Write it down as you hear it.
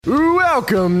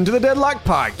Welcome to the Deadlock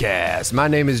Podcast. My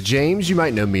name is James. You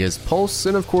might know me as Pulse.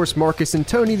 And of course, Marcus and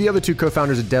Tony, the other two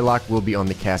co-founders of Deadlock, will be on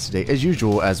the cast today as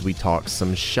usual as we talk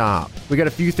some shop. We got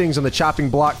a few things on the chopping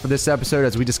block for this episode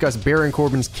as we discuss Baron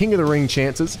Corbin's King of the Ring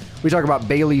chances. We talk about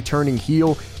Bayley turning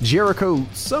heel, Jericho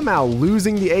somehow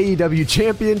losing the AEW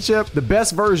Championship, the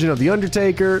best version of The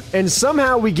Undertaker, and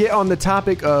somehow we get on the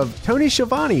topic of Tony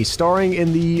Schiavone starring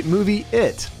in the movie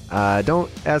It.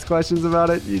 Don't ask questions about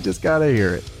it. You just gotta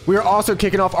hear it. We are also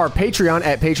kicking off our Patreon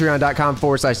at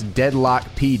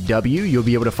patreon.com/deadlockpw. You'll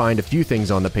be able to find a few things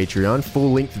on the Patreon.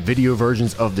 Full-length video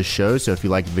versions of the show, so if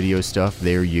you like video stuff,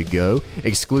 there you go.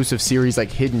 Exclusive series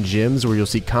like Hidden Gems, where you'll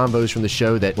see convos from the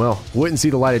show that, well, wouldn't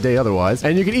see the light of day otherwise.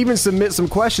 And you can even submit some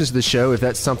questions to the show if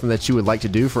that's something that you would like to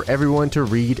do for everyone to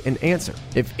read and answer.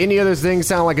 If any other things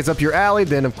sound like it's up your alley,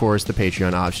 then, of course, the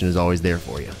Patreon option is always there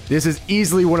for you. This is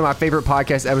easily one of my favorite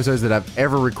podcast episodes that I've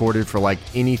ever recorded for, like,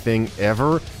 anything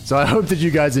ever. So I hope that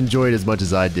you guys enjoyed as much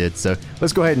as I did. So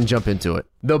let's go ahead and jump into it.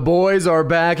 The boys are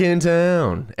back in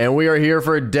town, and we are here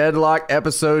for Deadlock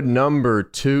episode number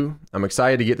 2. I'm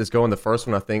excited to get this going. The first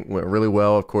one, I think, went really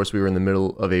well. Of course, we were in the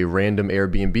middle of a random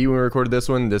Airbnb when we recorded this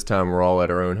one. This time, we're all at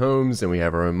our own homes, and we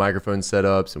have our own microphone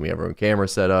setups, and we have our own camera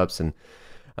setups, and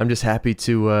I'm just happy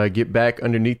to get back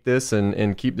underneath this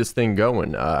and keep this thing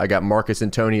going. I got Marcus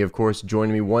and Tony, of course,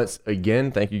 joining me once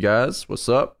again. Thank you, guys. What's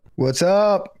up? What's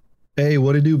up? Hey,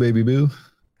 what it do, baby boo?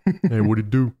 Hey, what it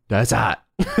do? That's hot.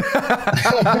 That's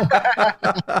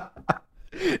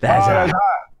hot.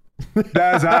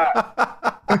 That's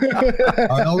hot. All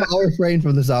right, I'll refrain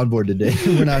from the soundboard today.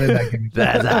 We're not in that game.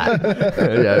 That's hot.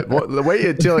 Yeah, well, wait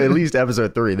until at least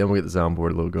episode 3, then we'll get the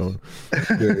soundboard a little going.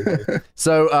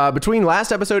 So between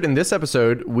last episode and this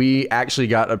episode, we actually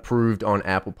got approved on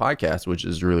Apple Podcasts, which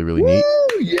is really, really neat.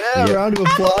 Woo, yeah, round of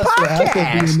applause for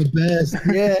Apple being the best.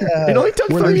 Yeah. It only took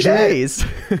 3 days.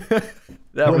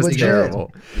 That was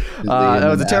terrible. That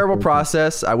was a terrible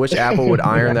process. I wish Apple would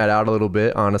iron that out a little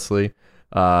bit, honestly.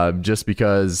 Just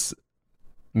because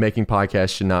making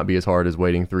podcasts should not be as hard as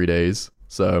waiting 3 days.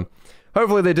 So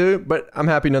hopefully they do, but I'm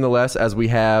happy nonetheless as we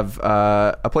have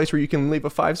a place where you can leave a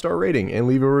 5-star rating and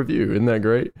leave a review. Isn't that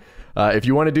great? If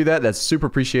you want to do that, that's super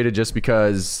appreciated just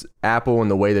because Apple and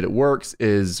the way that it works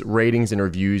is ratings and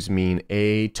reviews mean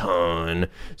a ton.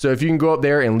 So if you can go up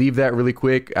there and leave that really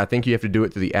quick, I think you have to do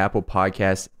it through the Apple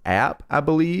Podcast app, I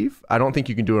believe. I don't think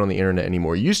you can do it on the internet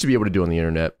anymore. You used to be able to do it on the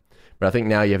internet, but I think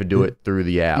now you have to do it through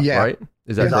the app, right?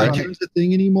 Is that right? iTunes a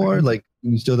thing anymore? Like, you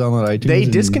can still download iTunes? They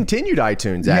discontinued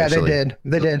iTunes, actually. Yeah,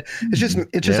 they did. It's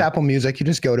just Apple Music. You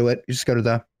just go to it. You just go to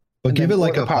the... But give it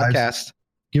like a podcast.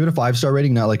 Give it a 5-star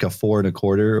rating, not like a 4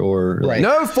 1/4 or... Right.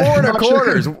 No 4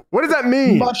 1/4. What does that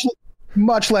mean?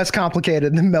 Much less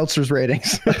complicated than Meltzer's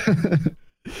ratings.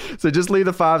 So just leave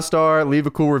the 5-star, leave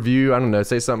a cool review. I don't know,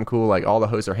 say something cool like all the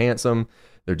hosts are handsome.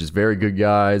 They're just very good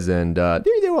guys, and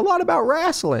they know a lot about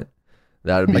wrestling.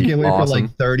 That would be I can't wait awesome. for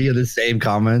like 30 of the same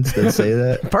comments that say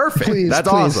that. Perfect. That's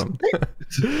awesome.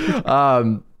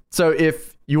 So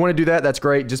if you want to do that, that's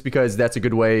great, just because that's a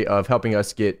good way of helping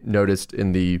us get noticed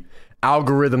in the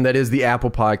algorithm that is the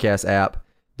Apple Podcast app.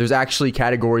 There's actually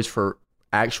categories for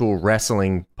actual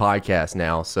wrestling podcasts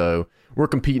now, so we're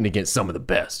competing against some of the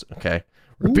best, okay?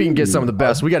 We're competing against some of the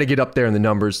best. We got to get up there in the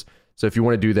numbers, so if you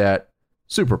want to do that,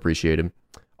 super appreciated.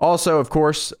 Also, of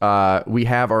course, we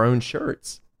have our own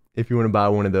shirts. If you want to buy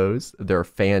one of those, they're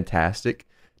fantastic.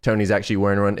 Tony's actually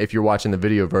wearing one. If you're watching the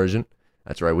video version,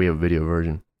 that's right, we have a video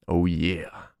version. Oh, yeah.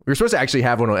 We were supposed to actually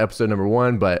have one on episode number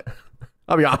 1, but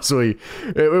I'll be honest with you,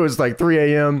 it was like 3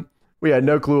 a.m. We had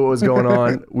no clue what was going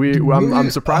on.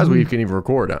 I'm surprised we can even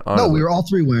record it. Honestly. No, we were all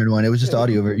 3 wearing one. It was just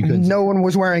audio. No one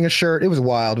was wearing a shirt. It was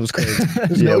wild. It was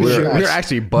crazy. We were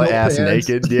actually butt-ass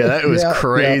naked. Yeah, that was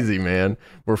crazy, man.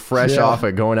 We're fresh off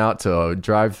of going out to a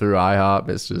drive-through IHOP.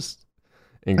 It's just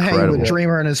incredible. Hanging with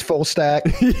Dreamer and his full stack.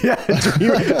 Yeah,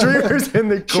 Dreamer's in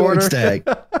the corner. Short stack.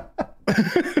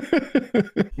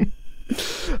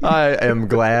 I am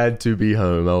glad to be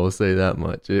home. I will say that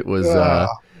much. It was a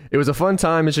fun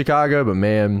time in Chicago, but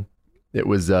man, it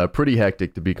was pretty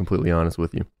hectic, to be completely honest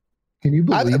with you. Can you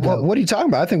believe that? What are you talking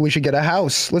about? I think we should get a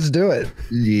house. Let's do it.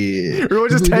 Yeah. We'll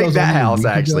just take that house,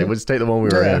 actually. We'll just take the one we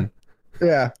were in.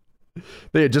 Yeah.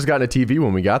 They had just gotten a TV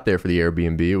when we got there for the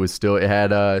Airbnb. It still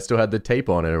had the tape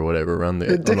on it or whatever around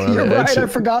the. You're right. I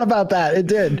forgot about that. It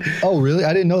did. Oh, really?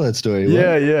 I didn't know that story.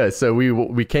 Yeah. So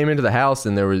we came into the house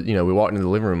and there was, we walked into the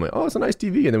living room like, oh, it's a nice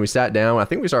TV, and then we sat down. I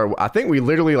think we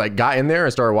literally like got in there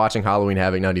and started watching Halloween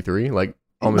Havoc '93 like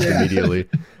almost immediately.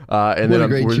 And what a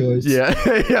great choice. Yeah,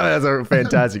 that's a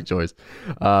fantastic choice.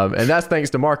 And that's thanks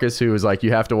to Marcus, who was like,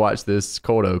 you have to watch this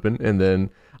cold open, and then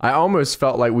I almost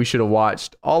felt like we should have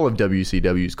watched all of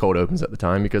WCW's cold opens at the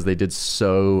time because they did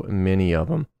so many of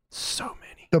them. So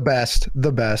many. The best.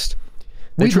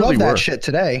 They We'd truly love that were. shit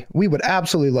today. We would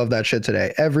absolutely love that shit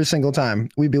today. Every single time.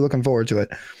 We'd be looking forward to it.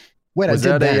 Wait, Was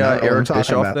I did that then. I a don't know what I'm Eric talking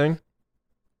Bischoff about. thing?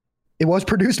 It was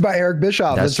produced by Eric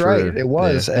Bischoff. That's right. true. It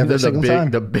was Yeah. every The single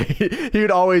time. he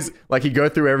would always, like, he'd go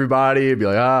through everybody, he'd be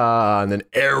like, and then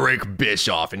Eric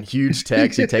Bischoff in huge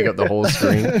text, he'd take up the whole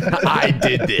screen. I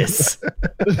did this.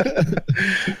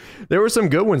 There were some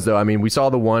good ones, though. I mean, we saw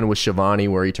the one with Shivani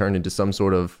where he turned into some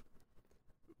sort of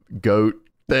goat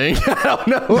thing. I don't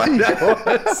know what that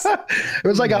was. It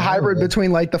was like a hybrid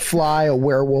between like the Fly, a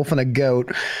werewolf, and a goat.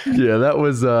 Yeah, that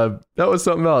was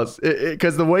something else.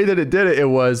 Because the way that it did it, it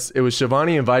was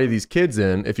Shivani invited these kids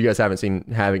in. If you guys haven't seen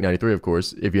Havoc 93, of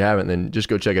course. If you haven't, then just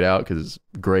go check it out because it's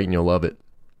great and you'll love it.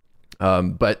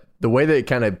 But the way that it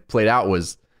kind of played out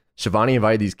was Shivani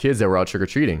invited these kids that were out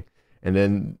trick-or-treating. And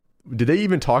then, did they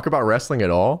even talk about wrestling at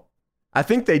all? I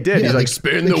think they did. Yeah, He's like, the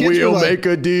spin the kids wheel, were like- make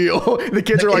a deal. The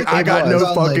kids are like, I it got was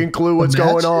no about, fucking like, clue what's the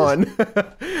going on.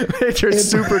 matches. They're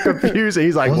super confused.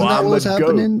 He's like, Wasn't well, that I'm what was the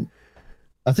goat. happening?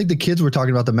 I think the kids were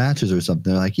talking about the matches or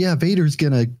something. They're like, yeah, Vader's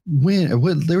gonna win. Or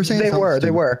what they were saying? They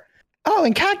something were. stupid. Oh,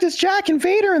 and Cactus Jack and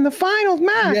Vader in the final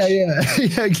match. Yeah,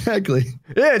 yeah, exactly.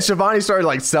 Yeah, and Shivani started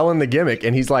like selling the gimmick,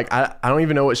 and he's like, I don't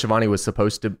even know what Shivani was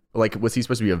supposed to like. Was he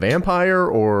supposed to be a vampire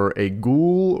or a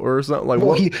ghoul or something? Like, Well,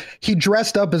 what? he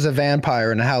dressed up as a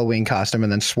vampire in a Halloween costume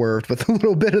and then swerved with a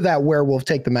little bit of that werewolf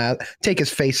take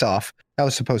his face off. That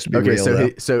was supposed to be Okay, real. so though.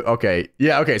 so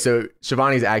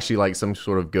Shivani's actually like some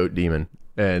sort of goat demon,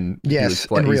 and Yes, in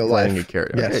he's real playing life. a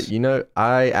character. Yes. Okay, you know,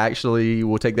 I actually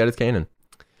will take that as canon.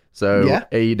 So Yeah.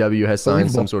 AEW has signed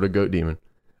Believable. some sort of goat demon.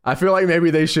 I feel like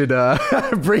maybe they should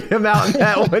bring him out in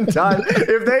that one time.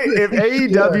 If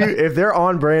AEW if they're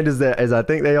on brand as I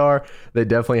think they are, they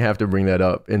definitely have to bring that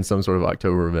up in some sort of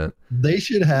October event. They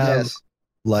should have Yes.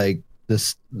 like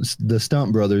the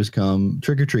Stunt Brothers come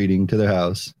trick or treating to their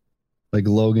house. Like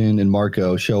Logan and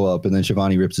Marco show up, and then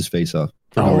Shivani rips his face off.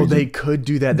 for no Oh, reason. they could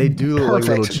do that. They do look like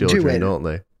little Perfect. Do children, it. don't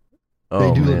they? They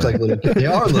Oh, do man. look like little kids. They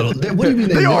are little. What do you mean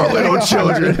They are look little like-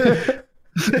 children.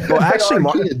 Well, actually,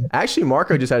 are kids. actually,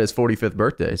 Marco just had his 45th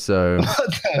birthday, so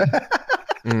I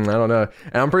don't know.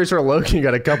 And I'm pretty sure Logan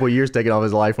got a couple years taken off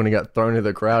his life when he got thrown into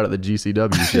the crowd at the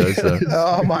GCW show. So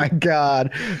Oh my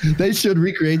God. They should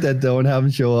recreate that though and have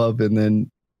him show up, and then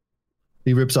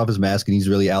he rips off his mask and he's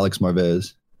really Alex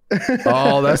Marvez.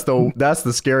 oh, that's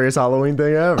the scariest Halloween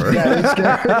thing ever.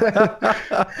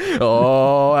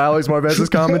 Oh, Alex Marvez is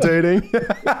commentating.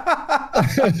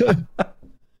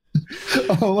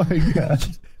 Oh my god!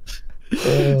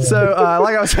 So,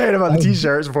 like I was saying about the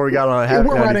t-shirts before we got on Havoc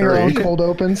We're writing our own 93. cold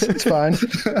opens. It's fine.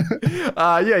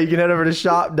 Yeah, you can head over to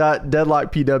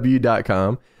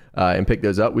shop.deadlockpw.com and pick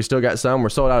those up. We still got some. We're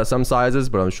sold out of some sizes,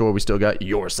 but I'm sure we still got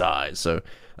your size. So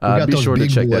got be those sure to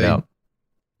big check that boy- out.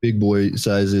 Big boy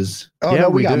sizes. Oh Yeah, no,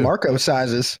 we we got do. Marco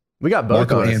sizes. We got both,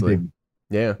 Marco and honestly. big.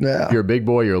 Yeah. Yeah. If you're a big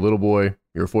boy, you're a little boy,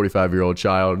 you're a 45-year-old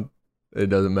child. It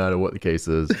doesn't matter what the case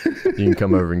is. You can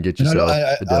come over and get And I yourself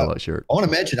don't- a Deadlock shirt. I want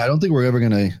to mention, I don't think we're ever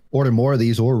going to order more of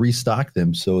these or restock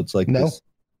them. So it's like No. this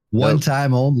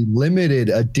one-time only limited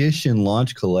edition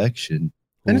launch collection.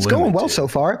 And it's going well Limited. so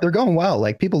far. They're going well.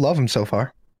 Like people love them so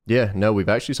far. Yeah, no, we've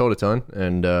actually sold a ton,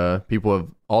 and people have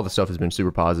all the stuff has been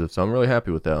super positive. So I'm really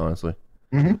happy with that, honestly.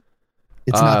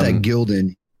 It's not that Um,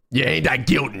 Gildan. Yeah, ain't that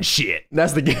Gildan shit.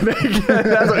 That's the gimmick.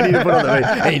 That's what we need to put on the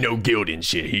face. Ain't no Gildan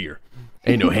shit here.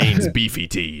 Ain't no Hanes beefy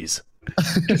tees.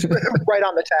 Right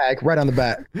on the tag, right on the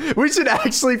back. We should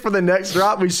actually, for the next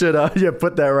drop, we should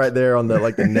put that right there on the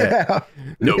the neck. Yeah.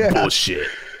 No Yeah. bullshit.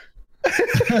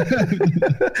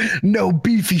 No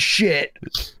beefy shit.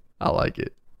 I like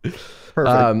it.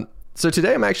 Perfect. So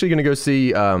today I'm actually going to go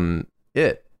see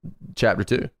It Chapter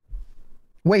 2.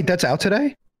 Wait, that's out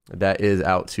today? That is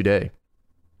out today.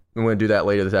 I'm going to do that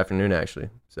later this afternoon, actually.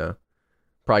 So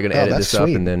probably going to Oh, edit that's this up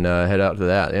sweet. and then head out to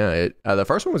that. Yeah, the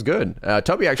first one was good.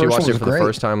 Toby actually First watched one it was for the great.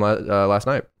 first time last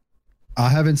night. I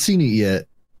haven't seen it yet.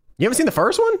 You haven't seen the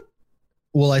first one?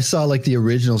 Well, I saw like the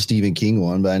original Stephen King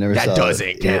one, but I never saw That doesn't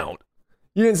it. count.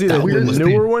 You didn't see That the one was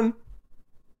newer big. one?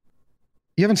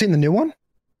 You haven't seen the new one?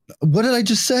 What did I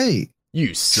just say?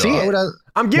 You suck. See Why it. would I-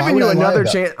 I'm Why giving would you I lie another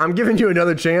about- chance. I'm giving you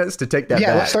another chance to take that Yeah,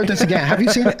 back. let's start this again. Have you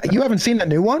seen it? You haven't seen the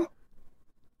new one?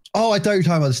 Oh, I thought you were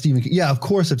talking about the Stephen King. Yeah, of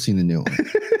course I've seen the new one.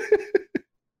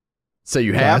 So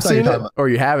you I have thought you seen were it talking about- or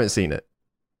you haven't seen it?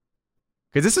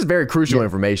 Because this is very crucial Yeah.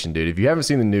 information, dude. If you haven't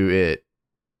seen the new It,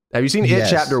 have you seen Yes.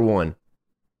 It Chapter 1?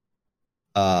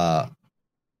 Uh,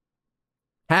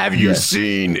 Have you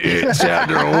seen it?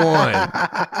 Chapter 1.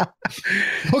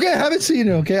 Okay, I haven't seen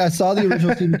it. Okay, I saw the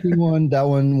original Stephen King one. That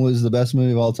one was the best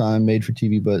movie of all time, made for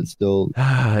TV, but it's still.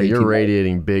 You're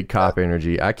radiating big cop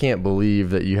energy. I can't believe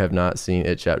that you have not seen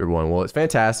it. Chapter 1. Well, it's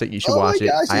fantastic. You should watch it.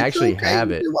 I actually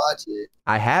have it. Watch it.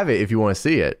 I have it. If you want to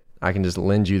see it, I can just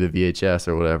lend you the VHS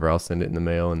or whatever. I'll send it in the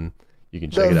mail and you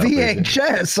can check it out.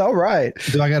 VHS. All right.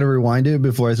 Do I got to rewind it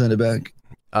before I send it back?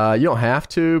 You don't have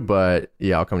to, but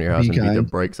yeah, I'll come to your house and beat the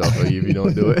brakes off of you if you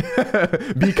don't do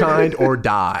it. Be kind or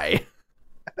die.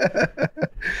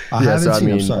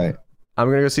 I'm sorry. I'm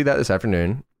gonna go see that this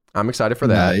afternoon. I'm excited for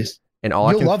that. Nice. And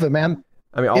You'll love it, man.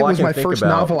 I mean, it was my first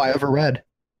novel I ever read.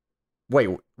 Wait,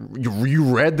 you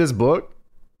read this book?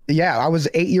 Yeah, I was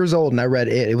 8 years old and I read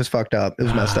it. It was fucked up. It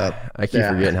was messed up. I keep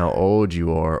forgetting how old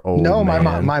you are. No,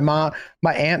 man.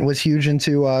 my aunt was huge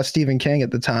into Stephen King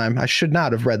at the time. I should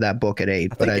not have read that book at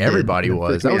 8, but everybody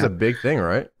was. That was a big thing,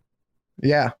 right?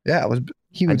 Yeah, it was.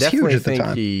 He was definitely huge at the time.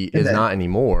 think he is not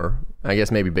anymore. I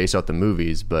guess maybe based off the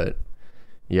movies, but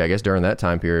yeah, I guess during that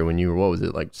time period when you were, what was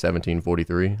it, like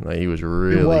 1743? Like he was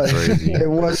really crazy. It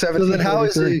was 1743.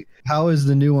 So then how is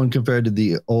the new one compared to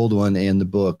the old one and the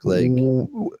book? Like,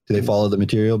 do they follow the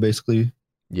material basically?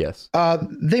 Yes.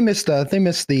 They missed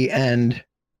the end.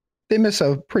 They miss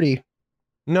a pretty.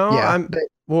 No, yeah,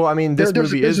 well, I mean, this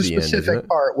movie is the end, isn't it? There's a specific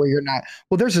part where you're not.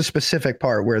 Well, there's a specific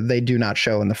part where they do not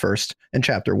show in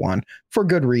chapter 1 for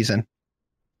good reason,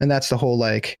 and that's the whole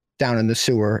like down in the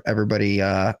sewer, everybody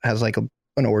has like an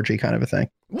orgy kind of a thing.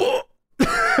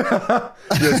 Yeah,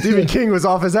 Stephen King was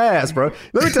off his ass, bro.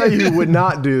 Let me tell you who would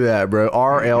not do that, bro.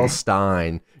 R.L.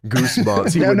 Stein.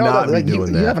 Goosebumps. He would not be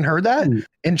doing that. You haven't heard that?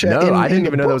 I didn't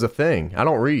even know that was a thing. I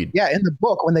don't read. Yeah, in the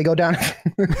book when they go down, fucking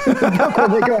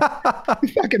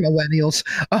millennials.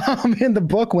 In the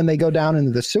book when they go down into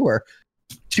the sewer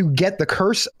to get the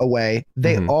curse away,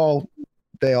 they all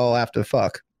have to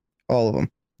fuck, all of them.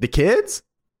 The kids?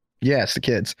 Yes, the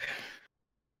kids.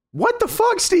 What the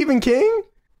fuck, Stephen King?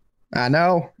 I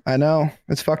know.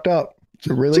 It's fucked up. It's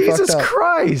really Jesus fucked up.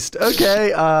 Christ. Okay.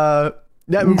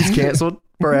 That movie's canceled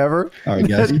forever. All right,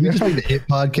 guys. You just make the Hit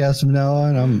podcast from now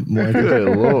on. I'm more.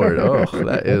 Good Lord. Oh,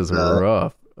 that is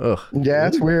rough. Ugh. Yeah,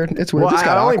 it's weird. It's weird. Well,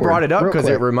 I only brought it up because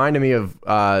it reminded me of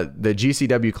the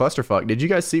GCW clusterfuck. Did you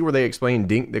guys see where they explained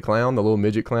Dink the Clown, the little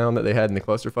midget clown that they had in the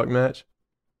clusterfuck match?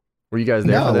 Were you guys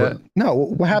there for that? No,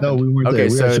 what happened? No, we weren't there.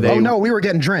 We were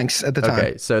getting drinks at the time.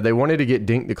 Okay, so they wanted to get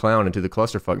Dink the Clown into the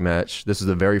clusterfuck match. This is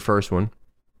the very first one.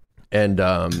 And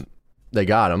they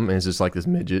got him, and it's just like this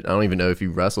midget. I don't even know if he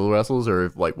wrestles or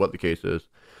if like what the case is.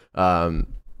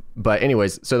 But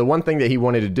anyways, so the one thing that he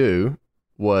wanted to do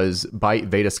was bite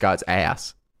Veda Scott's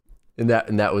ass. And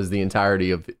that was the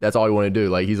entirety of that's all he wanted to do.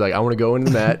 Like he's like, I want to go in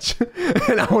the match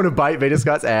and I want to bite Veda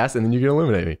Scott's ass and then you can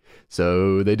eliminate me.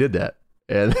 So they did that.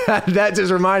 And that just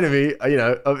reminded me,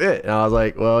 of it. And I was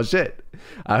like, well, shit.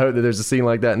 I hope that there's a scene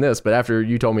like that in this. But after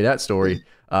you told me that story,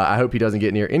 I hope he doesn't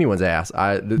get near anyone's ass.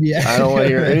 I don't want to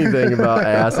hear anything about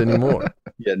ass anymore.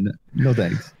 Yeah, no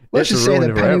thanks. Let's just say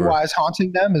that Pennywise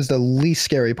haunting them is the least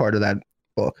scary part of that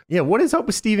book. Yeah, what is up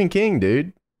with Stephen King,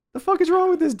 dude? The fuck is wrong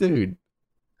with this dude?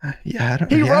 Yeah,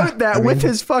 he wrote that with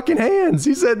his fucking hands.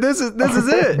 He said, "This is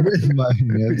it."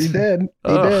 He did.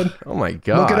 He did. Oh my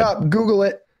god! Look it up. Google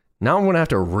it. Now I'm gonna have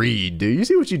to read, dude. You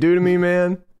see what you do to me,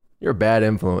 man? You're a bad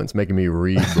influence, making me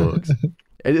read books.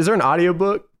 Is there an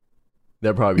audiobook?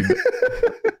 That'd probably be.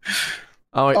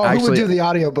 Who would do the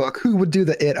audiobook? Who would do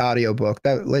the audiobook?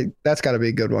 That's got to be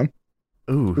a good one.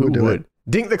 Ooh, who would?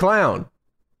 Dink the Clown.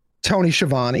 Tony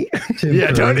Schiavone.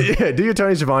 Yeah, Tony. Yeah, do your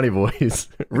Tony Schiavone voice.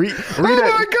 Read it.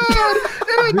 My God!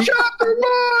 In chapter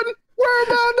 1, we're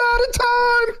about out of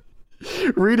time.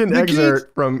 Read an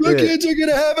excerpt from the kids are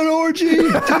gonna have an orgy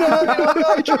tonight on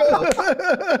Nitro.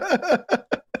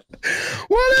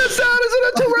 What is that? Is it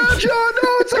a tarantula? No,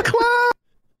 it's a clown.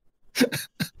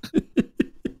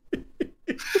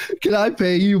 Can I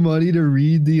pay you money to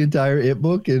read the entire It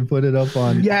book and put it up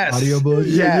on audiobook?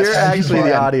 Yes, you're actually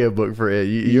the audiobook for it.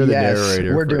 You're the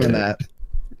narrator. We're doing that.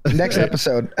 Next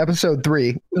episode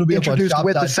 3. It'll be introduced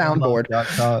with the soundboard.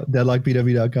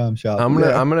 Deadlockpw.com shop. I'm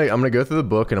gonna go through the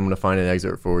book and I'm gonna find an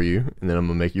excerpt for you, and then I'm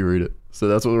gonna make you read it. So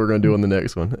that's what we're gonna do on the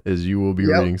next one. Is you will be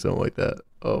reading something like that.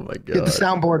 Oh my god! Get the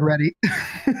soundboard ready.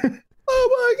 Oh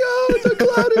my god! The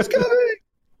clown is coming.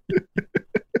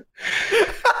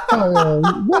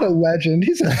 Oh, what a legend!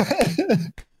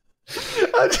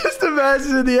 I just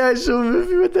imagining the actual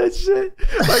movie with that shit.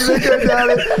 Like they go down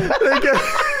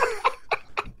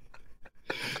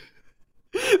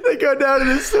they go down to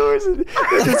the sewers and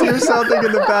they just hear something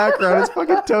in the background. It's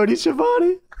fucking Tony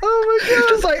Schiavone. Oh my god!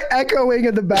 Just like echoing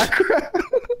in the background.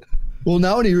 Well,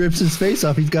 now when he rips his face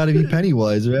off, he's got to be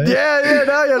Pennywise, right? Yeah,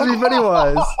 now he has to be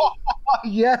Pennywise.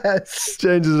 Yes.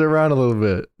 Changes it around a little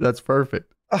bit. That's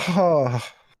perfect. Oh,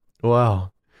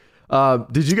 Wow.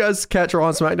 Did you guys catch Raw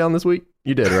on SmackDown this week?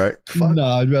 You did, right? No,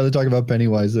 I'd rather talk about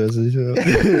Pennywise as a show.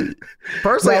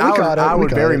 Personally, No, I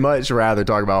would very it. much rather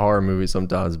talk about horror movies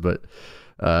sometimes, but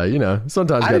sometimes I you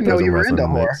didn't know got you were into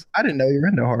horror. mix. I didn't know you were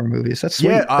into horror movies. That's sweet.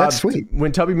 Yeah, That's sweet.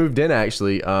 When Tubby moved in,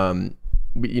 actually, I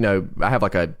have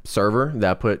like a server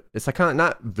that I put. It's like kind of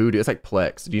not Voodoo. It's like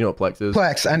Plex. Do you know what Plex is?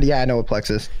 Plex, and I know what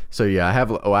Plex is. So yeah,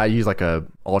 I use like a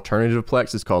alternative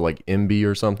Plex. It's called like MB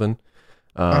or something.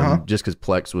 Just because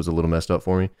Plex was a little messed up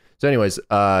for me. So anyways,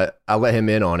 I let him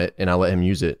in on it and I let him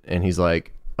use it. And he's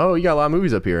like, "Oh, you got a lot of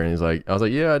movies up here." And I was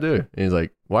like, "Yeah, I do." And he's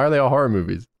like, "Why are they all horror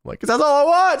movies?" I'm like, "Cause that's all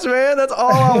I watch, man. That's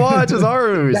all I watch is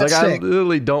horror movies. That's like sick. I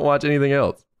literally don't watch anything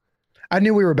else." I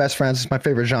knew we were best friends. It's my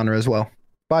favorite genre as well,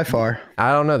 by far.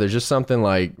 I don't know. There's just something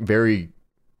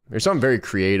there's something very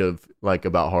creative like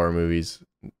about horror movies.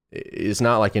 It's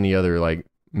not like any other like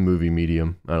movie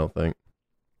medium, I don't think.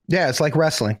 Yeah, it's like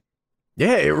wrestling.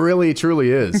 Yeah, it really truly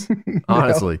is,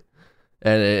 honestly.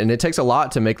 And it takes a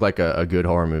lot to make like a good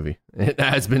horror movie. It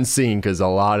has been seen because a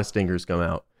lot of stinkers come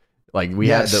out. Like we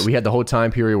had the whole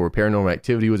time period where Paranormal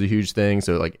Activity was a huge thing.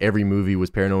 So like every movie was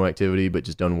Paranormal Activity, but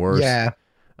just done worse. Yeah.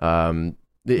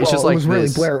 It's just like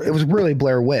it was really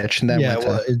Blair Witch, and then went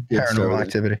to it Paranormal started.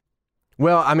 Activity.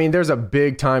 Well, I mean, there's a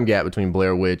big time gap between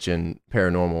Blair Witch and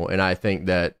Paranormal, and I think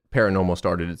that Paranormal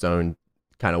started its own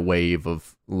kind of wave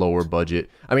of lower budget.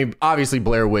 I mean, obviously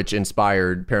Blair Witch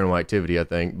inspired Paranormal Activity, I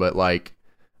think, but like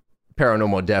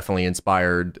Paranormal definitely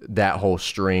inspired that whole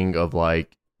string of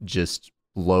like just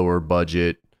lower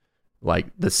budget, like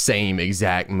the same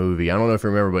exact movie. I don't know if you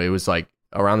remember, but it was like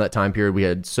around that time period we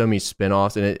had so many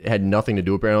spinoffs, and it had nothing to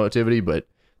do with Paranormal Activity, but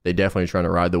they definitely trying to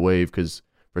ride the wave because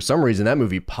for some reason that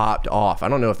movie popped off. I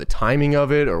don't know if the timing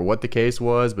of it or what the case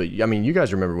was, but I mean, you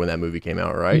guys remember when that movie came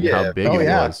out, right? Yeah. How big it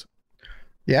was.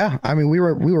 Yeah, I mean, we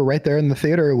were right there in the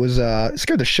theater. It was it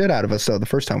scared the shit out of us though the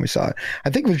first time we saw it. I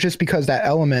think it was just because that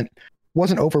element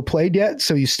wasn't overplayed yet,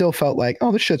 so you still felt like,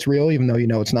 oh, this shit's real, even though you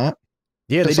know it's not.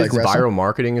 Yeah, Just they did like wrestling. viral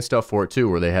marketing and stuff for it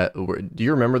too. Do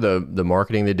you remember the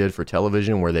marketing they did for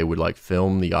television where they would like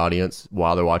film the audience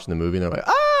while they're watching the movie and they're like,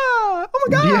 oh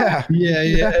my god, Yeah.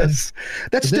 Yes.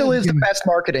 That still is the best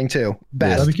marketing too.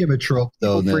 Best. That became a trope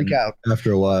though. People freak out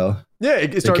After a while. yeah,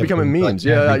 it started kept becoming them, memes.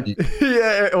 like, Yeah, every-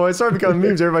 yeah. Well, it started becoming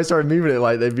memes. Everybody started memeing it.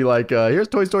 Like they'd be like, "Here's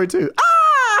Toy Story 2."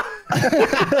 Ah!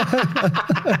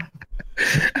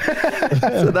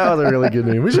 So that was a really good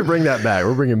meme. We should bring that back.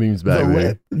 We're bringing memes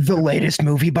back. the latest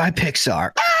movie by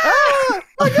Pixar.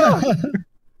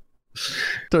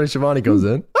 Tony Schiavone comes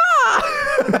in.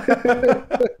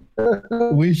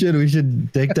 We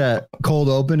should take that cold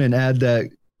open and add that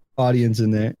audience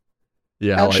in there.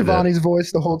 Yeah, I Had like that. Shivani's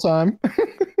voice the whole time.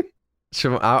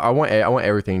 I want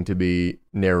everything to be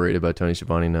narrated by Tony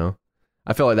Schiavone now.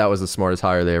 I feel like that was the smartest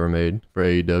hire they ever made for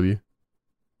AEW.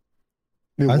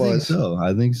 It I was.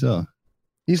 think so.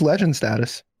 He's legend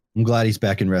status. I'm glad he's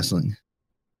back in wrestling.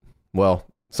 Well,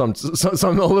 some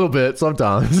a little bit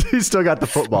sometimes. He's still got the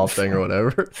football thing or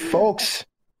whatever. Folks,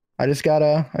 I just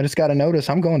gotta notice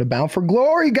I'm going to Bound for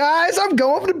Glory, guys. I'm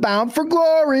going to Bound for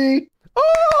Glory.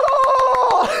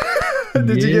 Oh!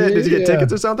 Did you get Yeah.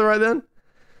 tickets or something right then?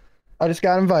 I just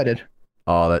got invited.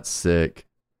 Oh, that's sick.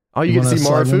 Oh, you get to wanna see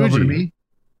Mara slide one over to Fuji. me?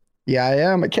 Yeah, I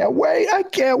am. I can't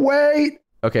wait.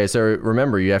 Okay, so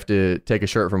remember, you have to take a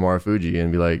shirt from Mara Fuji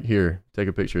and be like, "Here, take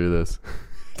a picture of this."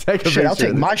 Take a Shit,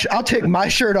 picture. I'll take my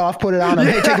shirt off, put it on. Yeah,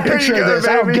 Hey, take a there picture you of go, this.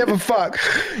 I don't baby. give a fuck.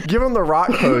 Give him the rock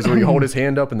pose where you hold his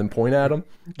hand up and then point at him.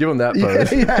 Give him that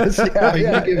pose. Yes, Are you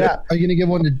yeah. gonna give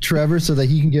one to Trevor so that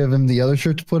he can give him the other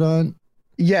shirt to put on?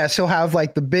 Yes, he'll have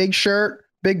like the big shirt,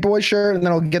 big boy shirt, and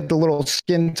then I'll get the little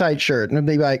skin tight shirt. And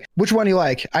they'll be like, which one do you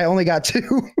like? I only got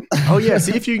two. Oh yeah,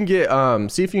 see if you can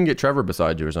get Trevor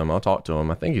beside you or something. I'll talk to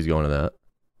him. I think he's going to that.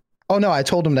 Oh no, I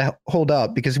told him to hold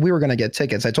up because we were going to get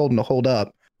tickets. I told him to hold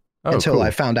up until cool. I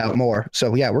found out more.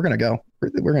 So yeah, we're going to go.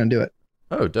 We're going to do it.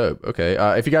 Oh, dope. Okay.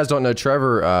 If you guys don't know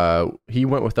Trevor, he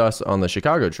went with us on the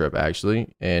Chicago trip,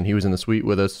 actually, and he was in the suite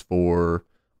with us for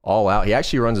All Out. He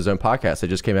actually runs his own podcast. They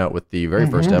just came out with the very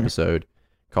first episode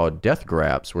called Death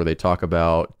Graps, where they talk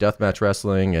about deathmatch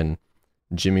wrestling and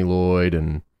Jimmy Lloyd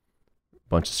and a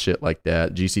bunch of shit like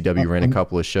that. GCW ran a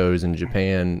couple of shows in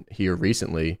Japan here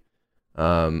recently.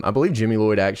 I believe Jimmy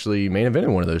Lloyd actually main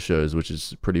evented one of those shows, which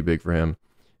is pretty big for him.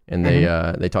 And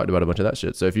they talked about a bunch of that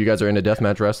shit. So if you guys are into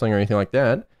deathmatch wrestling or anything like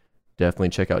that, definitely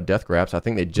check out Death Graps. I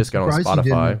think they just got on Surprised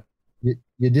Spotify.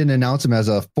 You You didn't announce him as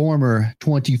a former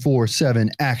 24/7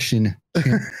 action.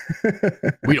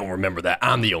 We don't remember that.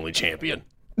 I'm the only champion.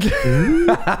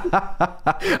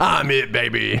 I'm it,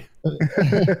 baby.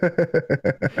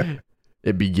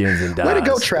 It begins and dies. Way to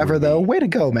go, Trevor, though. Way to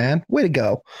go, man. Way to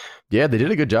go. Yeah, they did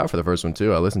a good job for the first one,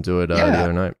 too. I listened to it the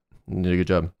other night. They did a good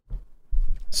job.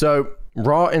 So,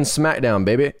 Raw and SmackDown,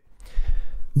 baby.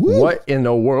 Woo. What in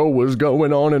the world was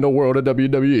going on in the world of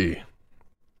WWE?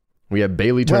 We had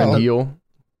Bayley turning heel.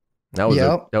 That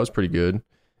was pretty good.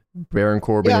 Baron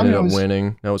Corbin ended up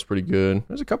winning. That was pretty good.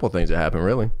 There's a couple of things that happened,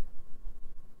 really.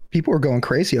 People were going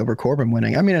crazy over Corbin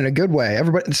winning. I mean, in a good way.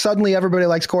 Suddenly everybody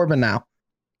likes Corbin now.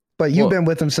 But you've been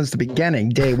with him since the beginning,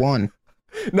 day one.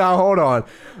 Now, hold on.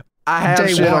 I have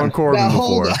shit on Corbin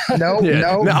before. No, day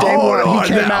one. He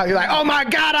came out. You're like, oh my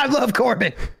God, I love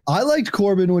Corbin. I liked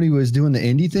Corbin when he was doing the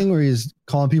indie thing where he's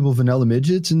calling people vanilla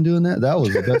midgets and doing that. That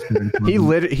was the best.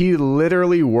 He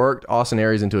literally worked Austin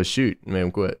Aries into a shoot and made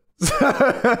him quit.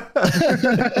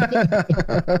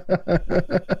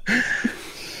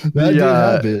 That did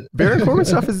happen. Baron Corbin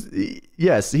stuff is,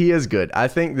 yes, he is good. I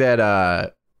think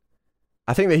that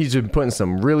he's been put in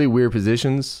some really weird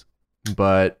positions,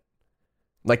 but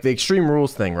like the Extreme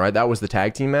Rules thing, right? That was the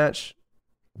tag team match.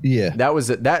 Yeah. That was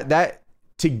that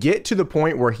to get to the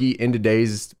point where he ended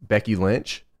days Becky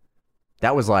Lynch.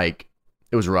 That was like,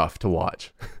 it was rough to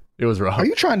watch. It was rough. Are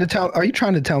you trying to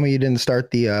tell me you didn't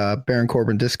start the Baron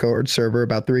Corbin Discord server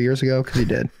about 3 years ago? Because you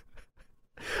did.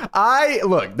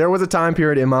 Look, there was a time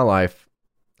period in my life,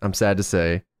 I'm sad to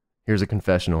say, here's a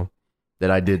confessional,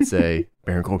 that I did say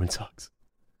Baron Corbin sucks.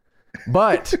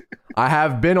 But I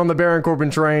have been on the Baron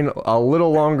Corbin train a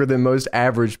little longer than most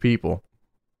average people.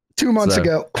 2 months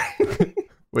ago.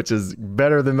 Which is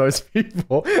better than most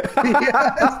people.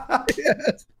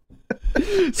 Yes.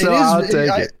 So I'll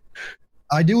take it.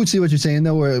 I do see what you're saying,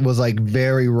 though, where it was like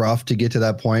very rough to get to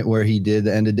that point where he did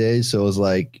the end of days. So it was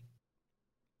like,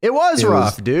 it was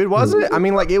rough, dude, wasn't it? I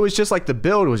mean, like, it was just like the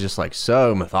build was just like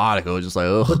so methodical. It was just like,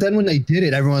 ugh. But then when they did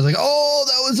it, everyone was like, oh,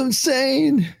 that was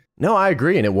insane. No, I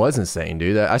agree. And it was insane,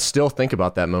 dude. I still think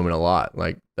about that moment a lot.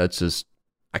 Like, that's just,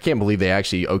 I can't believe they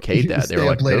actually okayed that. They were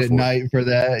like, late at night for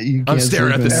that. I'm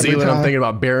staring at the ceiling. I'm thinking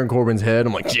about Baron Corbin's head.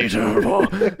 I'm like, Jesus,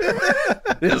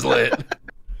 it's lit.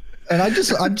 And I'm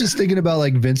just thinking about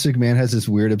like Vince McMahon has this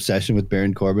weird obsession with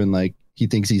Baron Corbin. Like, he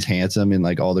thinks he's handsome and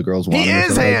like all the girls want him. He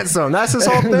is handsome. That's his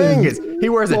whole thing. He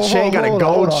wears a chain, got a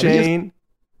gold chain.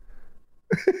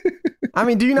 I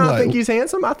mean, do you not think he's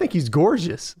handsome? I think he's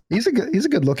gorgeous. He's a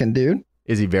good looking dude.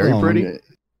 Is he very pretty?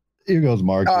 Here goes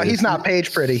Marcus. Oh, he's not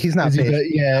Paige pretty. He's not Paige.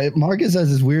 Yeah, Marcus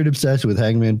has this weird obsession with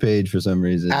Hangman Page for some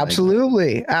reason.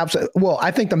 Absolutely, absolutely. Well,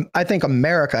 I think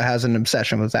America has an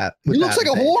obsession with that. He looks like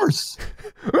a horse.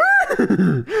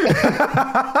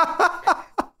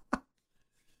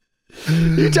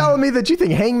 You telling me that you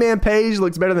think Hangman Page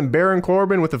looks better than Baron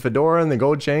Corbin with the fedora and the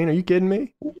gold chain? Are you kidding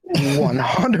me?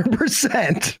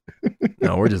 100%.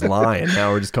 No, we're just lying.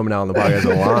 Now we're just coming out on the podcast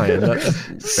and lying.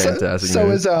 That's fantastic.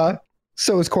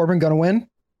 So is Corbin gonna win?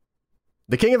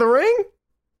 The King of the Ring?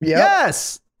 Yeah.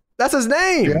 Yes, that's his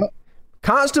name. Yep.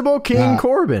 Constable King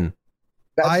Corbin.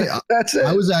 That's it.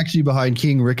 I was actually behind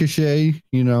King Ricochet.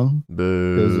 You know,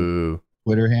 boo.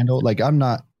 Twitter handle. Like, I'm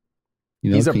not.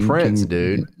 You know, he's a prince,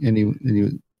 dude. And he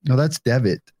no, that's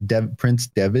Devitt. Prince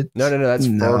Devitt. No, that's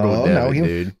Fergal Devitt,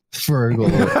 dude.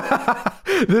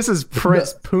 Fergal. This is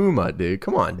Prince Puma, dude.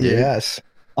 Come on, dude. Yes.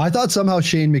 I thought somehow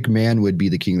Shane McMahon would be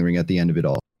the King of the Ring at the end of it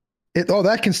all.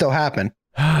 That can still happen.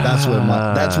 That's what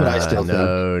I still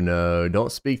think. No,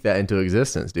 don't speak that into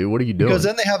existence, dude. What are you doing? Because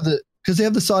then they have the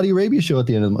Saudi Arabia show at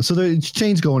the end of the month. So there's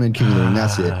Shane's going in King of the Ring.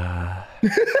 That's it.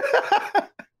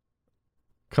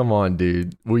 Come on,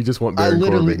 dude. We just want Baron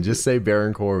Corbin. Just say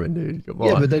Baron Corbin, dude. Come on.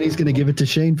 Yeah, but then he's going to give it to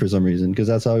Shane for some reason because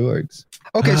that's how he works.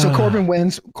 Okay, so Corbin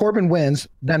wins.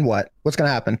 Then what? What's going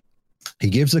to happen? He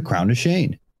gives the crown to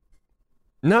Shane.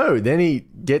 No, then he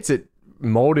gets it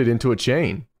molded into a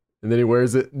chain. And then he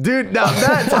wears it. Dude, now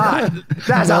that's hot.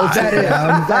 That's hot.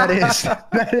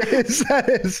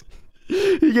 That is.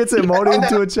 He gets it molded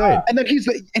into a chain. And then he's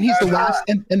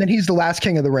the last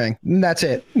King of the Ring. And that's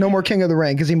it. No more King of the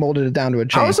Ring because he molded it down to a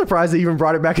chain. I was surprised they even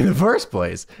brought it back in the first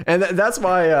place. And that's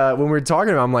why when we were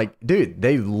talking about it, I'm like, dude,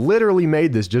 they literally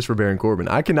made this just for Baron Corbin.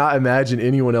 I cannot imagine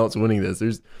anyone else winning this.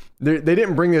 They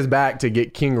didn't bring this back to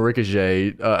get King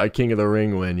Ricochet a King of the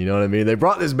Ring win. You know what I mean? They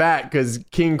brought this back because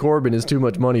King Corbin is too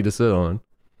much money to sit on.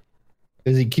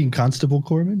 Is he King Constable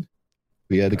Corbin?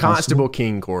 Yeah, the Constable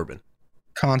King Corbin.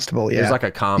 Constable, yeah. There's like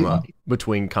a comma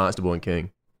between Constable and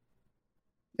King.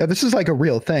 Yeah, this is like a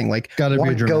real thing. Like,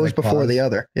 one goes before the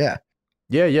other. Yeah.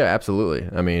 Yeah, absolutely.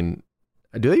 I mean,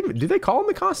 do they call him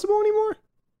the Constable anymore?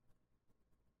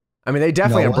 I mean, they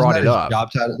definitely have wasn't brought that it his up.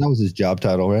 Job title? That was his job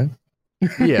title, right?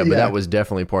 Yeah, but Yeah. that was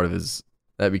definitely part of his.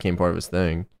 That became part of his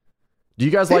thing. Do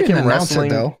you guys They like didn't him announce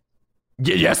wrestling? it, though.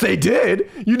 Yes, they did.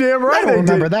 You damn right I don't they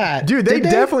remember did. that. Dude, they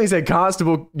Did definitely said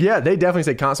Constable. Yeah, they definitely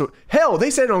said Constable. Hell, they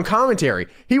said it on commentary.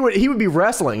 He would be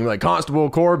wrestling like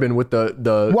Constable Corbin with the.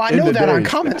 Well, I in know the that on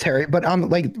days. commentary, but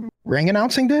like ring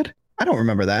announcing did. I don't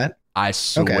remember that. I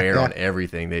swear Okay, yeah. on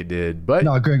everything they did, but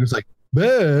No, Greg was like,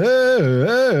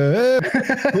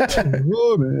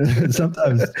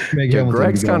 sometimes Greg yeah, Hamilton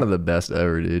Greg's would kind go, of the best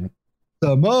ever, dude.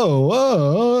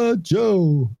 Samoa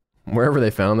Joe. Wherever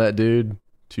they found that dude,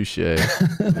 touche. In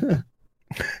the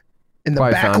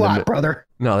Probably back found him lot, at- brote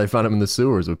No, they found him in the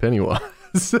sewers with Pennywise.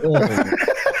 Oh,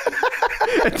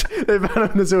 They found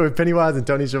him in the sewer with Pennywise and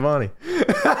Tony Schiavone.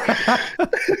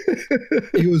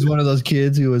 he was one of those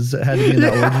kids who had to be in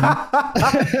that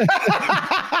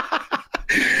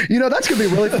orgy. You know, that's gonna be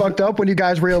really fucked up when you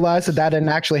guys realize that didn't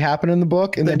actually happen in the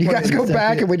book, and They then you put guys it in go the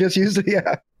back second. and we just used it.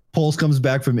 Yeah. Pulse comes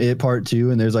back from It Part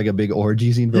 2, and there's like a big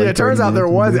orgy scene. For Yeah, like it turns 30 out there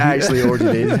minutes was in the movie. actually orgy.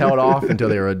 They just held off until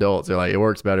they were adults. They're like, it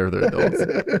works better if they're adults.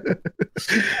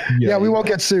 Yeah, we won't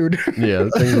get sued. Yeah,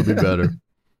 things will be better.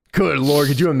 Good Lord,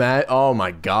 could you imagine? Oh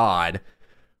my God.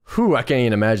 Whew, I can't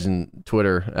even imagine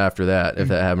Twitter after that if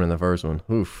that happened in the first one.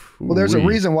 Oof. Well, there's a Ooh-wee.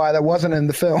 reason why that wasn't in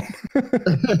the film.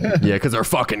 Yeah, because they're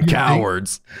fucking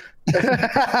cowards.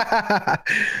 But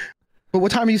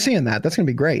what time are you seeing that? That's gonna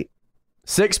be great.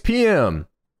 6 p.m.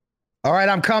 All right,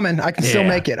 I'm coming. I can still Yeah,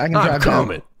 make it. I can I'm drive down.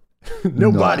 coming.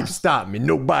 Nobody can Nice. stop me.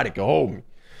 Nobody can hold me.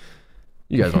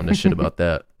 You guys don't know shit about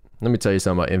that. Let me tell you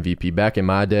something about MVP. Back in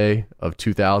my day of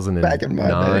 2009. Back in my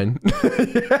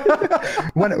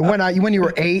When you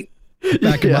were 8.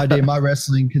 Back in my day, my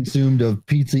wrestling consumed of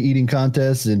pizza eating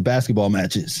contests and basketball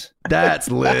matches. That's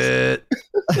lit.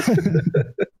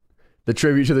 The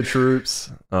tribute to the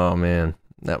troops. Oh man,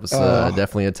 that was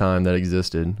definitely a time that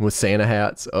existed with Santa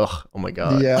hats. Oh my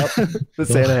god. Yeah. The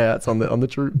Santa hats on the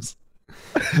troops.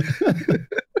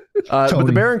 But the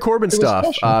Tony. Baron Corbin was stuff.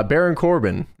 special. Baron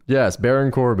Corbin. Yes,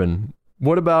 Baron Corbin.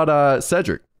 What about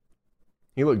Cedric?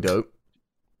 He looked dope.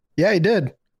 Yeah, he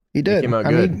did. He did. came out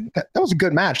I good. mean, that was a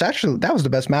good match. Actually, that was the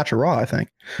best match of Raw, I think.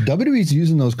 WWE's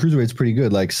using those cruiserweights pretty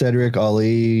good, like Cedric,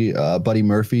 Ali, Buddy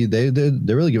Murphy. They're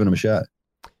really giving them a shot.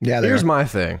 Yeah, Here's my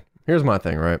thing,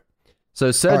 right? So All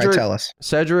right, Cedric, tell us.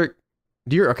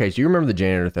 do you remember the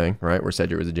janitor thing, right? Where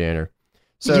Cedric was a janitor.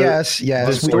 So yes. the,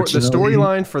 We- sto- the Unfortunately.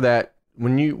 storyline for that,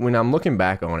 when I'm looking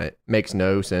back on it, makes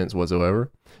no sense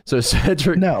whatsoever. So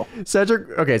Cedric, no.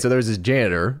 okay, so there's this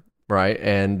janitor, right?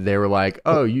 And they were like,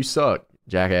 "Oh, you suck,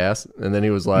 jackass." And then he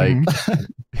was like,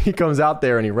 he comes out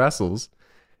there and he wrestles,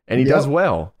 and he Yep. does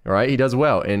well, right? He does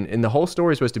well, and the whole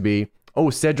story is supposed to be, oh,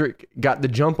 Cedric got the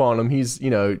jump on him. He's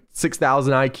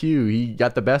 6,000 IQ. He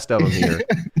got the best of him here,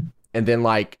 and then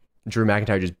like Drew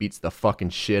McIntyre just beats the fucking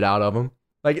shit out of him.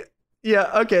 Like,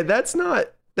 yeah, okay, that's not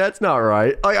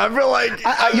right. Like, I feel like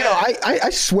I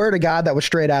swear to God that was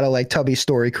straight out of like Tubby's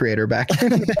story creator back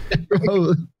then.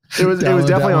 it was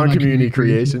definitely on community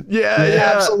creation. Yeah.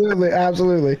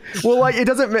 Absolutely. Well, like it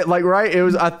doesn't like right. It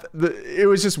was it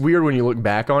was just weird when you look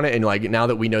back on it and like now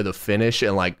that we know the finish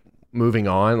and like moving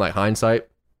on, like hindsight,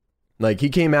 like he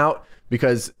came out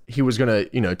because he was gonna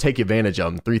take advantage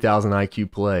of him, 3,000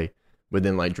 IQ play, but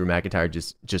then like Drew McIntyre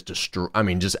just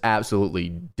absolutely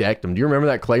decked him. Do you remember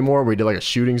that Claymore where he did like a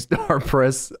shooting star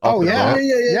press? Oh the yeah. bump?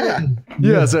 Yeah.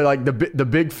 Yeah, so like the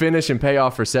big finish and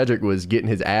payoff for Cedric was getting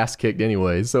his ass kicked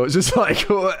anyway. So it's just like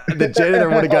the janitor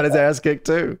would have got his ass kicked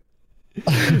too.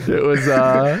 It was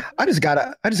I just got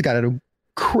a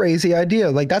crazy idea.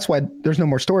 Like that's why there's no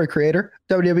more story creator.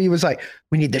 WWE was like,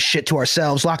 we need this shit to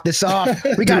ourselves. Lock this off.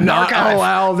 We got do an not archive.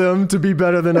 allow them to be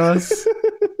better than us.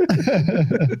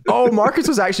 Oh, Marcus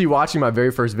was actually watching my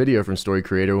very first video from Story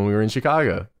Creator when we were in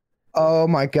Chicago. Oh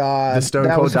my God. The Stone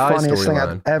that Cold was the Dies funniest thing storyline.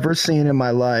 I've ever seen in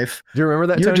my life. Do you remember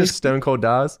that, You're Tony? just- Stone Cold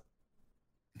Dies?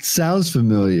 Sounds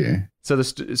familiar. So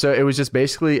so it was just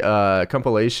basically a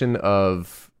compilation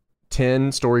of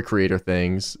 10 Story Creator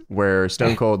things where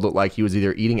Stone Cold looked like he was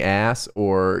either eating ass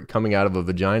or coming out of a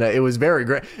vagina. It was very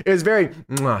great. It was very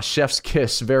chef's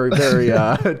kiss, very, very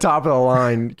top of the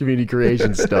line community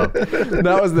creation stuff.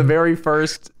 That was the very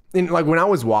first. And like when I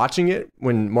was watching it,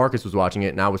 when Marcus was watching it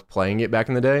and I was playing it back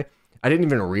in the day, I didn't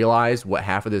even realize what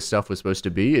half of this stuff was supposed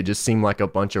to be. It just seemed like a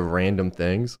bunch of random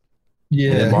things.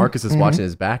 Yeah. And then Marcus is Mhm. watching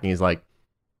his back and he's like,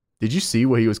 "Did you see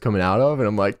what he was coming out of?" And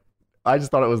I'm like, "I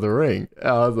just thought it was the ring." And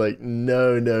I was like,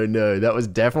 no. That was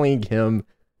definitely him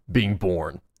being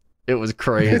born. It was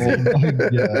crazy.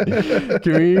 Yeah.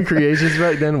 Community creations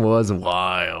back then was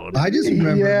wild. I just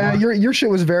remember. Yeah, your shit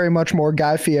was very much more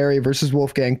Guy Fieri versus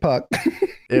Wolfgang Puck.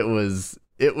 It was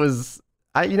it was.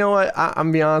 You know what? I'm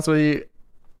gonna be honest with you.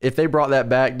 If they brought that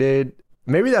back, dude,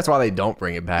 maybe that's why they don't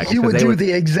bring it back. You would do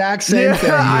the exact same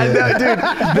thing. I know, dude.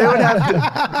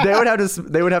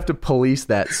 They would have to police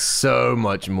that so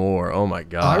much more. Oh my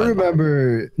god. I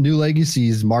remember New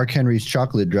Legacy's Mark Henry's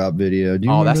chocolate drop video. Do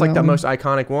you that's like the one? most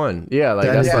iconic one. Yeah, like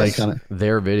That that's is like iconic.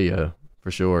 their video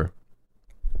for sure.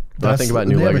 When I That's- think about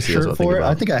New they have a Legacy, that's shirt what I think for it?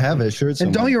 about. I think I have a shirt. And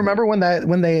Somewhere. don't you remember when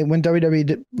WWE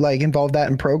did, like involved that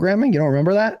in programming? You don't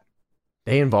remember that?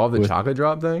 They involved the With- chocolate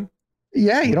drop thing?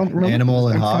 Yeah, you don't remember. Animal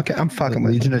and I'm Hawk. fucking, I'm fucking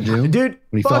with you. Legion of Doom. Dude,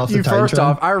 When he fell fuck off the you. First Titantron?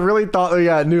 off, I really thought we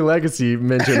got New Legacy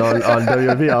mentioned on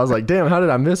WWE. I was like, damn, how did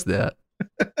I miss that?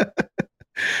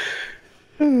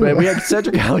 But we had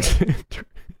Cedric Alexander.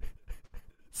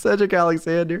 Cedric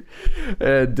Alexander.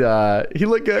 And he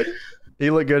looked good. He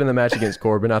looked good in the match against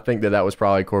Corbin. I think that was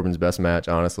probably Corbin's best match,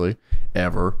 honestly,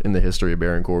 ever in the history of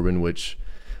Baron Corbin, which,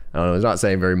 I don't know, is not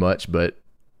saying very much, but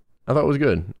I thought it was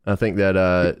good. I think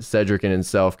that Cedric in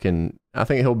himself I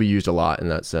think he'll be used a lot in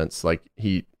that sense. Like,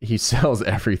 he sells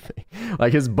everything.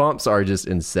 Like, his bumps are just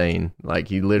insane. Like,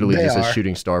 he literally They just is are.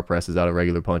 shooting star presses out of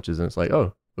regular punches, and it's like,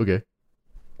 oh, okay.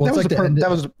 Well, that it's was like the end that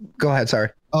was. Go ahead. Sorry.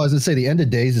 I was gonna say the end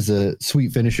of days is a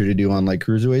sweet finisher to do on like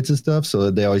cruiserweights and stuff, so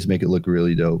they always make it look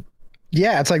really dope.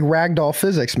 Yeah, it's like ragdoll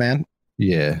physics, man.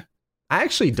 Yeah. I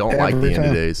actually don't like the Every end of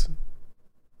time. days.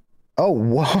 Oh,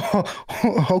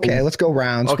 whoa. Okay, let's go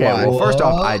rounds. Okay, Why? well, first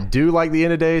off, What? I do like the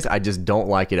end of days. I just don't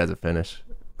like it as a finish.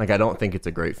 Like, I don't think it's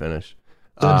a great finish.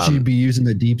 Should she be using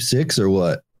the deep six or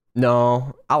what?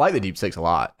 No, I like the deep six a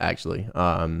lot, actually. Just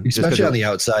 'cause Especially on the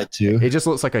outside too. it just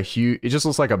looks like it just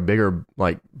looks like a bigger,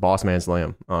 like, boss man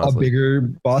slam, A honestly. bigger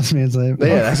boss man's name.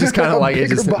 Yeah, that's just kind of like it.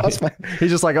 Bigger Just, boss man.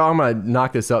 he's just like, oh, I'm gonna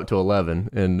knock this up to 11,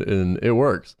 and it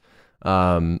works.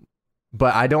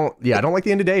 But I don't like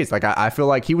the end of days. Like, I feel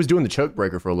like he was doing the choke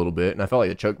breaker for a little bit, and I felt like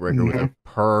the choke breaker was a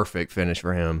perfect finish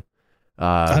for him.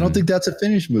 I don't think that's a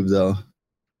finish move though.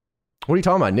 What are you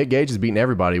talking about? Nick Gage is beating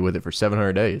everybody with it for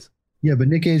 700 days. Yeah, but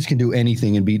Nick Gage can do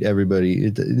anything and beat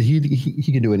everybody.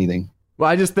 He can do anything. Well,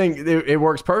 I just think it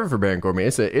works perfect for Baron Corbin.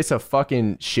 It's a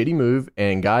fucking shitty move,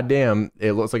 and goddamn,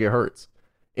 it looks like it hurts.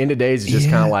 End of days is just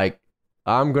kind Yeah. of like,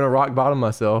 I'm gonna rock bottom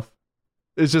myself.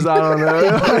 It's just, I don't know.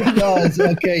 It does.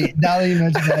 Okay, now that you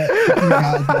mention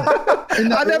that,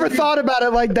 I never thought about it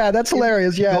like that. That's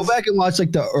hilarious. Go Yes. back and watch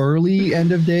like the early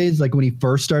end of days, like when he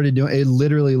first started doing it.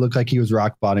 Literally looked like he was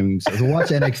rock bottoming himself. So watch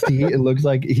NXT. It looks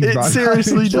like he's It rock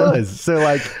seriously bottoming himself. does. So,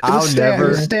 like, It I'll was Stan, it never.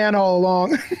 was Stan all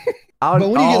along. But when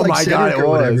you get Oh like my god, Cedric it or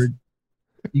was. whatever,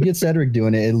 you get Cedric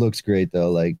doing it. It looks great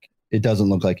though. Like it doesn't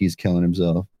look like he's killing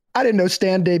himself. I didn't know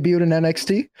Stan debuted in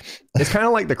NXT. It's kind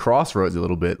of like the Crossroads a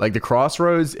little bit. Like the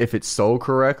Crossroads, if it's sold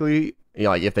correctly, you know,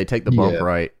 like if they take the bump Yeah.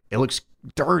 right, it looks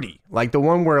dirty. Like the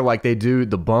one where like they do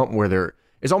the bump where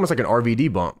it's almost like an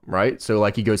RVD bump, right? So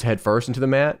like he goes head first into the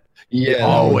mat. Yeah, It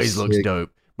always looks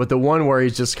dope. But the one where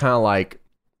he's just kind of like,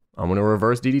 I'm gonna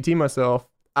reverse DDT myself.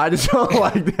 I just don't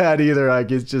like that either. Like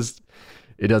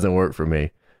it doesn't work for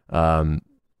me.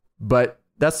 But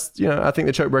that's, I think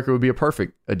the choke breaker would be a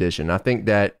perfect addition. I think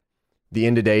that the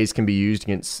end of days can be used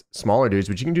against smaller dudes,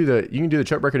 but you can do the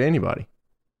choke breaker to anybody.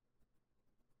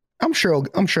 I'm sure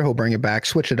he'll bring it back,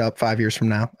 switch it up 5 years from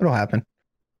now. It'll happen.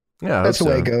 Yeah, I That's hope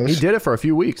the way it so. goes. He did it for a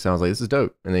few weeks. I was like, this is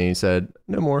dope. And then he said,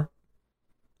 no more.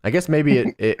 I guess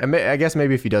maybe I guess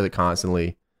maybe if he does it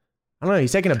constantly, I don't know.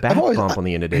 He's taking a back bump on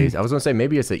the end of days. I was gonna say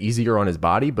maybe it's easier on his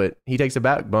body, but he takes a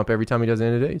back bump every time he does the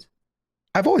end of days.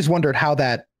 I've always wondered how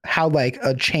like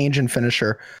a change in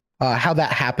finisher, how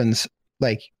that happens,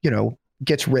 like,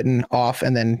 gets written off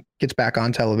and then gets back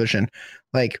on television.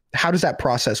 Like, how does that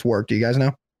process work? Do you guys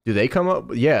know? Do they come up?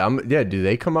 Yeah, do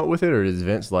they come up with it, or is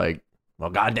Vince like,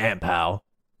 well, goddamn, pal,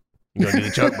 you gonna do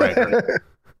the choke breaker?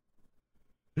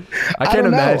 I can't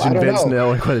imagine Vince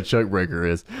knowing what a choke breaker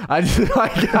is. I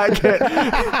can't.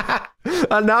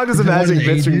 Now I'm just imagining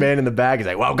Vince McMahon in the back. He's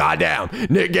like, well, goddamn,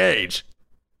 Nick Gage.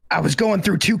 I was going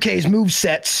through 2K's move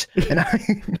sets,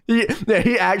 and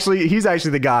he's actually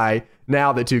the guy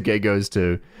now that 2K goes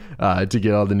to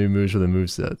get all the new moves for the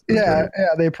move sets.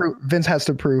 they approve. Vince has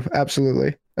to approve.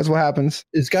 Absolutely, that's what happens.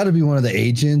 It's got to be one of the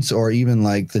agents or even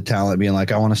like the talent being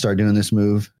like, I want to start doing this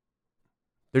move.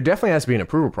 There definitely has to be an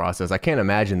approval process. I can't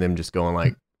imagine them just going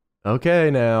like, okay,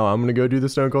 now I'm gonna go do the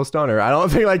Stone Cold Stunner. I don't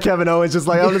think like Kevin Owens just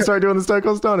like, I'm gonna start doing the Stone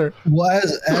Cold Stunner. Well,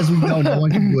 as we know, no one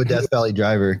can do a Death Valley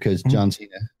Driver because John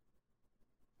Cena.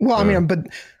 Well, I mean, but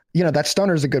that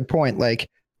stunner is a good point. Like,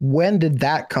 when did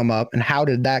that come up, and how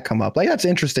did that come up? Like, that's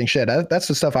interesting shit. That's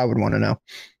the stuff I would want to know.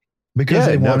 Because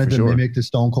they wanted for to sure. mimic the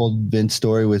Stone Cold Vince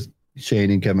story with Shane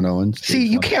and Kevin Owens. See,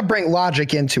 you can't bring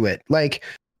logic into it. Like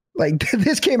Like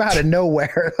this came out of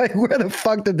nowhere. Like where the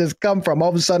fuck did this come from? All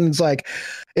of a sudden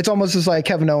it's almost as like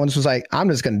Kevin Owens was like, I'm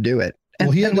just gonna do it. And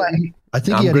Well, he had like, I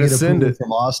think I'm he had to gonna get send approval it.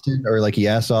 from Austin, or like he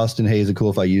asked Austin, "Hey, is it cool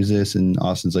if I use this?" And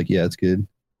Austin's like, "Yeah, it's good."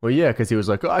 Well, yeah, because he was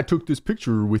like, oh, I took this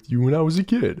picture with you when I was a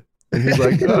kid. And he's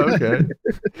like, oh, okay.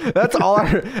 That's all I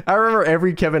remember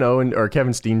every Kevin Owen or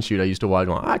Kevin Steen shoot I used to watch.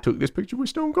 Going, I took this picture with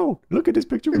Stone Cold. Look at this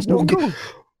picture with Stone Cold.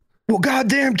 well,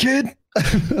 goddamn kid.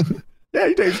 Yeah,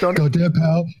 he takes Stone Cold. Goddamn,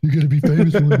 pal, you're gonna be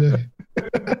famous one day.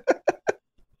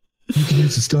 You can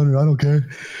use the stunner. I don't care.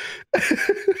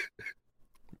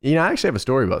 You know, I actually have a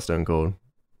story about Stone Cold.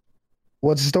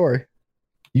 What's the story?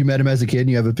 You met him as a kid and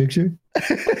you have a picture?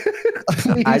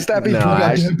 Please, that'd be no, cool.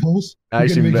 I Goddamn, Pulse. I You're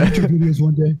actually gonna make met- YouTube videos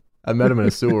one day. I met him in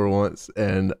a sewer once,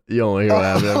 and you don't hear what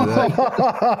happened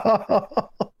after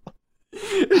that.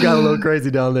 It got a little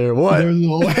crazy down there. What? There's a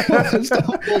little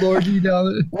Stone Cold orgy down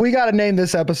there. We got to name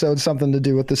this episode something to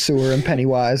do with the sewer and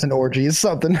Pennywise and orgies.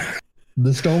 Something.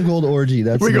 The Stone Cold orgy.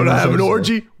 That's We're the gonna name of have this an episode.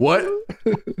 orgy? What?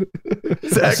 I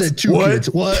Sex? said 2 What? kids.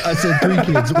 What? I said 3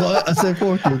 kids. What? I said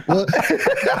 4 kids. What?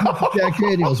 Jack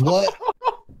Daniels. What?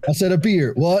 I said a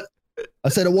beer. What? I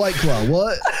said a White Claw.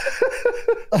 What?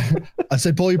 I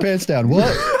said pull your pants down.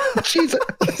 What? Jesus.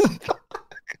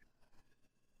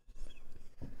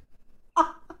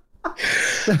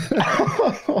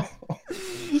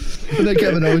 And then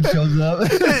Kevin Owens shows up.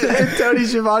 And Tony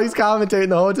Schiavone's commentating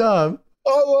the whole time.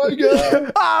 Oh my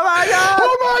god! Oh my god!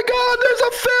 Oh my God! There's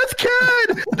a fifth kid.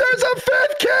 There's a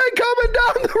fifth kid coming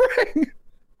down the ring.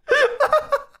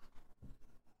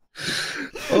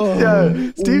 Oh,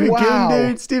 Yeah, Stephen Wow. King,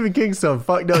 dude. Stephen King's some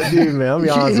fucked up dude, man. I'll be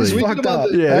honest He's with you. fucked up.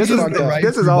 Yeah, That's this is- fucked up.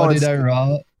 this is all Monday in- Night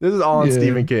Raw. This is all on Yeah.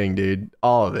 Stephen King, dude.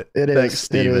 All of it. It is. Thanks, It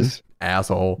Stephen. is.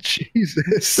 Asshole.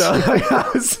 Jesus. So, like I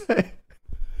was saying,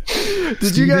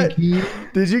 did you get?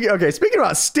 Okay, speaking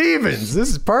about Stevens, this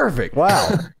is perfect.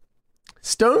 Wow.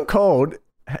 Stone Cold,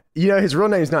 you know, his real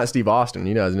name's not Steve Austin.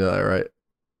 You guys know that, right?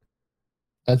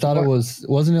 I thought it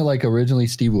wasn't it like originally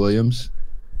Steve Williams?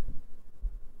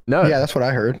 No. Yeah, that's what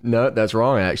I heard. No, that's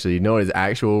wrong, actually. You know what his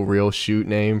actual real shoot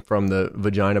name from the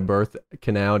vagina birth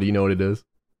canal? Do you know what it is?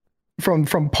 From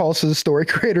Pulse's story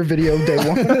creator video day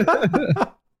one.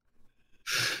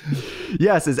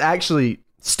 Yes, it's actually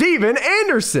Steven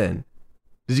Anderson.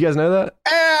 Did you guys know that?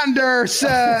 Anderson.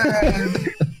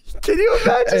 Can you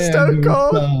imagine Stone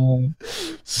Cold?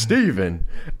 Steven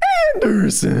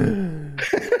Anderson.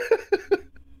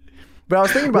 But I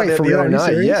was thinking about Wait, that for the real? other Are you night.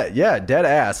 serious? Yeah, dead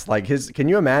ass. Like can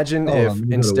you imagine if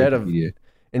instead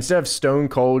of Stone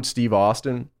Cold Steve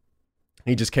Austin,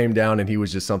 he just came down and he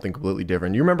was just something completely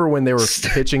different. You remember when they were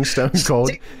pitching Stone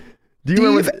Cold? Do you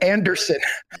remember? Steve Anderson.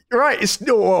 Right. It's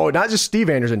not just Steve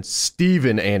Anderson,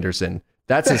 Steven Anderson.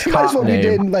 That's his Might as cop well be name.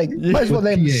 named, like, might as well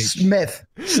name PH. Smith.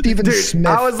 Steven Dude, Smith.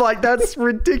 I was like, that's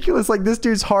ridiculous. Like, this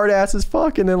dude's hard ass as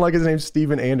fuck. And then, like, his name's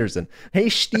Steven Anderson. Hey,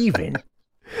 Steven.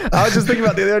 I was just thinking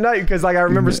about the other night because, like, I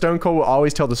remember Stone Cold would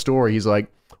always tell the story. He's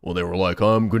like, well, they were like,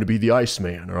 I'm going to be the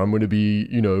Iceman or I'm going to be,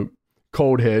 you know,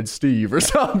 Coldhead Steve or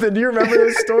something. Do you remember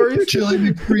those stories? Chili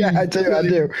McFreeze. yeah, I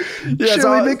do. Yeah, so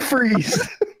Chili I- McFreeze.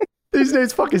 These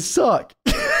names fucking suck.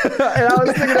 And I was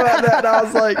thinking about that and I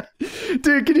was like,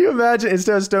 dude, can you imagine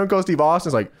instead of Stone Cold Steve Austin,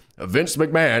 it's like, Vince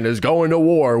McMahon is going to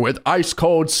war with ice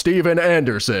cold Steven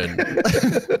Anderson.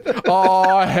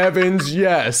 Oh, heavens,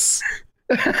 yes.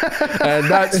 And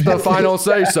that's the final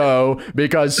say so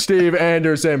because Steve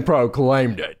Anderson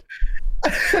proclaimed it.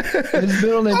 His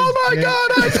middle name Oh is my Jay.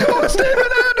 God, I saw Steven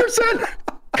Anderson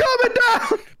coming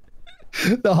down.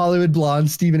 The Hollywood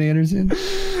blonde Steven Anderson.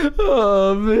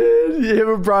 Oh, man. You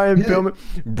ever Brian Pillman?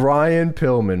 Brian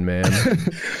Pillman, man.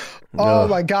 Oh Ugh.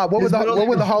 my God, what His would middle name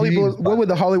was James,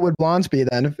 the Hollywood Blondes be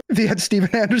then? If he had Steven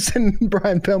Anderson and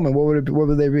Brian Pillman, what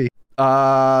would they be?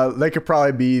 They could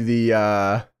probably be the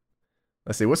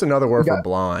let's see, what's another word You for got-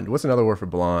 blonde? What's another word for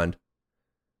blonde?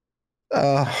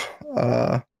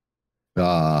 If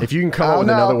you can come I up with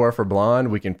don't another know. word for blonde,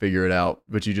 we can figure it out.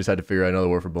 But you just had to figure out another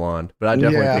word for blonde. But I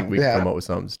definitely Yeah, think we can yeah. come up with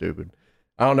something stupid.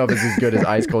 I don't know if it's as good as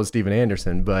Ice Cold Steven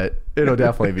Anderson, but it'll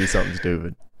definitely be something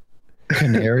stupid.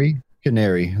 Canary.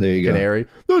 Canary. There you go. Canary.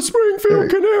 The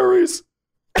Springfield Canaries.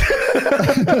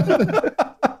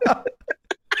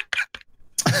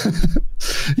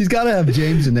 He's got to have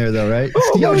James in there though, right?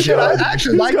 Oh, Yo, my shit, I God.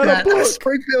 actually He's like got a that. book.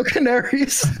 Springfield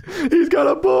Canaries. He's got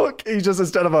a book. He just,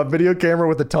 instead of a video camera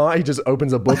with a taunt, he just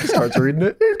opens a book and starts reading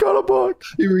it. He's got a book.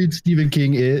 He reads Stephen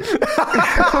King. It.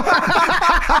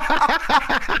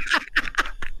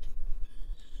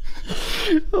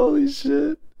 Holy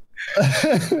shit.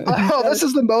 Oh, this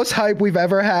is the most hype we've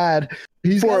ever had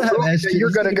He's for got a movie that you're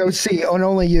gonna go see, and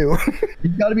only you.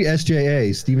 He's got to be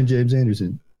SJA. Stephen James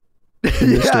Anderson. Yeah,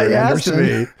 he has to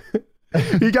Anderson. be.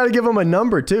 You got to give him a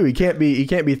number too. He can't be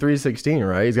 316,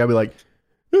 right? He's got to be like,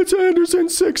 it's Anderson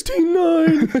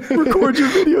 16:9. Record your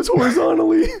videos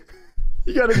horizontally.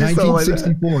 You got to do something like that.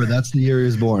 1964. That's the year he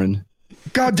was born.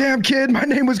 Goddamn kid, my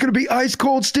name was gonna be Ice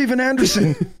Cold Steven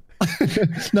Anderson.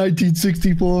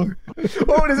 1964.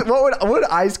 What would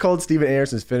Ice Cold Steven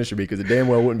Anderson's finisher be? Because it damn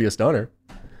well wouldn't be a stunner.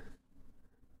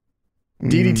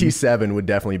 DDT 7 would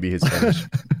definitely be his finish.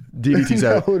 DDT 7.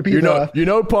 That would be You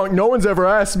know, Punk, no one's ever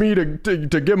asked me to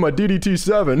give him a DDT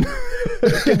 7.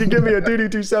 Can you give me a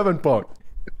DDT 7, Punk?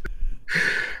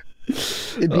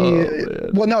 It'd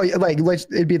be well, no, like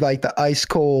it'd be like the Ice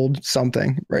Cold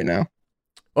something right now.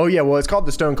 Oh yeah, well it's called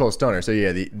the Stone Cold Stunner. So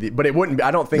yeah, but it wouldn't.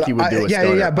 I don't think he would do a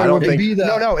stunner. Yeah, but I it don't would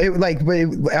think.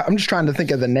 be I'm just trying to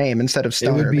think of the name instead of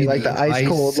Stoner. It would be like the Ice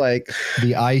Cold, like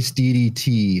the Ice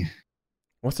DDT.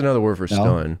 What's another word for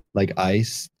stun? Like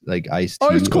ice, like ice.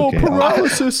 Ice Cold okay.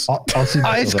 Paralysis. I'll see.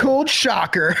 Ice Cold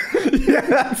Shocker. Yeah,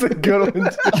 that's a good one.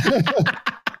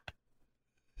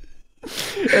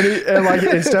 and like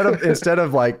instead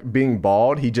of like being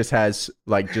bald, he just has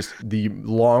like just the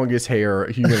longest hair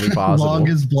humanly possible.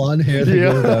 Longest blonde hair that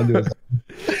goes down to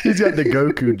his. He's got the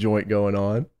Goku joint going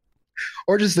on.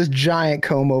 Or just this giant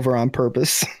comb over on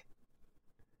purpose.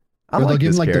 I Or they'll like give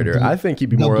this him, like, the character. blue- I think he'd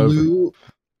be The more over. blue,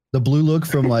 the blue look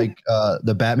from like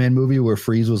the Batman movie where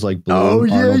Freeze was like blue. Oh,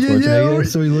 yeah, Arnold yeah, Schwarzenegger, yeah.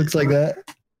 So he looks like that.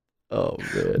 Oh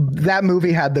man. That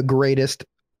movie had the greatest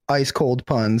ice cold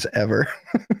puns ever.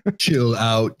 Chill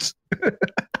out.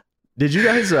 Did you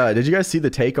guys see the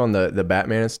take on the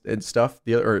Batman and stuff,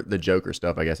 or the Joker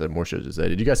stuff? I guess I more should just say.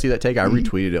 Did you guys see that take? I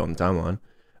retweeted it on the timeline.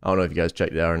 I don't know if you guys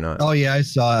checked it out or not. Oh yeah, I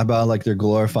saw about like they're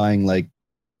glorifying like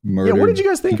murder. Yeah, what did you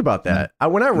guys think about that?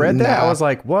 When I read that, I Nah. was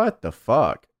like, "What the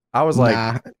fuck?" I was like,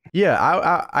 Nah.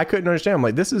 "Yeah, I couldn't understand." I'm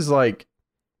like, "This is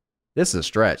a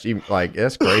stretch. Even like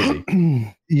that's crazy."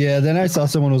 Yeah, then I saw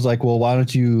someone was like, "Well, why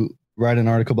don't you write an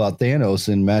article about Thanos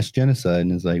and mass genocide?"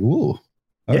 And it's like, "Whoa."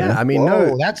 Yeah, I mean, Whoa,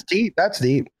 no, that's deep. That's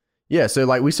deep. yeah. So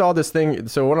like, we saw this thing.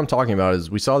 So what I'm talking about is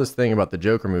we saw this thing about the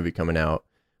Joker movie coming out,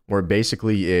 where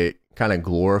basically it kind of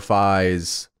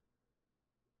glorifies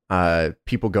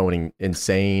people going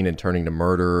insane and turning to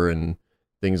murder and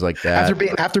things like that.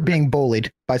 After being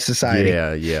bullied by society.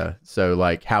 Yeah. So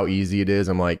like how easy it is.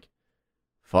 I'm like,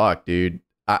 fuck, dude.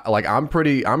 I'm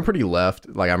pretty left.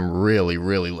 Like I'm really,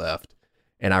 really left.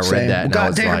 And I read Same. that and I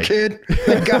was Goddamn like, kid.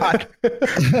 Thank God.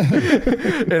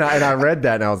 and I read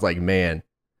that and I was like, man,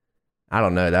 I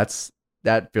don't know.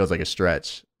 That feels like a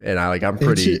stretch. And I'm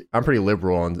pretty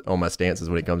liberal on my stances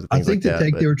when it comes to I things think like the that.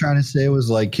 take but- they were trying to say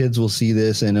was like kids will see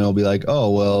this and it'll be like,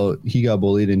 oh well, he got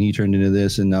bullied and he turned into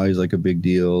this and now he's like a big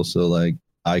deal. So like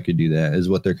I could do that is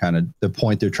what they're kind of the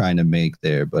point they're trying to make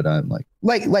there. But I'm like,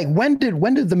 when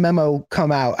did the memo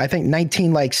come out? I think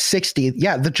 1960.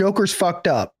 Yeah, the Joker's fucked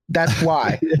up. That's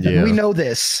why. Yeah. We know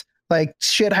this. Like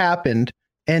shit happened.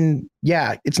 And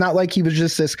yeah, it's not like he was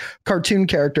just this cartoon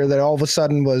character that all of a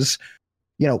sudden was,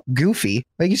 goofy.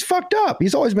 Like he's fucked up.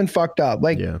 He's always been fucked up.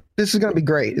 Like yeah. this is going to be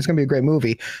great. It's going to be a great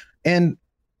movie. And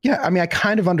yeah, I mean, I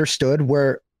kind of understood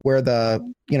where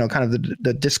the, kind of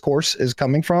the discourse is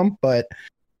coming from, but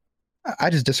I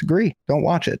just disagree. Don't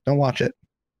watch it. Don't watch it.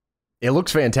 It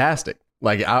looks fantastic.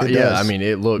 Like, It yeah, does. I mean,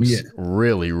 it looks Yeah.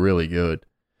 really, really good.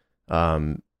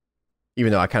 Even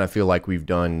though I kind of feel like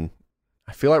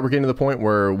I feel like we're getting to the point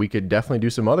where we could definitely do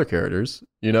some other characters.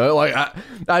 Like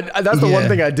that's the one Yeah.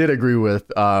 thing I did agree with.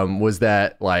 Was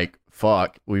that like,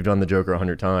 fuck, we've done the Joker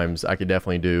 100 times. I could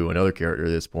definitely do another character at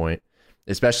this point,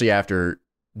 especially after.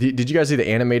 Did you guys see the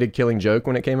animated Killing Joke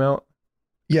when it came out?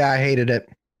 Yeah, I hated it.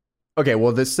 Okay,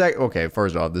 well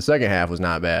first off, the second half was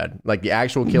not bad. Like the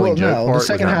actual Killing Joke part the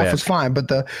second was not half bad. was fine, but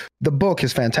the book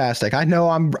is fantastic. I know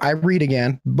I read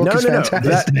again. Book No, is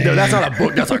fantastic. no, that's not a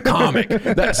book. That's a comic.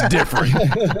 That's different.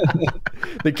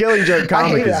 The Killing Joke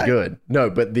comic hate is that. good. No,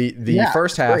 but the Yeah,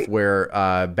 first half great. where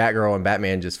Batgirl and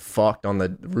Batman just fucked on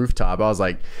the rooftop, I was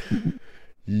like,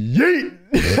 yeet.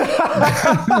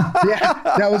 Yeah,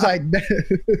 that was like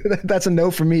that's a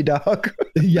no for me, dog.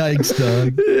 yikes,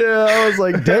 dog. Yeah, I was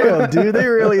like, damn, dude, they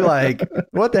really like,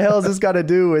 what the hell has this got to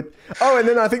do with? Oh, and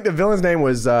then I think the villain's name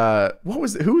was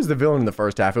who was the villain in the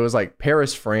first half? It was like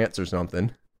Paris, France, or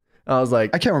something. I was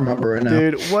like, I can't remember it now.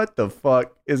 dude, what the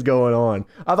fuck is going on?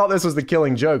 I thought this was the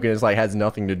Killing Joke, and it's like has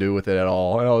nothing to do with it at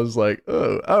all. And I was like,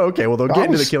 oh, okay. Well, they'll get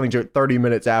into the Killing Joke 30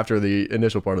 minutes after the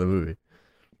initial part of the movie.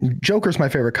 Joker's my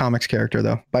favorite comics character,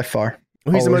 though, by far.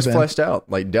 Well, he's the Always most been. fleshed out,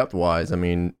 like depth wise. I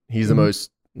mean, he's the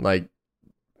most like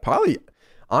probably.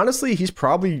 Honestly, he's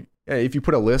probably if you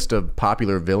put a list of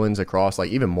popular villains across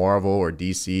like even Marvel or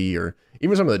DC or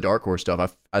even some of the Dark Horse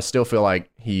stuff, I still feel like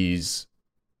he's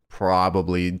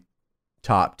probably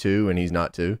top 2, and he's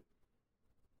not 2.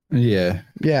 Yeah.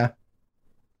 Yeah.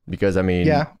 Because I mean,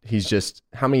 Yeah. he's just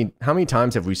how many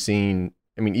times have we seen?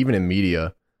 I mean, even in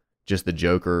media, just the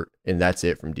Joker, and that's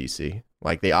it from DC.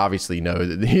 Like they obviously know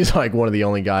that he's like one of the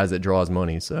only guys that draws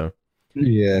money. So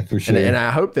Yeah, for sure. and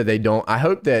I hope that they don't. I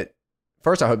hope that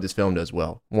first, I hope this film does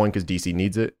well. 1, because DC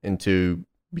needs it, and 2,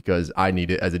 because I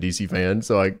need it as a DC fan,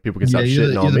 so like people can stop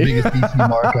shitting on me. You're the biggest DC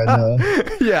mark I know.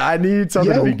 Yeah, I need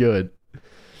something to be good.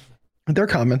 They're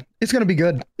coming. It's going to be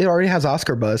good. It already has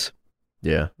Oscar buzz.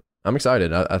 Yeah, I'm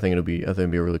excited. I think it'll be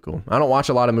really cool. I don't watch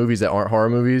a lot of movies that aren't horror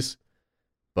movies,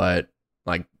 but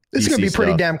like It's going to be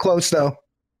pretty stuff, damn close, though.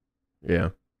 Yeah.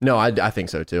 No, I think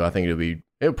so too. I think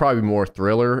it'll probably be more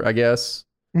thriller, I guess,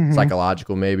 Mhm.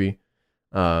 psychological maybe.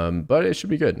 But it should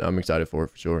be good. I'm excited for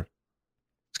it for sure.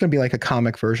 It's going to be like a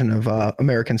comic version of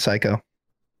American Psycho.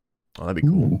 Oh, that'd be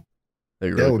cool. Ooh.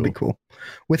 That'd be That really would be cool.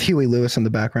 With Huey Lewis in the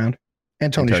background.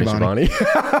 And Tony Schiavone. Can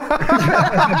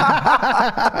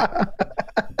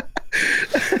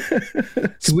we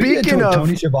get Speaking of,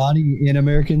 Tony Schiavone in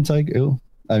American Psycho?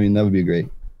 I mean, that would be great.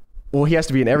 well, he has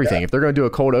to be in everything. If they're going to do a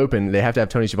cold open, they have to have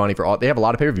Tony Schiavone for all. They have a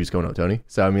lot of pay-per-views going up, Tony.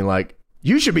 So I mean, like,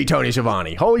 you should be Tony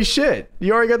Schiavone. Holy shit,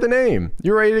 you already got the name.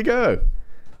 You're ready to go.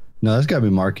 No, that's got to be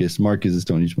Marcus. Marcus is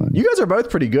Tony Schiavone. You guys are both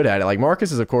pretty good at it. Like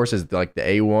Marcus is, of course, is like the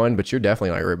A1, but you're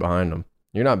definitely like right behind him.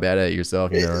 You're not bad at it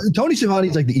yourself, you know. Tony Schiavone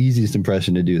is like the easiest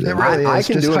impression to do. Though. It really I is.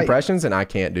 can Just do hype. impressions, and I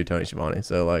can't do Tony Schiavone.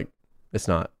 So like, it's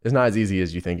not as easy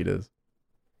as you think it is.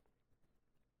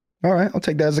 All right. I'll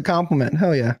take that as a compliment.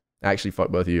 Hell yeah. Actually, fuck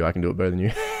both of you. I can do it better than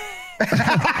you.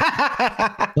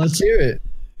 Let's hear it.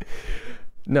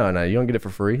 No, you don't get it for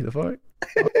free. The fuck?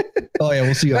 Oh yeah,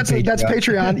 we'll see you on That's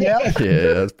Patreon. Yeah.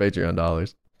 Yeah, that's Patreon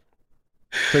dollars.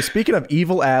 So speaking of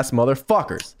evil ass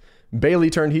motherfuckers, Bailey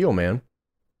turned heel, man.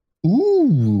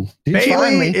 Ooh, did she, Bailey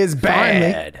Finally. is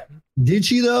bad. did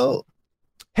she though?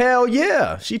 Hell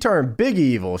yeah. She turned big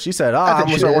evil. She said, I I'm think going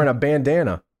to she start did. wearing a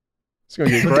bandana. It's going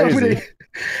to get But I'm crazy. gonna-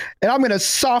 and I'm going to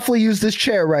softly use this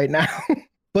chair right now.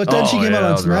 But then she Oh, came yeah, out that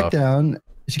on was rough. SmackDown.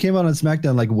 She came out on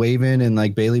SmackDown like waving and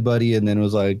like Bailey buddy, and then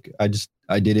was like, I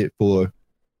did it for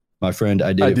my friend.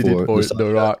 I did it for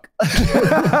The Rock.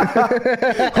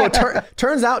 Well,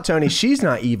 turns out, Tony, she's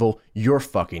not evil. You're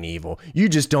fucking evil. You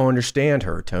just don't understand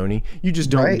her, Tony. You just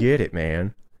don't Right. get it,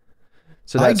 man.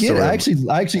 So I that's get it. sort of-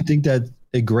 I actually think that's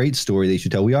a great story they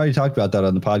should tell. We already talked about that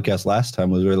on the podcast last time,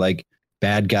 was where like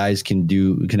bad guys can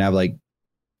have like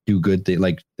do good things,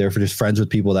 like they're just friends with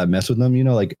people that mess with them, you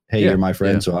know, like, hey, Yeah, you're my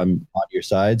friend, yeah. so I'm on your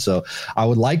side. So I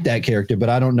would like that character, but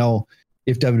I don't know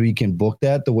if WWE can book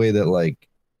that the way that like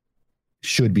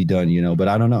should be done, you know, but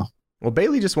I don't know. Well,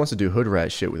 Bailey just wants to do hood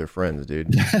rat shit with her friends,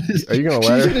 dude. Are you gonna let She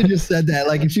her? should have just said that.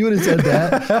 Like if she would have said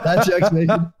that's your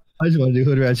explanation. I just want to do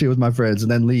hood rat shit with my friends,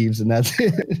 and then leaves, and that's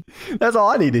it. That's all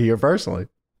I need to hear personally.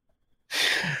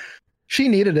 She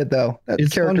needed it, though. That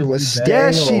It's character fun to was do that.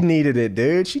 Yes, stale. she needed it,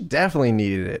 dude. She definitely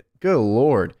needed it. Good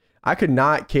Lord. I could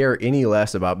not care any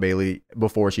less about Bailey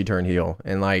before she turned heel.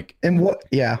 And like, And what?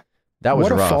 Yeah. that was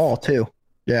What a rough. fall, too.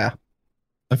 Yeah.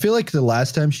 I feel like the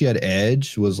last time she had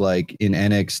Edge was like in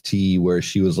NXT, where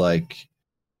she was like,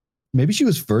 maybe she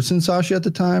was versing Sasha at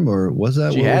the time, or was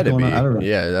that She what had was to going be. on? I don't know.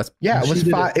 Yeah, that's Yeah. It She was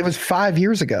did five. It was 5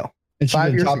 years ago. And she 5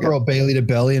 went years top ago. rope Bailey to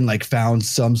belly and like found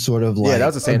some sort of like yeah, that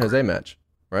was a San Jose match,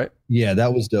 right? Yeah,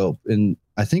 that was dope. And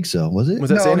I think so. Was it? Was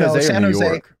that No, San no, Jose or San New Jose.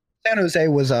 York? San Jose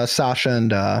was Sasha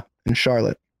and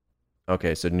Charlotte.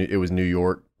 Okay, so it was New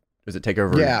York. Was it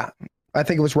Takeover? Yeah. I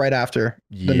think it was right after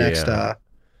the next.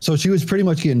 So she was pretty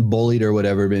much getting bullied or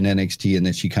whatever in NXT, and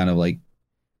then she kind of like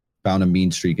found a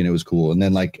mean streak, and it was cool. And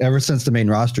then like ever since the main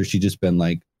roster, she just been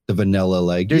like the vanilla,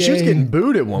 like Dude, she was yay. getting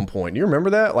booed at one point. Do you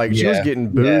remember that? Like, she was Yeah. getting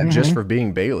booed Yeah. just Mhm. for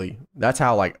being Bailey. That's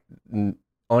how like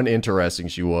uninteresting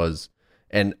she was.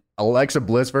 And Alexa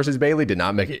Bliss versus Bailey did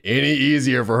not make it any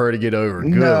easier for her to get over.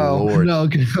 Good No, Lord. No,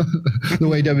 the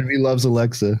way WWE loves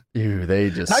Alexa. Dude, they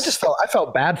just. I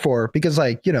felt bad for her because,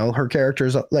 like, you know, her character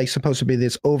is like supposed to be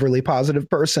this overly positive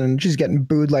person, and she's getting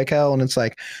booed like hell, and it's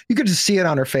like you could just see it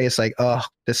on her face, like, oh,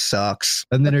 this sucks.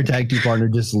 And then her tag team partner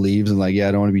just leaves and like, yeah,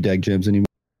 I don't want to be tag champs anymore.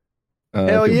 I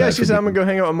Hell feel yeah, bad she for said, I'm people. going to go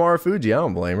hang out with Mara Fuji. I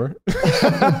don't blame her.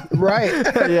 Right?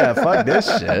 Yeah, fuck this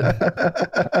shit.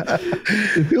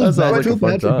 It feels That sounds bad, like I feel a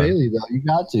fun bad for time. Bailey though. You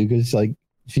got to, because like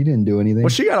she didn't do anything. Well,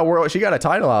 she got a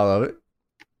title out of it.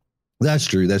 That's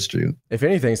true. That's true. If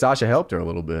anything, Sasha helped her a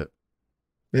little bit.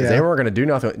 'Cause Yeah. they weren't going to do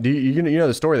nothing. Do you know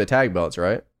the story of the tag belts,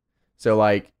 right? So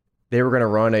like they were going to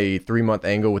run a 3-month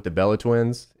angle with the Bella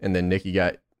Twins, and then Nikki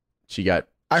got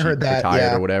I heard that, retired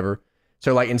yeah. or whatever.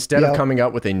 So like instead of Yeah. coming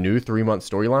up with a new 3-month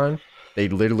storyline, They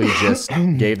literally just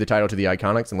gave the title to the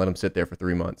Iconics and let them sit there for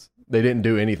 3 months. They didn't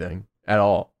do anything at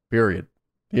all. Period.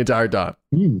 The entire time.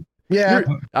 Yeah.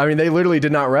 I mean, they literally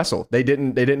did not wrestle. They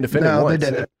didn't defend it once.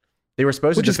 They didn't. They were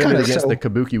supposed to defend it against so... the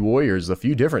Kabuki Warriors a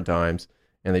few different times,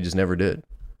 and they just never did.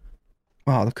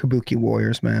 Oh, the Kabuki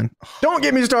Warriors, man. Don't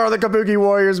get me started on the Kabuki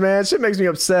Warriors, man. Shit makes me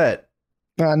upset.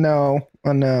 I know.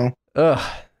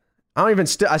 Ugh. I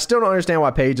still don't understand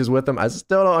why Paige is with them. I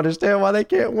still don't understand why they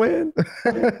can't win.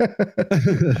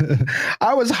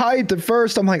 I was hyped at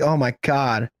first. I'm like, oh my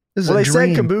God. This is well, a they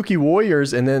dream. said Kabuki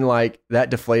Warriors, and then like that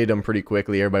deflated them pretty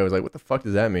quickly. Everybody was like, what the fuck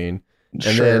does that mean? And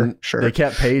then they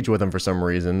kept Paige with them for some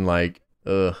reason. Like,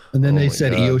 ugh. And then they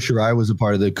said Io Shirai was a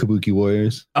part of the Kabuki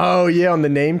Warriors. Oh, yeah. On the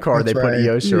name card, That's they put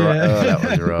Io Shirai. Yeah. Oh, that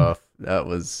was rough. That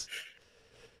was...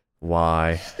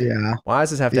 Why? Yeah. Why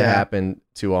does this have to happen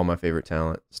to all my favorite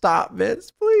talent? Stop, Vince,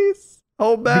 please.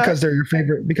 Hold back. Because they're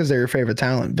your favorite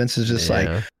talent. Vince is just like,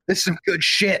 this is some good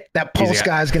shit. That Pulse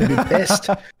guy's gonna be pissed.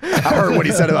 I heard what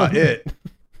he said about it.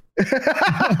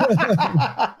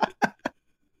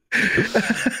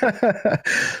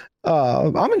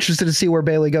 I'm interested to see where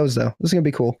Bailey goes though. This is gonna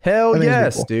be cool. Hell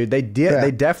yes, dude. They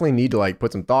definitely need to like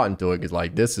put some thought into it because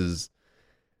like this is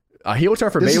a heel turn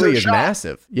for Bailey is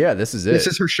massive. Yeah, this is it. This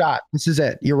is her shot. This is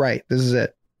it. You're right. This is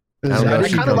it. I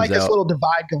kind of like this little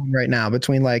divide going right now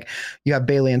between like you have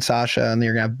Bailey and Sasha, and then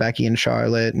you're gonna have Becky and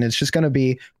Charlotte, and it's just gonna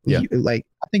be like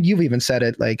I think you've even said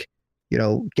it, like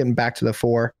getting back to the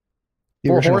four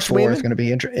horsewomen is gonna be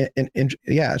yeah,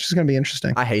 it's just gonna be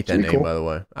interesting. I hate that name by the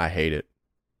way. I hate it.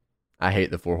 I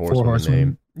hate the four horsewomen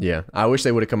name. Yeah, I wish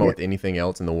they would have come up with anything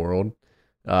else in the world.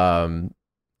 I mean,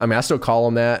 I still call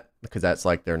them that because that's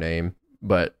like their name,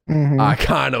 but I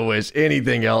kind of wish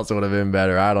anything else would have been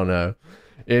better. I don't know.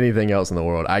 Anything else in the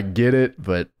world. I get it,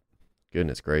 but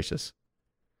goodness gracious.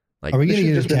 Like, are we going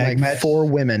to get a tag match? 4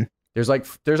 women. There's like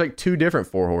 2 different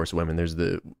 4 horsewomen. There's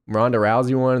the Ronda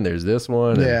Rousey one, there's this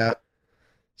one. Yeah.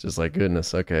 It's just like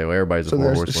goodness. Okay, well everybody's a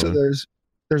 4 horsewoman. So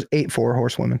there's 8 4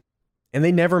 horsewomen. And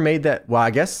they never made that. Well,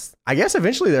 I guess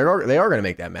eventually they are going to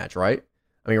make that match, right?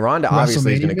 I mean, Ronda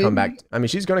obviously is going to come back. I mean,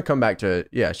 she's going to come back to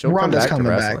she'll Ronda's come back to coming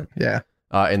wrestling. back.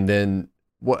 Yeah. And then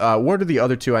what are the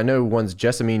other 2? I know one's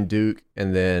Jessamine Duke,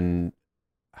 and then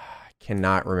I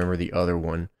cannot remember the other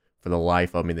one for the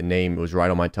life of me. The name was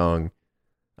right on my tongue.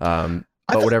 But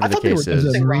whatever the case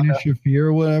is, Marina Shafir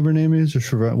or whatever her name is,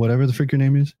 or whatever the freak your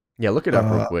name is. Yeah, look it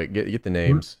up real quick. Get the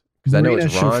names because I know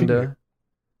it's Ronda.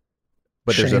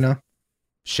 But there's Shayna.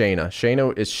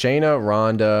 Shayna is Shayna,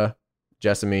 Ronda,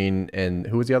 Jessamine, and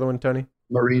who was the other one, Tony?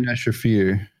 Marina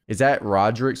Shafir. Is that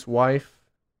Roderick's wife?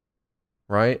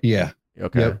 Right? Yeah.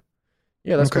 Okay. Yep.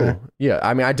 Yeah, that's cool. Yeah,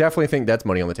 I mean, I definitely think that's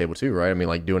money on the table too, right? I mean,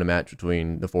 like doing a match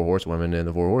between the 4 horsewomen and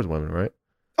the 4 horsewomen, right?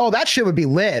 Oh, that shit would be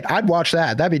lit. I'd watch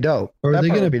that. That'd be dope. Or are they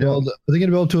going to build? Are they going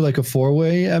to build to like a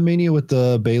 4-way at Mania with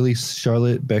the Bailey,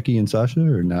 Charlotte, Becky, and Sasha,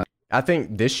 or not? I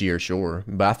think this year, sure,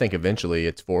 but I think eventually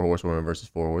it's 4 horsewomen versus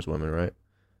 4 horsewomen, right?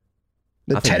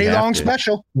 The Teddy Long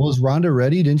special. Was Ronda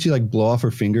ready? Didn't she like blow off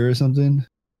her finger or something?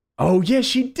 Oh yeah,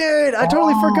 she did. I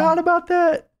totally forgot about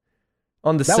that.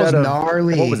 On the set of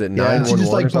gnarly. What was it? 911 she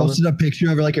just like posted a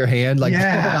picture of her, like her hand, like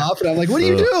off, and I'm like, "What are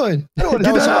you doing? That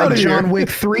was like John Wick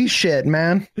 3 shit,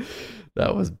 man."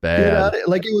 That was bad.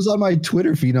 Like it was on my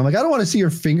Twitter feed. I'm like, I don't want to see your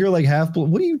finger like half.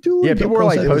 What are you doing? Yeah, people were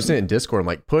like posting it in Discord. I'm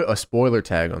like, put a spoiler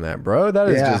tag on that, bro. That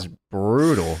is just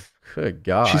brutal. Good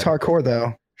God. She's hardcore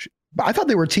though. But I thought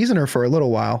they were teasing her for a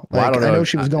little while. Like, I know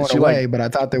she was going away, but I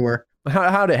thought they were.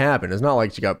 How did it happen? It's not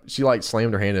like she like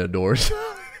slammed her hand in a door.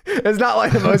 It's not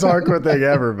like the most hardcore thing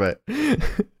ever, but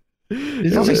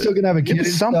isn't she still gonna have a kid?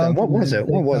 Something. What was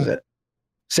it?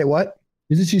 Say what?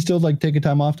 Isn't she still like taking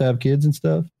time off to have kids and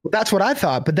stuff? That's what I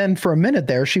thought. But then for a minute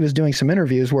there, she was doing some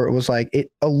interviews where it was like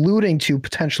it alluding to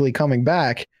potentially coming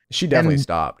back. She definitely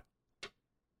stopped.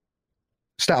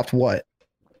 Stopped what?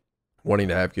 Wanting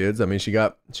to have kids. I mean, she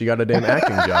got a damn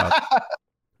acting job.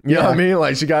 You know what I mean?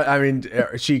 Like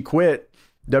she quit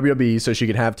WWE so she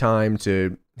could have time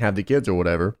to have the kids or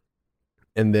whatever.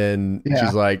 And then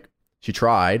she's like, she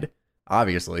tried,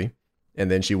 obviously,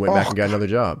 and then she went back and got another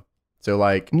job. So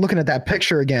like, I'm looking at that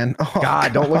picture again. Oh,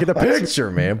 God, don't look at the picture,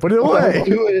 man. Put it away.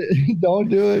 Don't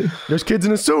do it. There's kids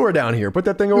in a sewer down here. Put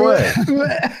that thing away.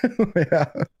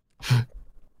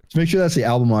 Let's make sure that's the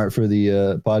album art for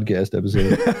the podcast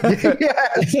episode.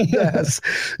 yes.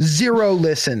 0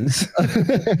 listens.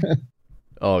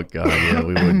 Oh God, yeah,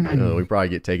 we would. We probably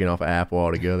get taken off of Apple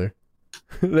altogether.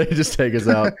 They just take us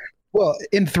out. Well,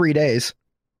 in 3 days.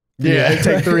 Yeah, it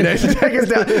take 3 days to take us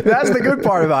down. That's the good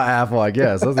part about Apple, I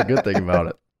guess. That's the good thing about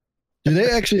it. Do they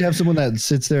actually have someone that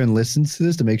sits there and listens to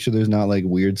this to make sure there's not like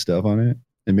weird stuff on it?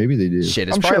 And maybe they do. Shit,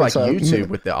 it's I'm probably sure like it's YouTube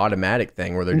with the automatic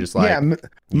thing where they're just like, yeah,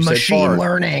 you said machine fart.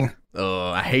 learning. Oh,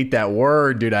 I hate that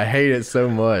word, dude. I hate it so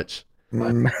much.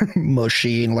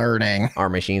 Machine learning. Our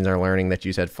machines are learning that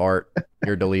you said fart.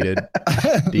 You're deleted,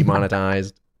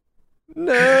 demonetized.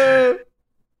 No.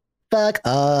 Fuck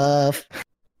off.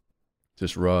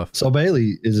 Just rough. So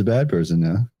Bailey is a bad person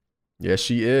now. Yes,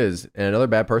 she is. And another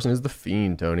bad person is the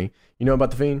Fiend, Tony. You know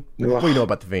about the Fiend? What do you know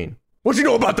about the Fiend? What you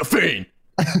know about the Fiend?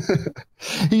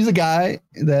 He's a guy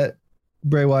that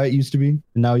Bray Wyatt used to be, and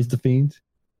now he's the Fiend.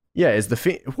 Yeah, is the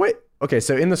Fiend... What? Okay,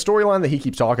 so in the storyline that he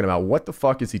keeps talking about, what the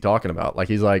fuck is he talking about? Like,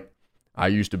 he's like, I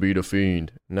used to be the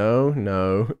Fiend. No.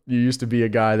 You used to be a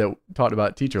guy that talked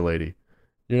about Teacher Lady.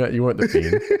 You weren't the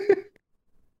Fiend.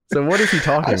 So what is he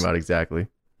talking about exactly?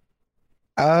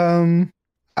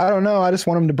 I don't know. I just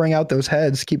want him to bring out those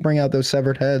heads. Keep bringing out those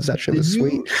severed heads. That shit was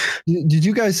sweet. Did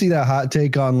you guys see that hot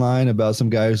take online about some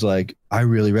guy who's like, I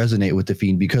really resonate with the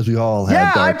Fiend because we all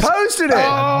have. Yeah, I posted it.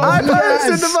 I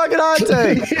posted the fucking hot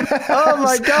take. Yes. Oh my I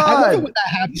love it god. when that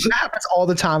happens. That happens all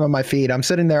the time on my feed. I'm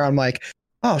sitting there. I'm like,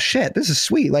 oh shit, this is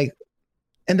sweet. Like,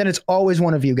 and then it's always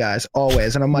one of you guys,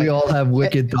 always. And I'm like, we all have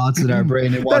wicked thoughts in our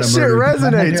brain. And That shit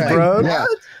resonates, bro. Yeah.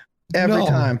 Every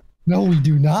time. No, we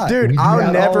do not. Dude, we do I would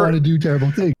not never- all want to do terrible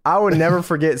things. I would never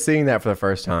forget seeing that for the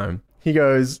first time. He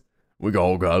goes, we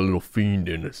all got a little fiend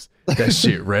in us. That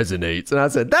shit resonates. And I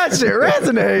said, that shit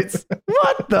resonates?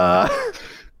 What the?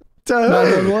 To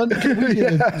who? Yeah,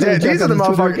 these are the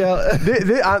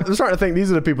motherfuckers. I'm starting to think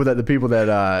these are the people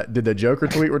that did the Joker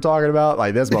tweet we're talking about.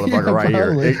 Like this motherfucker Yeah, right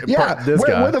probably. here. Yeah, This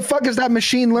guy. where the fuck is that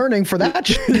machine learning for that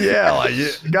shit? Yeah, like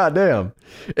goddamn.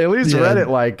 At least Yeah. Reddit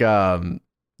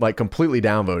like completely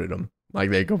downvoted him. Like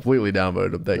they completely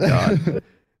downvoted him. Thank God.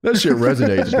 That shit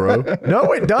resonates, bro.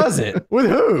 No, it doesn't. With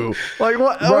who? Like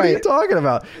what are you Right. talking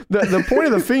about? The point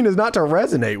of the Fiend is not to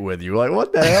resonate with you. Like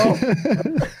what the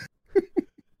hell?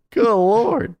 Good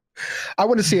Lord. I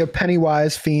want to see a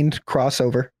Pennywise Fiend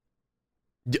crossover.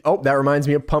 Oh, that reminds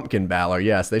me of Pumpkin Balor.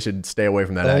 Yes, they should stay away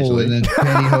from that actually. and then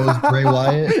pantyhose Bray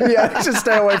Wyatt. Yeah, they should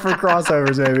stay away from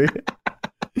crossovers, maybe.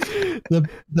 The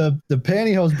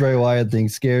pantyhose Bray Wyatt thing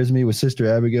scares me with Sister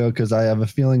Abigail because I have a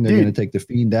feeling they're Dude. going to take the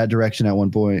Fiend that direction at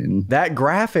one point. And That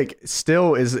graphic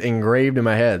still is engraved in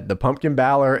my head. The Pumpkin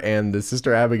Balor and the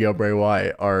Sister Abigail Bray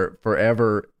Wyatt are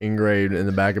forever engraved in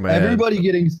the back of my head. everybody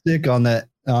getting sick on that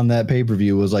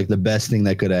pay-per-view was like the best thing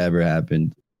that could have ever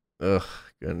happened. Ugh,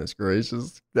 goodness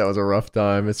gracious. That was a rough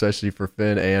time, especially for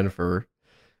Finn and for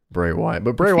Bray Wyatt.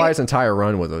 But Bray Wyatt's entire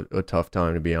run was a tough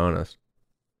time, to be honest.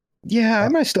 Yeah,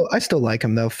 I still like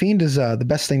him though. Fiend is the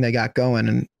best thing they got going,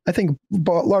 and I think a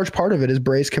large part of it is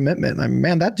Bray's commitment. I mean,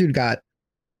 man, that dude got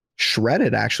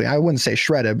shredded. Actually, I wouldn't say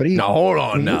shredded, but he Now, hold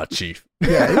on now, Chief.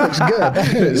 yeah, he looks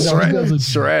good.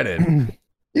 Shredded.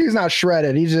 He's not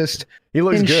shredded. He's just He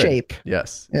looks in good. shape.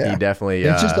 Yes, Yeah. he definitely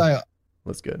It's just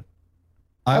looks good.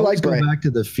 I I always like go Bray. back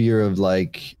to the fear of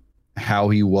like how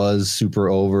he was super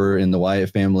over in the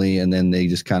Wyatt family, and then they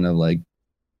just kind of like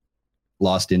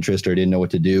lost interest or didn't know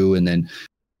what to do, and then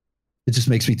it just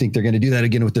makes me think they're going to do that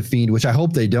again with the Fiend, which I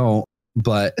hope they don't.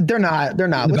 But They're not. in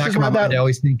the Which back is of my why mind, I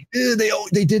always think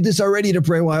they did this already to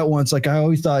Bray Wyatt once. Like I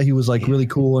always thought he was like really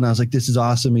cool, and I was like, this is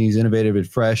awesome. And he's innovative and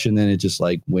fresh, and then it just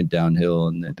like went downhill.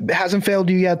 And then it hasn't failed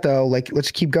you yet though. Like let's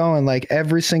keep going. Like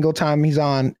every single time he's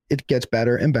on, it gets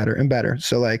better and better and better.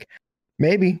 So like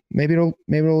maybe it'll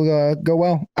go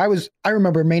well. I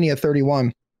remember Mania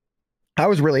 31. I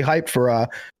was really hyped for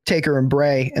Taker and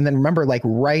Bray, and then remember like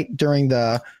right during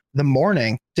the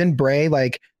morning, didn't Bray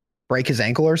like break his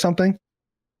ankle or something?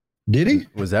 did he?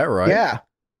 Was that right? Yeah.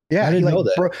 Yeah, I didn't know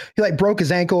that. He like broke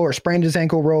his ankle or sprained his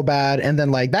ankle real bad, and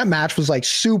then like that match was like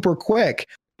super quick.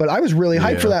 But I was really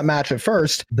hyped Yeah. for that match at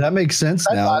first. That makes sense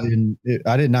I now. thought- And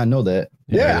I did not know that.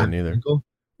 Yeah, I didn't either. Cool.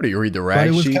 What do you read the But rag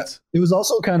it was sheets? It was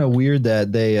also kind of weird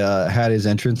that they had his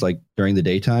entrance like during the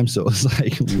daytime, so it was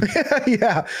like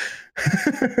Yeah.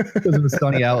 because it was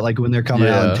sunny out, like when they're coming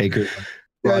out Yeah. and Taker.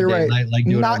 Yeah, you're right. Like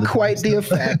doing all Not quite the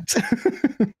stuff. effect.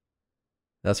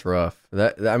 That's rough.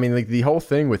 I mean, like the whole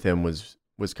thing with him was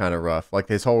kind of rough. Like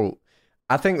his whole,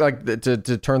 I think like to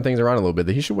turn things around a little bit,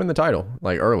 that he should win the title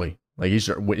like early. Like he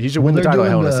should win the they're title at doing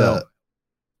Hell in a the- Cell.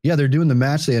 Yeah, they're doing the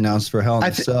match they announced for Hell in I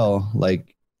a thi- Cell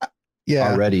like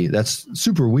Yeah. already. That's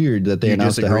super weird that they You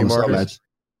announced the disagree, Hell in a Cell Marcus? match.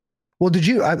 Well, did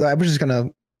you? I was just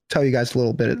gonna tell you guys a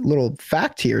little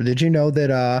fact here. Did you know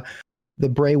that the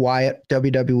Bray Wyatt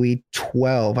WWE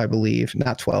 12, I believe,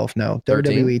 not 12, no,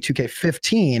 13? WWE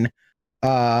 2K15,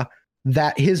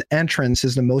 that his entrance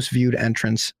is the most viewed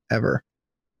entrance ever.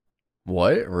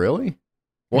 What? Really?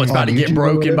 Well, it's On about to get YouTube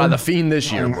or broken by whatever? the Fiend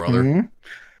this year, brother. Mhm.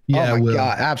 Yeah, oh my Will.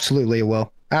 god, absolutely it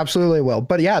will. Absolutely will.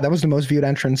 But yeah, that was the most viewed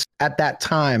entrance at that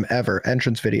time ever.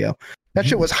 Entrance video. That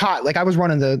shit was hot. Like I was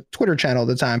running the Twitter channel at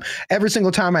the time. Every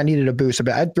single time I needed a boost,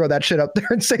 I'd throw that shit up there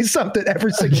and say something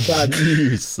every single time.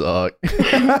 You suck.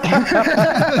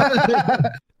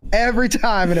 Every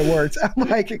time, and it worked. I'm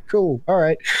like, cool. All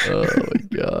right. Oh my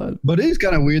god. But it is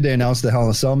kind of weird they announced the Hell in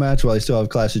a Cell match while they still have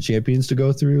Clash of Champions to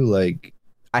go through. Like,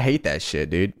 I hate that shit,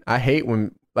 dude. I hate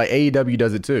when like AEW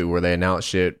does it too, where they announce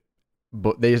shit,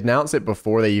 but they announce it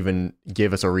before they even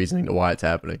give us a reasoning to why it's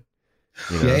happening.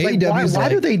 You know? Yeah, Like, why like,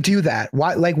 do they do that?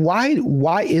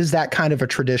 Why is that kind of a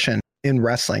tradition in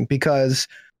wrestling? Because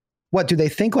what do they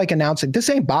think, like announcing this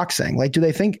ain't boxing? Like, do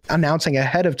they think announcing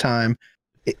ahead of time,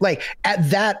 like at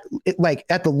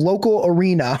the local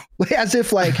arena, as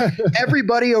if like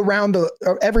everybody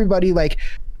like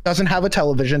doesn't have a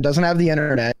television, doesn't have the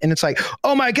internet, and it's like,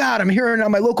 oh my god, I'm hearing it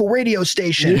on my local radio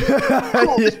station.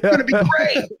 Cool, this is gonna be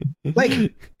great.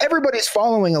 Like everybody's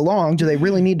following along. Do they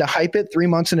really need to hype it 3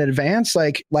 months in advance,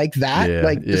 like that? Yeah,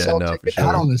 like yeah, sell no, tickets? for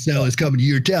sure. Hell in a Cell is coming to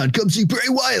your town. Come see Bray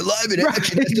Wyatt live in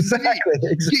action. Exactly.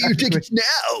 Get your tickets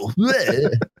now.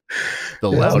 The That's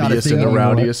not a loudest thing and the anymore.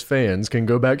 rowdiest fans can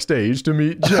go backstage to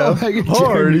meet Oh Jeff my God,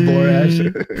 Hardy.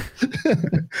 Jeremy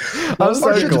I'm so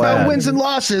Questions about glad. wins and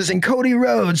losses and Cody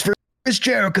Rhodes for Chris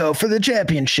Jericho for the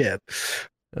championship.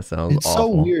 That sounds It's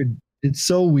awful. so weird. It's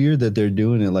so weird that they're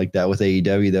doing it like that with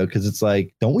AEW though, because it's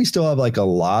like, don't we still have like a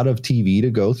lot of TV to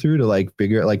go through to like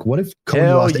figure out like what if Cody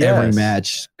Hell lost every yes.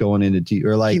 match going into TV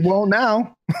or like He won't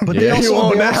now. but Yeah, he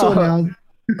won't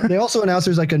they also announced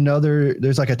there's like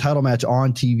a title match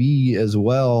on TV as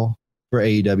well for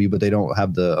AEW, but they don't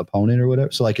have the opponent or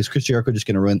whatever. So like is Chris Jericho just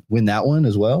gonna win that one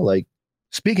as well? Like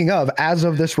Speaking of, as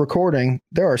of this recording,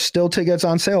 there are still tickets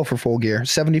on sale for Full Gear.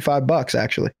 $75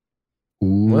 actually.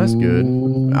 Well, that's good.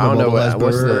 ooh, I don't know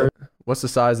Lesnar. what's the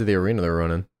size of the arena they're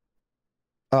running.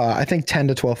 I think 10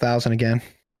 to 12,000 again.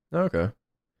 Okay.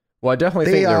 Well, I definitely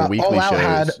They, think their All weekly Out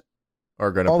had- shows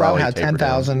are going to All Out probably had taper down.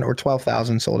 10,000 or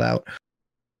 12,000 sold out.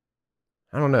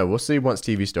 I don't know. We'll see once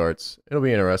TV starts. It'll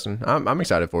be interesting. I'm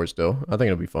excited for it still. I think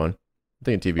it'll be fun. I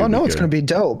think TV. Oh will no, be it's good. going to be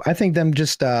dope. I think them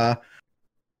just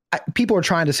people are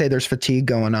trying to say there's fatigue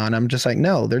going on. I'm just like,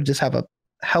 no, they just have a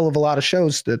hell of a lot of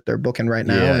shows that they're booking right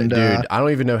now. Yeah, and dude, I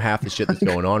don't even know half the shit that's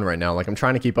going on right now. Like, I'm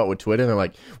trying to keep up with Twitter, and they're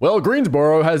like, "Well,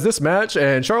 Greensboro has this match,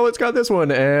 and Charlotte's got this one,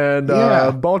 and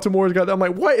Yeah. Baltimore's got that." I'm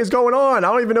like, "What is going on?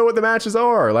 I don't even know what the matches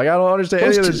are. Like, I don't understand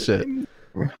any of this shit."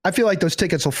 I feel like those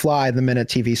tickets will fly the minute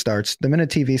TV starts. The minute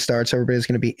TV starts, everybody's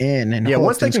going to be in. And Yeah,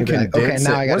 once they things can gonna be like, condense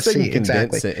okay, now I it, got once to they can see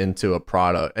condense exactly. it into a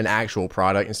product, an actual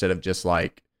product, instead of just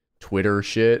like Twitter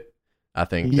shit, I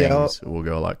think Yeah. things will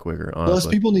go a lot quicker. Those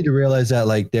Honestly, people need to realize that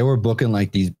like they were booking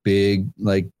like these big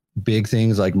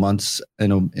things like months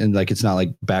and like it's not like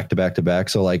back to back to back.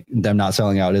 So like them not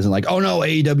selling out isn't like, oh no,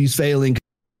 AEW's failing,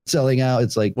 selling out.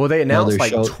 It's like well, they announced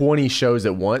like show- 20 shows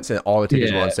at once, and all the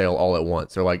tickets were Yeah. on sale all at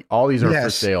once. They're like, all these are for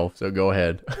Yes. sale, so go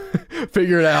ahead,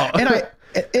 figure it out.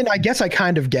 And I guess I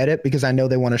kind of get it because I know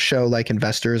they want to show like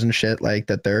investors and shit like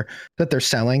that they're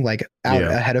selling like out Yeah.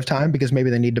 ahead of time because maybe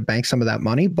they need to bank some of that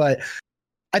money. But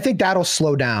I think that'll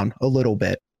slow down a little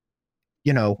bit,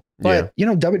 you know. But you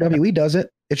know, WWE does it.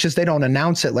 It's just they don't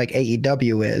announce it like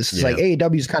AEW is. It's like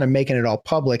AEW is kind of making it all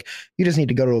public. You just need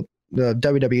to go to the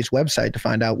WWE's website to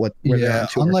find out where they're yeah, on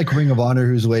tour. unlike Ring of Honor,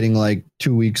 who's waiting like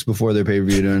 2 weeks before their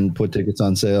pay-per-view and put tickets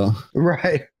on sale.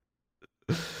 Right.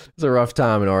 It's a rough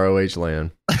time in ROH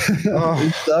land.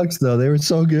 It sucks though. They were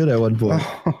so good at one point.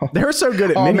 They were so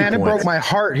good at Oh many man, it points. broke my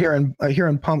heart hearing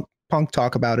Punk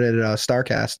talk about it at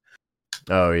Starcast.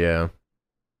 Oh yeah,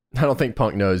 I don't think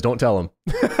Punk knows. Don't tell him.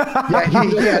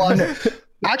 Yeah.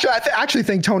 Actually, I actually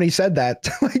think Tony said that.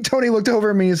 Like Tony looked over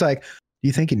at me. He's like, "Do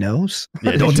you think he knows?"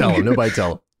 Yeah, don't tell him. Nobody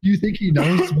tell him. Do you think he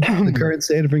knows what the current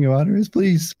state of Ring of Honor is?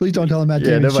 Please don't tell him that.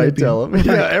 Yeah, nobody tell him.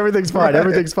 Yeah, everything's fine.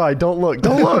 Everything's fine. Don't look.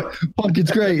 Don't look. Punk,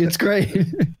 it's great. It's great.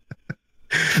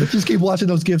 Let's just keep watching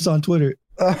those gifs on Twitter.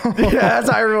 Yeah, that's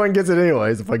how everyone gets it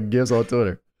anyways. If I gives on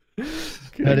Twitter.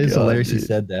 That is God, hilarious. dude. He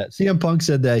said that. CM Punk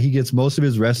said that he gets most of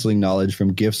his wrestling knowledge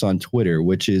from gifs on Twitter,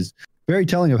 which is very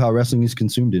telling of how wrestling is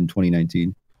consumed in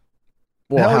 2019.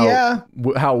 Well, Hell yeah.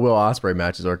 how Will Ospreay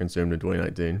matches are consumed in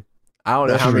 2019. I don't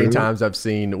know That's how many true. times I've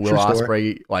seen Will True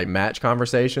story. Ospreay like match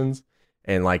conversations,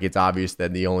 and like it's obvious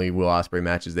that the only Will Ospreay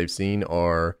matches they've seen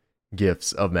are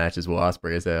gifs of matches Will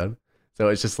Ospreay has had. So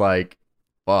it's just like,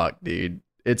 fuck, dude.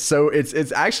 It's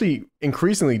actually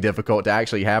increasingly difficult to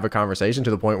actually have a conversation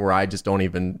to the point where I don't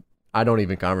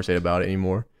even conversate about it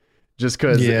anymore, just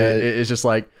because it's just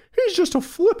like he's just a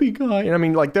flippy guy. And I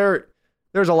mean, like there's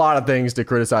a lot of things to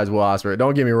criticize Will Ospreay.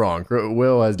 Don't get me wrong,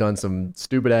 Will has done some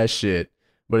stupid ass shit,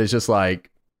 but it's just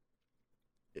like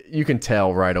you can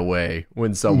tell right away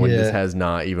when someone Yeah. just has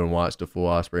not even watched a full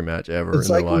Osprey match ever It's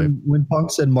in like their life. when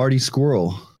Punk said Marty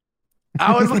Squirrel.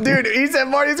 I was, dude, he said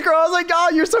Marty Squirrel. I was like,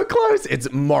 oh, you're so close.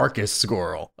 It's Marcus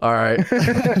Squirrel. All right.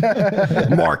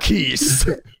 Marquise.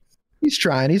 He's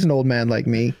trying. He's an old man like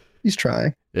me. He's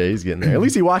trying. Yeah, he's getting there. At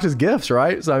least he watches GIFs,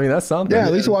 right? So, I mean, that's something. Yeah,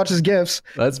 at least he watches gifs.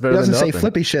 That's He better than doesn't say nothing.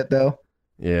 flippy shit though.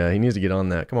 Yeah, he needs to get on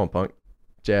that. Come on, Punk.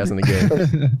 Jazz in the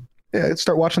game. Yeah,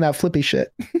 start watching that flippy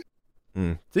shit.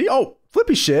 See,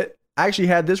 flippy shit. I actually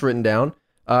had this written down.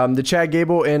 The Chad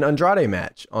Gable and Andrade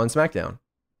match on SmackDown.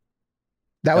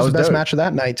 That was the best dope. match of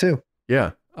that night too.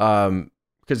 Yeah.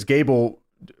 Because Gable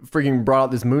freaking brought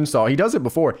out this moonsault. He does it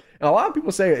before. And a lot of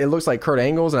people say it looks like Kurt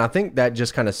Angle's, and I think that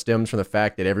just kind of stems from the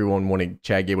fact that everyone wanted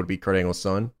Chad Gable to be Kurt Angle's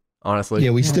son, honestly. Yeah,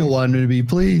 we still want him to be,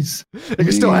 please. It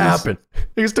can still happen.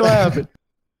 It can still happen.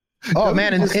 Oh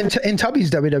man, in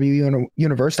Tubby's WWE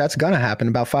universe, that's gonna happen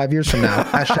about 5 years from now.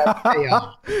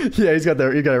 Yeah, he's got it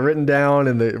written down,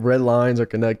 and the red lines are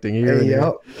connecting here. and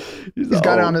there. He's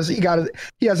got it on his. He has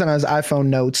it on his iPhone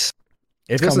notes.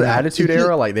 If it's coming the out. Attitude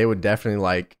Era, like they would definitely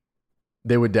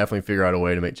figure out a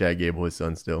way to make Chad Gable his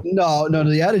son still. No,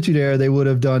 the Attitude Era, they would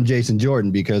have done Jason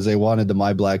Jordan because they wanted the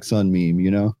My Black Son meme,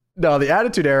 you know? No, the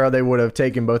Attitude Era, they would have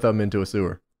taken both of them into a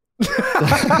sewer.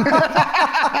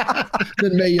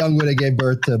 Then Mae Young would have gave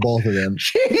birth to both of them.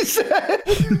 Jesus.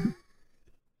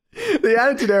 The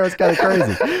Attitude Era is kind of crazy.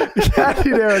 The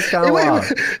Attitude Era is kind of wild.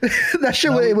 That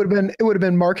shit it would have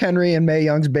been Mark Henry and Mae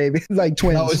Young's baby, like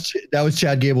twins. That was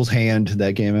Chad Gable's hand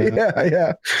that came out.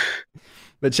 Yeah.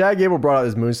 But Chad Gable brought out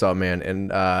this moonsault, man,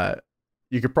 and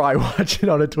you could probably watch it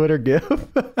on a Twitter GIF.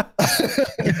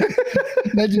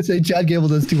 Imagine saying Chad Gable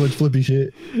does too much flippy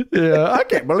shit. Yeah, I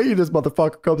can't believe this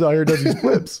motherfucker comes out here and does these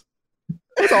flips.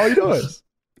 That's all he does.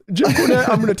 Jim Cornette,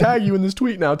 I'm going to tag you in this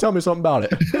tweet now. Tell me something about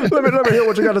it. Let me hear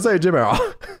what you got to say, Jim Arrow.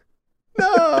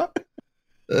 No.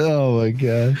 Oh my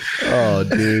gosh. Oh,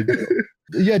 dude.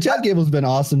 Yeah, Chad Gable's been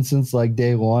awesome since like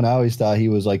day one. I always thought he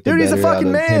was like the Dude, he's a better out fucking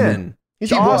of him. man. He's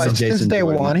He awesome. was since Jason day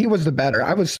Jordan. one. He was the better.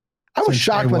 I was Since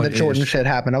shocked day when the one-ish. Jordan shit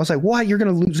happened. I was like, "What? You're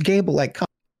gonna lose Gable? Like,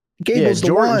 Gable's the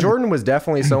Jordan, one." Jordan was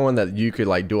definitely someone that you could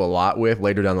like do a lot with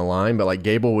later down the line, but like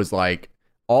Gable was like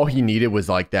all he needed was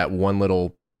like that one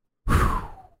little,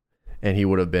 and he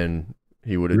would have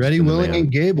Ready, been the Willing, man.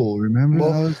 and Gable. Remember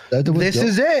Well, that was This dope.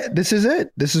 is it. This is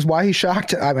it. This is why he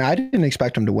shocked. I mean, I didn't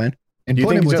expect him to win. And Do you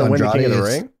putting think he's him with gonna win the King of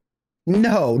the Andrade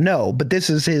Ring? No. But this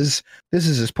is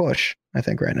his push. I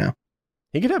think right now.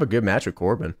 He could have a good match with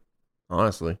Corbin,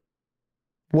 honestly.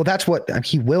 Well, that's what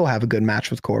he will have a good match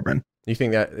with Corbin. You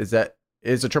think it's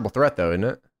a triple threat though, isn't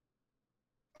it?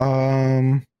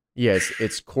 Yes,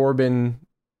 it's Corbin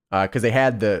because they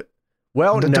had the.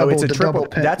 Well, The no, double- it's a the triple. double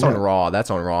pin, That's on yeah. Raw. That's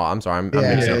on Raw. I'm sorry, I'm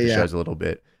Yeah, mixing up the yeah. shows a little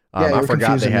bit. Yeah, I you're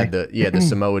forgot they confusing had me. the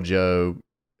Samoa Joe.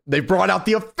 They brought out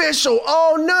the official.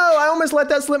 Oh no, I almost let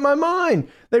that slip my mind.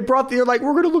 They brought they're like,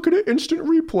 we're gonna look at an instant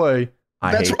replay.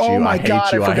 I hate you. Oh my I hate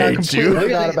God, you. I I forgot hate completely. you.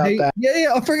 Forgot about that.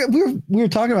 Yeah, I forgot. We were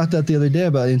talking about that the other day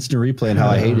about instant replay and how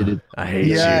I hated it. I hate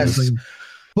Yes. you.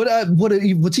 But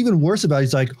what's even worse about it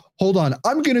is like, hold on,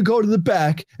 I'm gonna go to the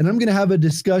back and I'm gonna have a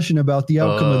discussion about the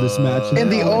outcome of this match.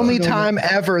 And the I'll let only you know time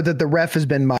ever that the ref has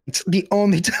been mic'd, the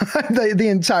only time, the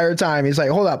entire time, he's like,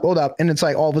 hold up. And it's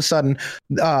like all of a sudden,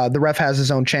 the ref has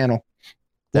his own channel.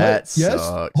 That What? Yes.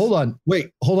 sucks. Hold on.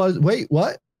 Wait.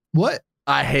 What? What?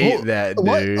 I hate Oh, that,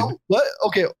 What? dude. Oh, what?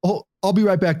 Okay. Oh, I'll be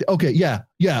right back. Okay. Yeah.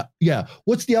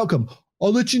 What's the outcome?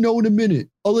 I'll let you know in a minute.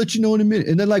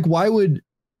 And then like, why would?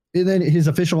 And then his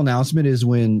official announcement is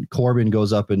when Corbin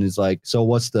goes up and is like, "So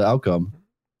what's the outcome?"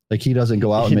 Like he doesn't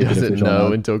go out and He make an doesn't official know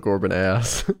announcement. until Corbin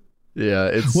asks. Yeah,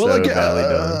 it's Well, so like, badly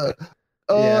done.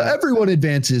 Yeah. Everyone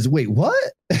advances. Wait,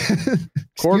 what? Excuse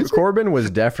me? Corbin was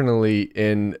definitely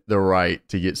in the right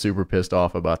to get super pissed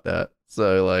off about that.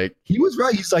 So like, He was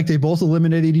right. He's like, they both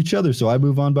eliminated each other, so I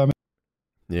move on by my.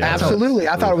 yeah, Absolutely.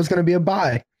 I thought it was going to be a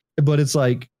bye. But it's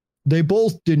like they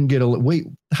both didn't get a. Wait,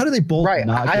 how do they both? Right.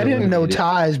 Not I get didn't know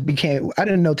eliminated? I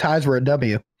didn't know ties were a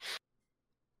W.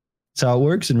 That's how it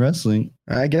works in wrestling.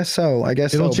 I guess so.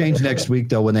 It'll change next week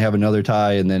though when they have another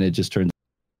tie, and then it just turns.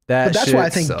 But that's shit why I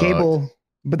think sucked.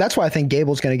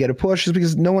 Gable's going to get a push, is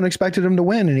because no one expected him to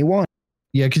win and he won.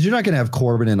 Yeah, because you're not gonna have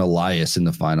Corbin and Elias in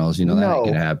the finals. You know that ain't No.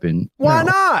 gonna happen. Why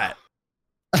No. not?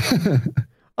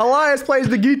 Elias plays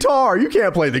the guitar. You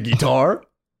can't play the guitar.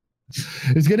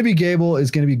 It's gonna be Gable.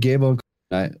 It's gonna be Gable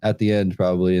at the end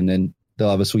probably, and then they'll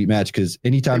have a sweet match because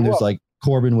anytime They there's will. like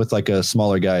Corbin with like a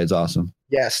smaller guy, it's awesome.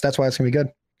 Yes, that's why it's going to be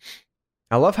good.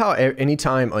 I love how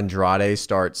anytime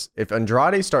if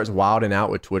Andrade starts wilding out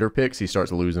with Twitter pics, he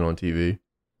starts losing on TV.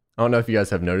 I don't know if you guys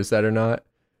have noticed that or not,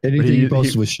 Anything he- you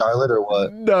posted he- with Charlotte or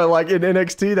what? No, like in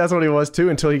NXT, that's what he was too.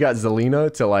 Until he got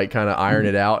Zelina to like kind of iron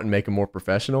it out and make him more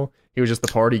professional. He was just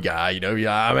the party guy, you know.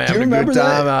 Yeah, I'm having a good remember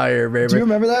time that? out here, Do you baby.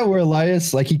 remember that where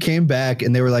Elias, like, he came back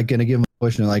and they were like going to give him a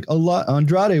question like,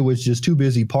 Andrade was just too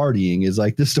busy partying is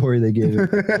like the story they gave him.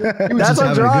 He was That's just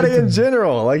having a good Andrade in time.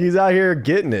 general. Like he's out here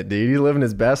getting it, dude. He's living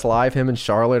his best life. Him and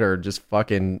Charlotte are just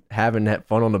fucking having that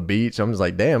fun on the beach. I'm just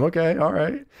like, damn, okay, all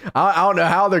right. I don't know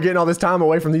how they're getting all this time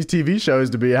away from these TV shows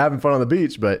to be having fun on the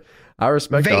beach, but I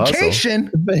respect the hustle. Vacation.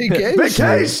 Vacation.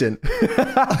 Vacation.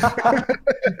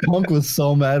 Punk was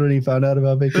so mad when he found out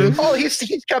about vacation. Oh, he's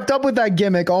kept up with that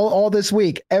gimmick all this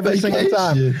week, every single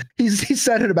time. Vacation. He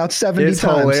said it about 70 It's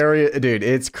times. hilarious, dude.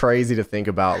 It's crazy to think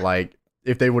about. Like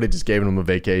if they would have just given him a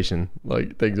vacation,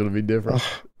 like things would be different.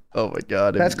 Oh my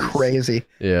god, That's it was- crazy.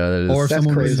 Yeah, that is. Or if That's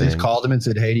someone crazy. just called him and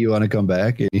said, "Hey, do you want to come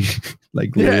back?" And he,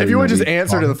 like, Yeah, if you would just literally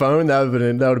answer to the phone, that would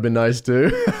have been nice too.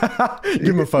 Give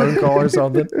him a phone call or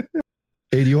something.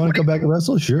 "Hey, do you want to come back and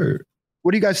wrestle?" Sure.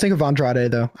 What do you guys think of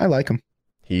Andrade, though? I like him.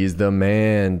 He's the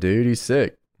man, dude. He's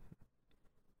sick.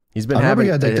 He's been I remember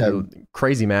having he had that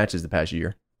crazy matches the past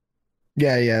year.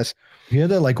 Yeah, he is. He had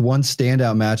that like one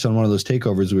standout match on one of those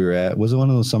takeovers we were at. Was it one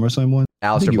of those SummerSlam ones?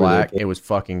 Alistair you were there Black, for it. it was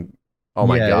fucking. Oh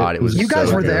my Yeah, god, it was. You guys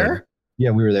so were good. there?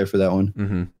 Yeah, we were there for that one.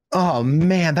 Mm-hmm. Oh,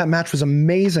 man, that match was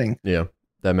amazing. Yeah,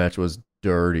 that match was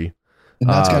dirty. And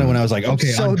that's kind of Um, when I was like, I'm okay,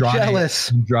 so Andrade, jealous.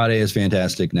 Andrade is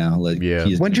fantastic now. Like, Yeah.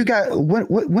 he's When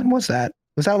was that?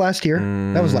 Was that last year?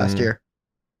 That was last year.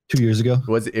 2 years ago.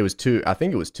 It was two? I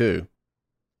think it was two.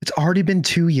 It's already been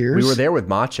 2 years. We were there with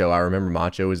Macho. I remember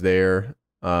Macho was there.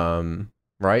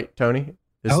 Right, Tony? This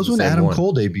That is was the when same Adam one.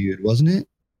 Cole debuted, wasn't it?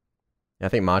 I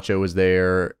think Macho was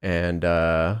there, and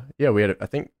yeah, we had. I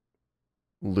think.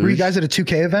 Were you guys at a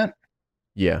 2K event?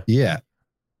 Yeah, Yeah.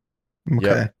 Okay.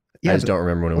 Yep. Yeah. I just don't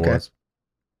remember when it Okay. was.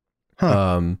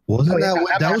 Huh. Wasn't Oh,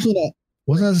 yeah, that was when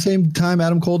wasn't that the same time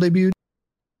Adam Cole debuted?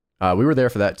 We were there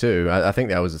for that too. I think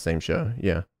that was the same show.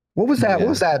 Yeah. What was that? Yeah. What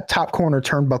was that top corner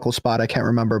turnbuckle spot? I can't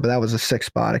remember, but that was a 6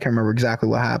 spot. I can't remember exactly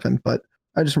what happened, but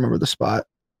I just remember the spot.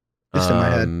 Just in my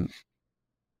head.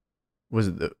 Was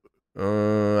it the?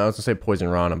 I was gonna say Poison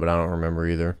Rana, but I don't remember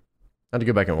either. I had to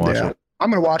go back and watch Yeah. it. I'm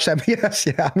gonna watch that. Yes,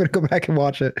 yeah, I'm gonna go back and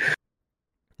watch it.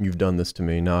 You've done this to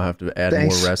me. Now I have to add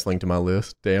Thanks. more wrestling to my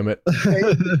list. Damn it!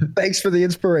 Thanks for the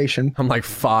inspiration. I'm like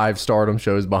 5 Stardom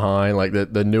shows behind. Like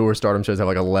the newer Stardom shows have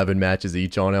like 11 matches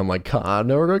each on it. I'm like, God, I'm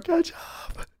never gonna catch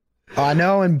up. I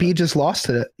know, and B just lost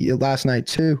to it last night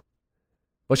too.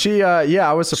 Well, she, yeah,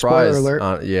 I was surprised. Spoiler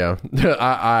alert. Yeah,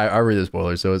 I read the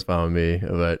spoilers, so it's fine with me.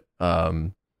 But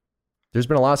there's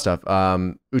been a lot of stuff.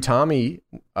 Utami,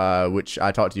 which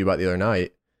I talked to you about the other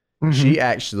night, Mhm. she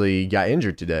actually got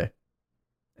injured today,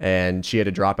 and she had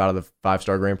to drop out of the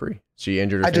 5-star Grand Prix. She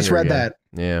injured her. I just finger read again.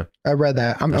 that. Yeah, I read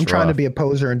that. I'm That's trying to rough. be a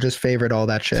poser and just favorite all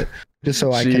that shit, just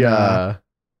so I she, can.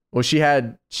 well, she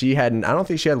hadn't. I don't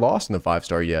think she had lost in the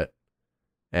 5-star yet,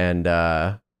 and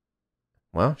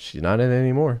well, she's not in it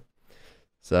anymore.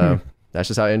 So that's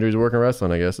just how injuries work in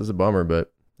wrestling. I guess it's a bummer,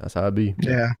 but that's how it be.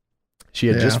 Yeah. She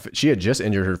had Yeah. she had just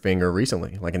injured her finger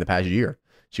recently, like in the past year.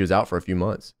 She was out for a few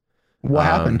months. What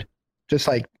happened? Just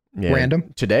like Yeah.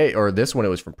 random. Today or this one, it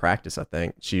was from practice. I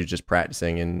think she was just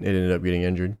practicing and it ended up getting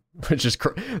injured, which is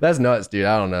that's nuts, dude.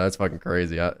 I don't know. That's fucking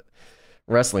crazy.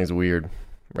 Wrestling's weird.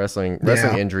 Wrestling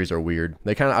Yeah. injuries are weird.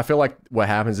 They kind of. I feel like what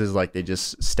happens is like they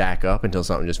just stack up until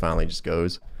something just finally just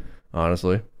goes.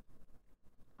 Honestly.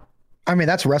 I mean,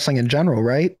 that's wrestling in general,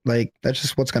 right? Like that's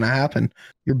just what's going to happen.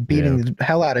 You're beating the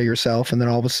hell out of yourself, and then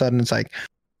all of a sudden it's like,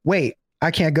 wait,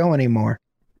 I can't go anymore.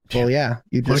 Well, yeah,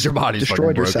 you Plus just your body's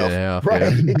destroyed fucking broken yourself. in half. Right?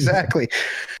 Yeah. Exactly.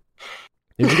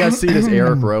 Did you guys see this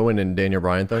Eric Rowan and Daniel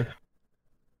Bryan thing?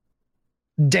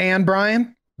 Dan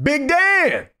Bryan, Big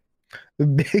Dan.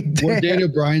 big When Dan. Daniel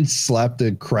Bryan slapped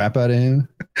the crap out of him.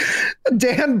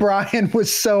 Dan Bryan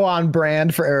was so on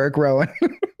brand for Eric Rowan.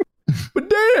 But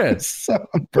Dan. So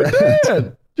on But brand.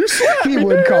 Dan. You slapped He me,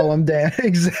 would Dan. call him Dan.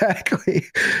 Exactly.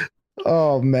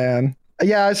 Oh man.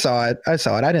 Yeah, I saw it. I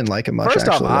didn't like it much. First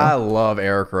actually, off, I though. love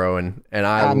Eric Rowan, and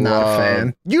I'm not a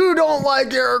fan. You don't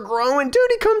like Eric Rowan, dude?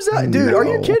 He comes out, dude. Are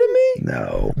you No. kidding me?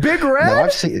 No. Big No, Red.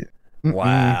 I've seen.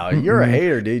 Wow, you're a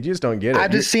hater, dude. You just don't get it.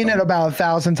 I've just seen it about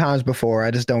 1,000 times before.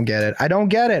 I just don't get it. I don't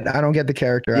get it. I don't get the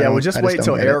character. Yeah, well, just I wait don't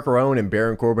till get it. Eric Rowan and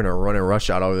Baron Corbin are running rush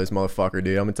shot over this motherfucker,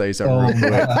 dude. I'm gonna tell you something Oh, real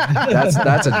quick. my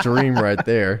That's a dream right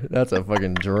there. That's a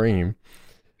fucking dream.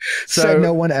 Said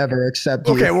no one ever except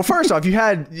you. Okay, well, first off,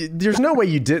 there's no way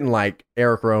you didn't like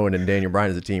Eric Rowan and Daniel Bryan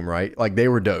as a team, right? Like they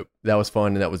were dope. That was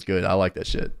fun and that was good. I like that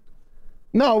shit.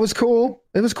 No, it was cool.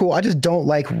 It was cool. I just don't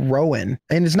like Rowan,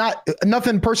 and it's not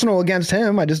nothing personal against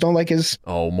him. I just don't like his.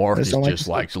 Oh, Marcus don't just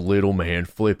like- likes little man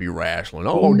flippy wrestling.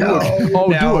 Oh, No,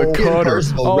 do a cutter.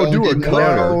 personal, Oh, bro. do a Didn't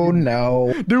cutter.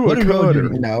 No, Do What a did Rowan cutter.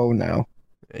 do? no.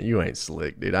 You ain't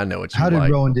slick, dude. I know what you How did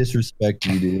like. Rowan disrespect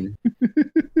you, dude?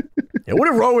 Yeah,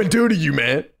 what did Rowan do to you,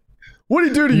 man? What did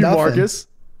he do to you, Nothing. Marcus?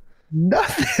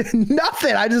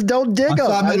 Nothing. I just don't dig I him.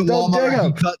 saw him I at a just don't dig Walmart. He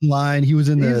him. cut in line. He was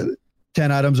in the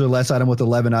 10 items or less item with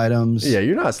 11 items. Yeah,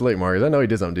 you're not slick, Marcus. I know he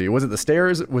did something to you. Was it the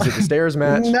stairs? Was it the stairs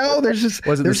match? No, there's just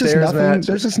Was it the there's just stairs nothing. match?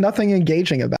 There's just nothing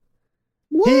engaging about.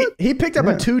 What? He picked up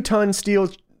Yeah. a 2-ton steel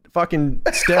fucking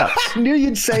steps. I knew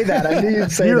you'd say that. I knew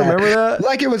you'd say You that. remember that?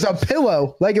 Like it was a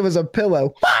pillow. Like it was a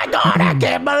pillow. My God, I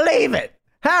can't believe it.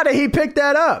 How did he pick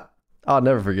that up? I'll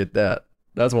never forget that.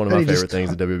 That's one of And my he favorite just- things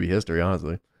in WWE history,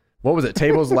 honestly. What was it?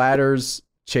 Tables, ladders,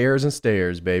 chairs, and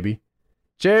stairs, baby.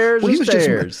 Chairs Well, he and was just-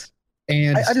 stairs.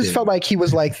 And I just stick. felt like he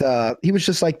was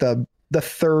just like the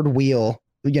third wheel,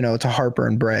 to Harper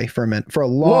and Bray for a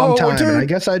long Whoa, time. dude, And I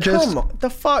guess I just Come on. The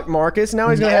fuck, Marcus? Now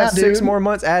he's going to Yeah, have 6 dude. more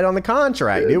months added on the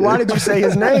contract, dude. Why did you say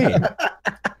his name?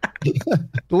 Leave him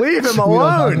We don't talk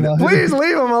alone. about him. Please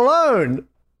leave him alone.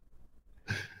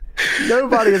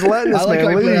 Nobody is letting this I like how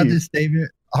man he put out leave. this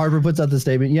statement. Harper puts out the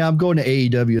statement. Yeah, I'm going to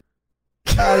AEW.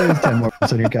 There's 10 more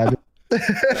months on your contract.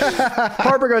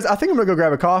 Harper goes, I think I'm going to go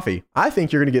grab a coffee. I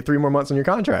think you're going to get 3 more months on your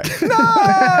contract. No!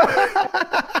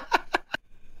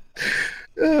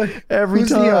 Every who's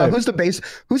time. who's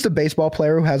the baseball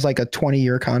player who has like a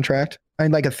 20-year contract? I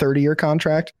mean, like a 30-year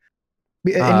contract,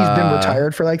 and he's been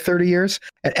retired for like 30 years,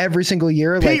 and every single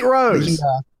year, Pete Rose.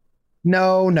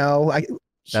 No,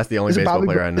 That's the only is it baseball Bobby?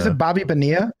 player I know. Is it Bobby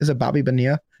Bonilla? Is it Bobby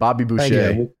Bonilla? Bobby Boucher.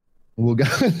 Yeah, we'll go.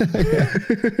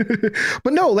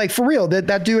 But no, like for real,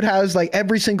 that dude has like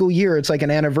every single year, it's like an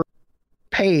anniversary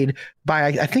paid by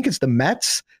I think it's the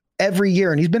Mets every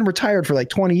year, and he's been retired for like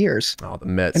 20 years, Oh, the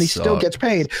Mets. and he still suck. gets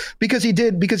paid because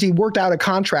he worked out a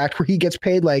contract where he gets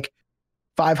paid like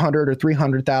 500 or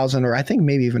 300,000 or I think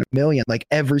maybe even $1 million like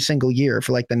every single year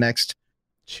for like the next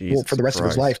for the rest of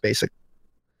his Christ. life, basically.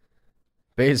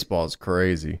 Baseball's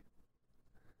crazy.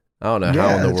 I don't know how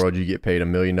Yeah, in the it's- world you get paid $1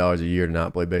 million a year to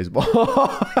not play baseball.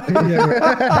 Well,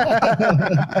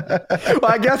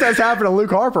 I guess that's happening to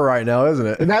Luke Harper right now, isn't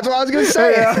it? And that's what I was gonna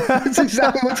say. Yeah. That's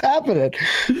exactly what's happening.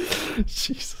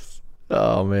 Jesus.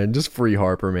 Oh man, just free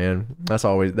Harper, man. That's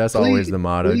always the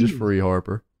motto. Just please. free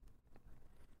Harper.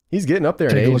 He's getting up there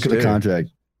in Take a age look at the too. contract.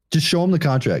 Just show him the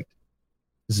contract.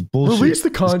 This is bullshit. Release the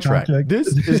This contract. This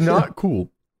is not cool.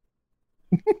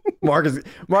 Marcus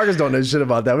don't know shit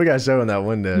about that. We got to show him that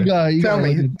one day. Tell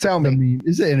me.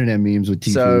 It's the internet memes with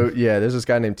Tifu. So yeah, there's this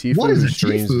guy named Tifu What is who a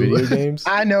streams Tifu? video games.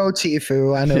 I know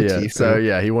Tifu. Yeah. Tifu. So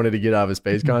yeah, he wanted to get out of his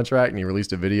space contract, and he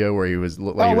released a video where he was.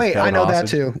 Looked like he Oh was wait, held I know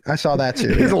hostage. that too. I saw that too.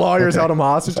 His Yeah. lawyers Okay. held him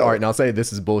hostage. All right, now say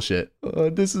this is bullshit.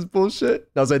 This is bullshit.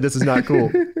 Now say this is not cool.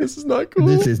 This is not cool.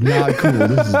 This is not cool.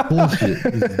 This is bullshit.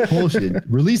 This is bullshit.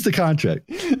 Release the contract.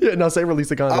 Yeah, now say release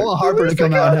the I contract. want Harper Release to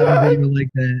come the out and have a contract. video like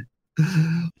that.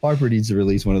 Harper needs to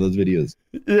release one of those videos.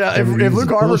 Yeah, if Release Luke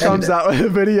the Harper bullshit. comes out with a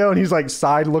video and he's like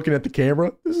side looking at the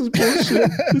camera, this is bullshit.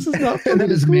 This is not And then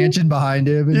his cool. mansion behind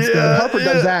him and Yeah. stuff. Harper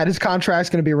does that. His contract's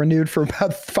going to be renewed for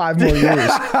about 5 more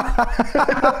years.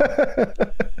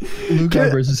 Luke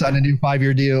Harper has signed a new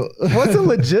 5-year deal. What's the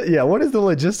legit? Yeah, what is the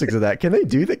logistics of that? Can they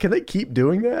do that? Can they keep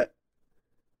doing that?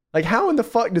 Like, how in the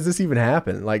fuck does this even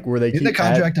happen? Like, where they In keep the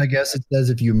contract, I guess it says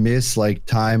if you miss like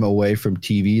time away from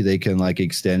TV, they can like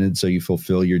extend it so you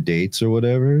fulfill your dates or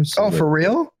whatever. So Oh, for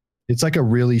real? it's like a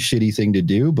really shitty thing to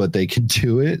do, but they can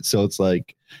do it. So it's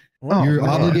like Oh, you're man.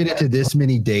 obligated to this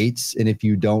many dates, and if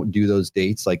you don't do those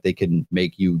dates, like they can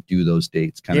make you do those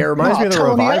dates. Kind Yeah, it of. reminds me of the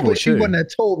Tony, I revival wish you too. wouldn't have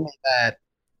told me that.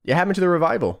 It happened to the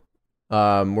revival,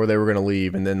 where they were gonna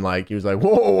leave, and then like he was like,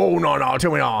 "Whoa, no,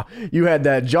 tell me no, you had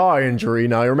that jaw injury.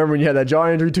 Now, you remember when you had that jaw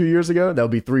injury 2 years ago? That'll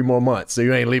be 3 more months, so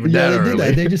you ain't leaving Yeah, that they did early."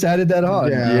 that. They just added that on.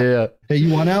 Yeah. Yeah. Hey,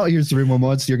 you want out? Here's 3 more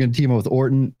months. You're going to team up with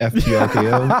Orton,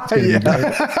 FTRKO. It's gonna be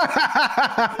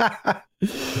Yeah.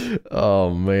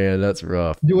 Oh man, that's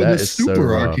rough. doing That the is so super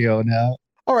rough. RKO now.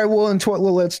 All right, well,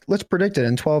 let's predict it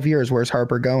in 12 years. Where's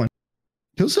Harper going?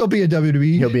 He'll still be a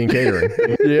WWE. He'll be in catering.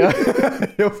 Yeah,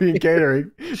 he'll be in catering.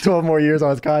 12 more years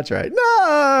on his contract.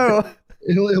 No,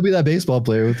 He'll be that baseball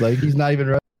player with like he's not even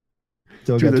right.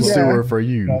 Still to got the 12. sewer for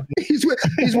you. He's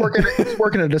working at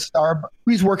a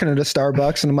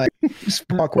Starbucks, and I'm like, just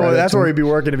fuck Well, right that's into where him. he'd be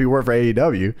working if he worked for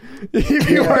AEW. He'd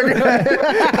be working.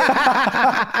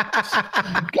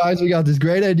 Guys, we got this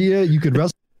great idea. You could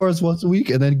wrestle for us once a week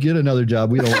and then get another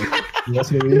job. We don't.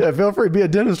 That's what we Yeah, feel free to be a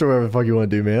dentist or whatever the fuck you want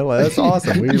to do, man. Like, that's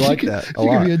awesome. We like that a You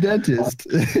lot. could be a dentist.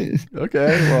 Okay,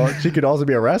 well, she could also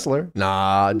be a wrestler.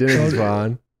 Nah, dentist is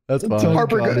fine. That's fine. Totally.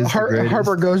 Harper, God is the greatest.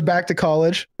 Harper goes back to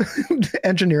college,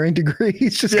 engineering degree.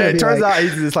 He's just Yeah, gonna it be turns like, out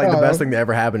it's like the oh. best thing that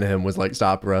ever happened to him was like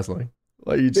stop wrestling.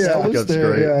 Like you just Yeah, think was that's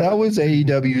great. That was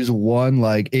AEW's one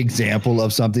like example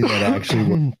of something that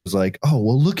actually was like, oh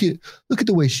well, look at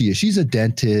the way she is. She's a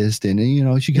dentist, and you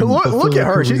know she can Look fulfill at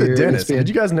her. She's a career. dentist. It's Did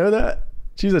you guys know that?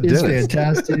 She's a It's dentist.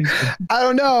 fantastic. I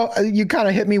don't know. You kind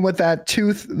of hit me with that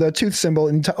the tooth symbol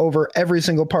over every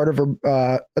single part of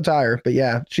her attire. But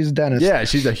yeah, she's a dentist. Yeah,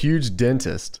 she's a huge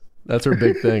dentist. That's her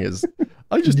big thing is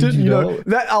I just Did didn't, you you know? know,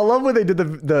 that I love when they did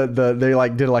they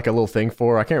like did like a little thing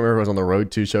for her. I can't remember if it was on the Road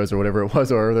 2 shows or whatever it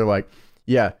was, or they're like,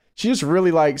 yeah, she just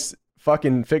really likes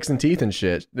fucking fixing teeth and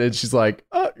shit. And she's like,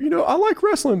 you know, I like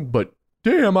wrestling, but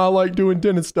damn, I like doing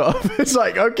dentist stuff. It's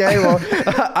like, okay, well,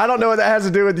 I don't know what that has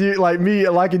to do with you, like me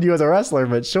liking you as a wrestler,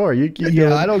 but sure, you keep doing.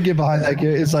 Yeah, I don't get behind that.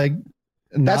 It's like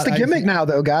That's the gimmick now,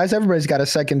 though, guys. Everybody's got a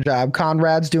second job.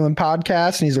 Conrad's doing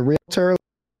podcasts and he's a realtor.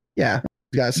 Yeah,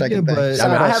 he's got a second Yeah, thing. but- I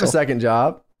mean, I have a hustle. second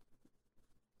job.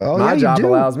 Oh, My yeah, you job do.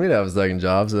 allows me to have a second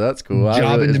job, so that's cool.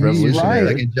 Job It's into me, you revolutionary.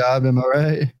 second job. Am I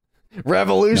right?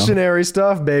 Revolutionary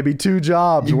stuff, baby. 2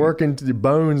 jobs, working to the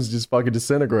bones just fucking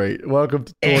disintegrate. Welcome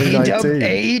to 2019.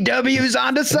 AEW's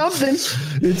onto something.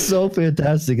 It's so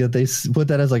fantastic that they put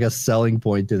that as like a selling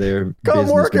point to their. Come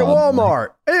business work at model. Walmart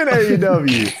and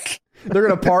AEW. They're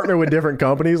going to partner with different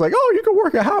companies. Like, oh, you can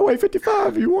work at Highway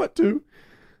 55 if you want to.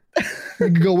 You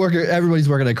can go work. Everybody's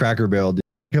working at Cracker Barrel. Dude.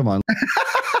 Come on.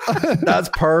 That's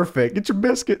perfect. Get your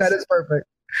biscuits. That is perfect.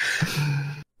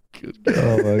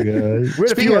 Oh my god. We had a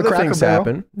Speaking few of other Cracker things Barrel.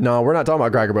 happen. No, we're not talking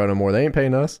about Cracker Barrel no more. They ain't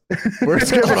paying us. We're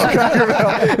skipping on Cracker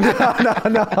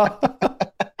Barrel. No.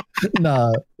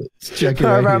 Nah. Let's check it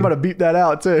All right right, I'm here. going to beep that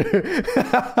out too.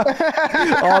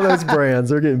 All those brands,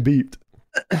 they're getting beeped.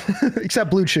 Except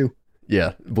Blue Chew.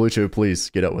 Yeah, Blue Chew, please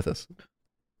get up with us.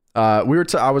 I wanted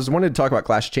to talk about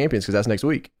Clash of Champions because that's next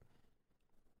week.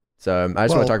 So I just want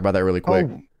Well, to talk about that really quick.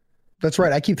 Oh, that's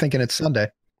right. I keep thinking it's Sunday.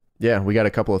 Yeah, we got a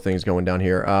couple of things going down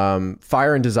here.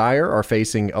 Fire and Desire are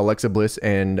facing Alexa Bliss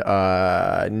and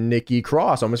Nikki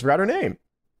Cross. I almost forgot her name.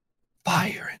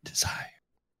 Fire and desire.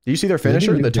 Do you see their They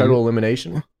finisher, didn't the do total it.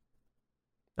 elimination?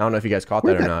 I don't know if you guys caught that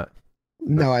Where'd or that- not.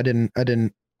 No, I didn't.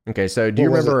 Okay, so do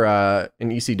you What was remember in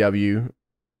ECW,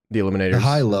 the Eliminators? The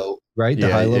high low, right? The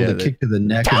Yeah, high low, yeah, the the- kick to the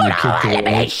neck and the kick to the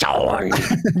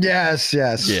leg. Yes,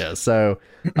 yes. Yeah, so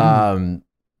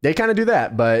they kind of do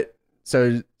that, but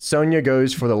so Sonya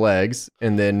goes for the legs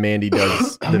and then Mandy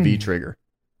does the V trigger.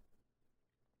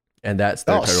 And that's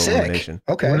their Oh, total sick. elimination.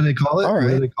 Okay. What do they call it? All What do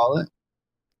right. they call it?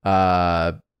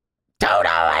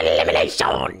 Total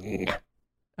elimination.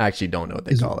 I actually don't know what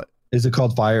they Is- call it. Is it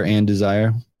called Fire and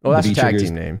Desire? Well, that's the a V tag trigger team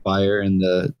is name. Fire and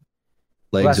the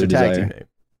Well, legs that's of their tag Desire. team name.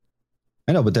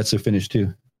 I know, but that's their finish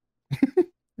too.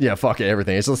 Yeah, fuck it,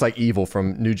 everything. It's just like Evil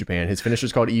from New Japan. His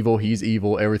finisher's called Evil. He's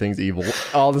evil. Everything's evil.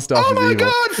 All the stuff Oh is my evil.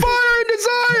 God! Fire and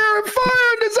desire!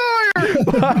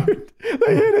 Fire and desire!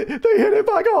 They hit it. They hit it.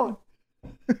 By God.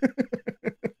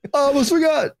 I almost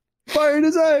forgot. Fire and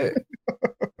Desire.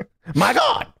 My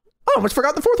God. I almost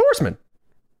forgot the Fourth Horseman.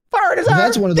 Fire and Desire.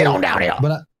 That's one of Get those- on down here.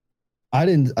 But I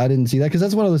didn't see that because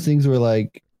that's one of those things where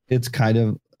like it's kind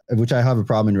of, which I have a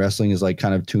problem in wrestling, is like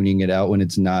kind of tuning it out when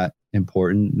it's not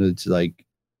important. It's like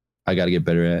I got to get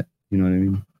better at. You know what I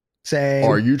mean? Same.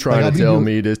 Are you trying Like, I'll to be tell doing-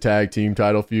 me this tag team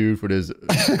title feud for this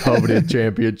coveted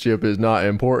championship is not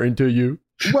important to you?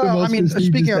 Well, I most mean, prestigious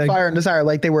speaking of tag- Fire and Desire,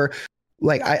 like they were,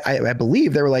 like I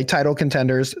believe they were like title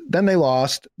contenders. Then they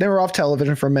lost. They were off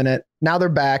television for a minute. Now they're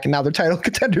back, and now they're title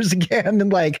contenders again in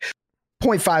like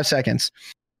 0.5 seconds.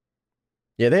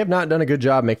 Yeah, they have not done a good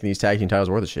job making these tag team titles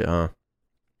worth of shit, huh?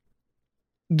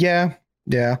 Yeah,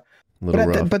 yeah. A little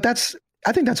rough. But that's,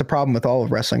 I think that's a problem with all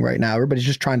of wrestling right now. Everybody's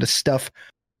just trying to stuff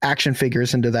action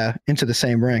figures into the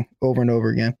same ring over and over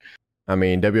again. I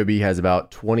mean, WWE has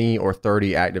about 20 or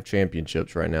 30 active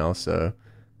championships right now, so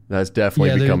that's definitely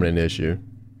Yeah, becoming an issue.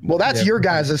 Well, that's Yeah. your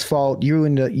guys' fault. You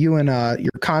and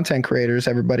your content creators.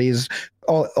 Everybody's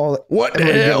all. What the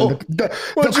everybody hell? getting the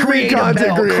What you mean creator content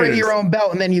belt, create creators? your own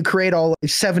belt, and then you create all like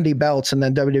 70 belts, and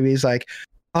then WWE's like,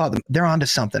 oh, they're onto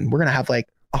something. We're gonna have like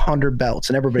 100 belts,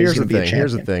 and everybody's Here's the gonna be a thing. champion.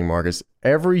 Here's the thing, Marcus.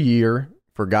 Every year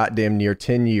for goddamn near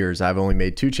 10 years, I've only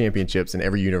made 2 championships in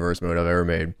every universe mode I've ever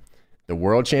made. The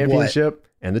World Championship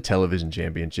and the television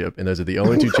championship. And those are the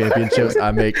only two championships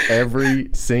I make every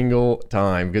single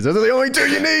time because those are the only two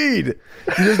you need.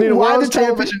 You just need a Why world the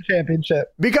television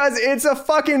championship? because it's a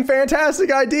fucking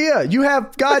fantastic idea. You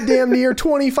have goddamn near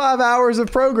 25 hours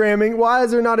of programming. Why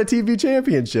is there not a TV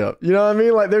championship? You know what I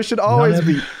mean? Like there should always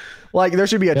be, like there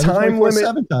should be a time limit.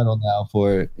 24/7 title now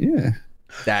for it. Yeah.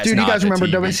 That's Dude, you not guys the remember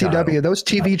TV WCW? title. Those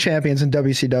TV champions in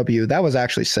WCW, that was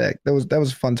actually sick. That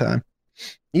was a fun time.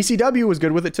 ECW was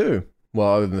good with it too.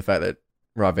 Well, other than the fact that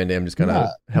Rob Van Dam just kind of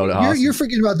held it hostage. You're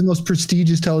forgetting about the most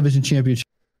prestigious television championship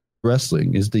in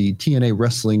wrestling is the TNA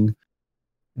Wrestling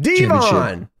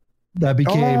Devon. that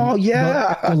became. Oh,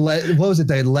 yeah. What was it?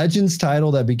 The Legends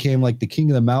title that became like the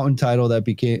King of the Mountain title that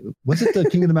became. Was it the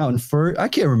King of the Mountain first? I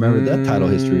can't remember that title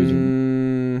history.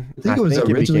 I think it was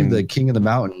originally the King of the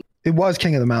Mountain. It was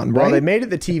King of the Mountain, Well, right? they made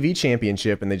it the TV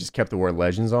championship and they just kept the word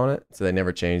Legends on it, so they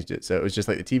never changed it. So it was just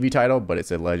like the TV title, but it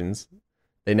said Legends.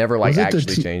 They never like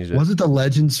actually changed it. Was it the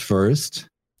Legends first?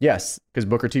 Yes, because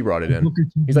Booker T brought it in. Booker T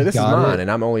He's like, "This is got mine, it.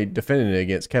 and I'm only defending it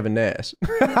against Kevin Nash."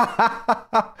 And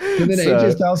then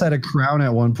AJ Styles had a crown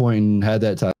at one point and had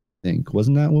that title. I think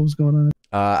wasn't that what was going on?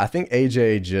 I think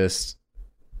AJ just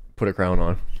put a crown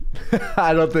on.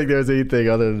 I don't think there's anything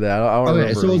other than that. I don't Okay,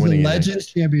 remember so it was the winning Legends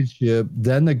Championship,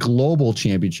 then the Global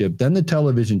Championship, then the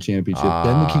Television Championship,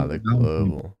 then the King of the Mountain.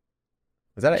 Global.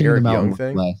 Was that an King of the Eric Mountain Young was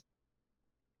thing? last.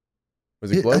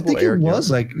 Was it Global? I think Eric it was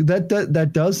Young? like that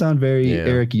does sound very Yeah.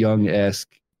 Eric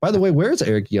Young-esque. By the way, where's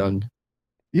Eric Young?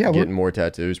 Yeah, we're Getting more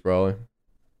tattoos, probably.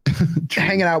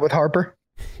 hanging out with Harper.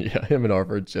 Yeah, him and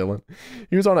Harper chilling.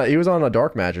 He was on a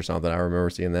dark match or something. I remember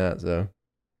seeing that. So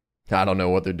I don't know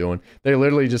what they're doing. They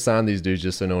literally just signed these dudes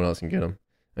just so no one else can get them.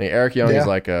 I mean, Eric Young is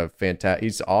like a fantastic.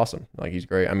 He's awesome. Like he's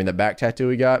great. I mean, the back tattoo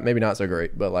he got, maybe not so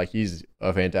great, but like he's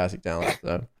a fantastic talent.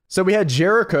 So we had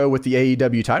Jericho with the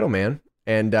AEW title, man,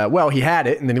 and well, he had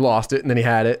it, and then he lost it, and then he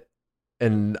had it,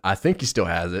 and I think he still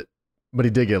has it, but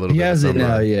he did get a little. He bit has of it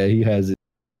now. Yeah, he has it.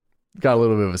 Got a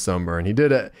little bit of a sunburn. He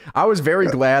did it. I was very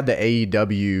glad that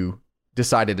AEW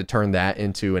decided to turn that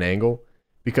into an angle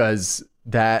because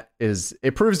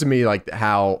it proves to me like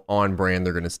how on brand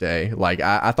they're going to stay. Like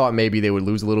I thought maybe they would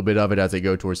lose a little bit of it as they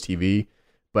go towards TV,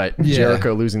 but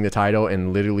Jericho losing the title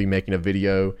and literally making a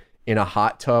video in a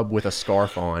hot tub with a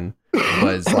scarf on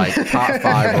was like top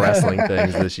 5 wrestling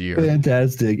things this year.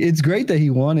 Fantastic. It's great that he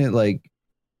won it. Like,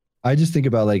 I just think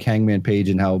about like Hangman Page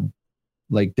and how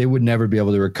like they would never be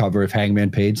able to recover if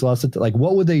Hangman Page lost it. Like,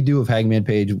 what would they do if Hangman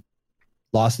Page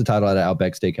lost the title at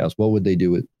Outback Steakhouse? What would they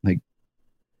do with like?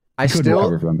 I still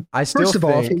First of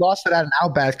all, if he think lost it at an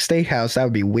Outback Steakhouse, that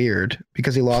would be weird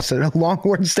because he lost it at a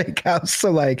Longhorn Steakhouse.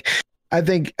 So like, I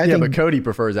think but Cody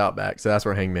prefers Outback, so that's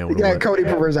where Hangman would win. Cody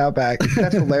prefers Outback.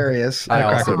 That's hilarious.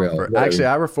 I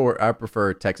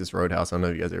prefer Texas Roadhouse. I don't know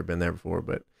if you guys have ever been there before,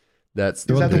 but that's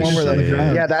Is that the one where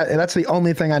shit. that's the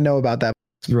only thing I know about that.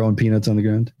 throwing peanuts on the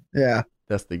ground. Yeah.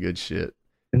 That's the good shit.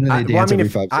 And then they dance every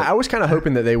 5 seconds. I was kind of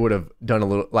hoping that they would have done a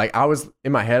little, like I was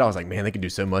in my head, I was like, man, they could do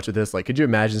so much of this. Like, could you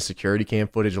imagine security cam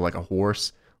footage of like a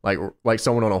horse, like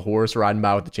someone on a horse riding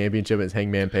by with the championship and it's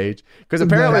Hangman Page? Because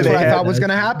apparently that's what I thought was going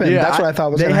to happen. Yeah, that's what I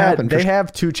thought was going to happen. They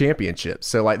have 2 championships,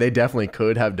 so like they definitely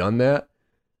could have done that.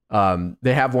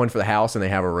 They have one for the house and they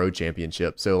have a road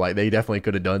championship, so like they definitely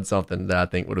could have done something that I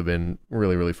think would have been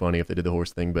really, really funny if they did the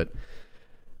horse thing. But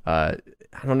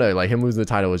I don't know, like him losing the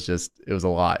title was just, it was a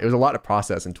lot. It was a lot to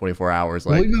process in 24 hours.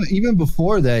 Like, well, even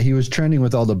before that, he was trending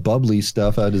with all the bubbly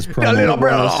stuff out of his promo.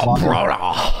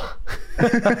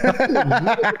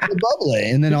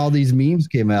 Bubbly. And then all these memes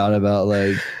came out about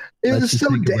like,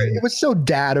 it was so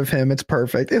dad of him. It's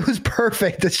perfect. It was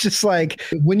perfect. It's just like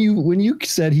when you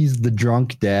said he's the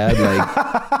drunk dad,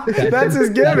 like that's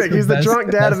his gimmick. He's the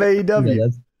drunk dad of AEW. Yeah,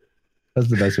 that's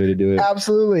the best way to do it.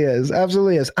 Absolutely is.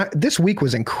 This week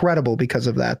was incredible because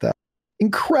of that, though.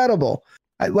 Incredible.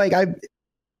 I'm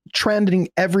trending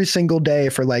every single day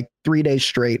for like 3 days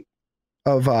straight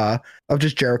of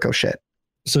just Jericho shit.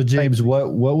 So James,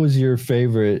 what was your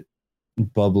favorite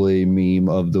bubbly meme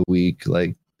of the week?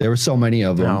 Like there were so many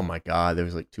of them. Oh my god, there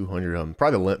was like 200 of them.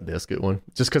 Probably the Limp Bizkit one,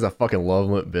 just because I fucking love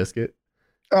Limp Bizkit.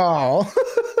 Oh.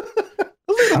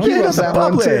 Bubbly. And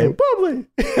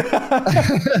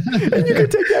you can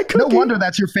take that cookie. No wonder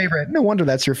that's your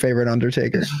favorite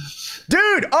Undertaker.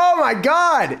 Dude, oh my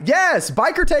god. Yes,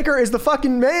 Biker Taker is the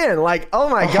fucking man. Like, oh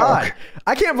my god.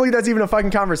 I can't believe that's even a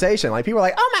fucking conversation. Like, people are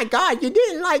like, oh my god, you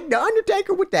didn't like the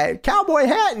Undertaker with that cowboy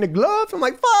hat and the gloves? I'm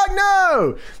like, fuck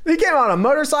no. He came out on a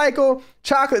motorcycle,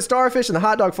 chocolate starfish and the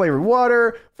hot dog flavored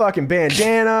water, fucking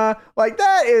bandana. Like,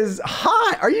 that is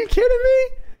hot. Are you kidding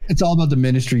me? It's all about the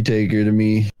Ministry Taker to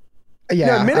me.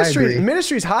 Yeah, no,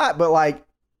 Ministry's hot, but like,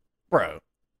 bro,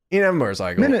 He didn't have a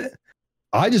motorcycle.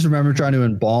 I just remember trying to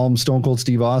embalm Stone Cold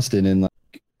Steve Austin, and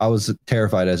like I was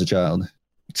terrified as a child.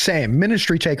 Same.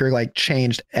 Ministry Taker like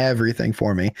changed everything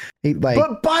for me. He like,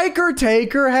 but Biker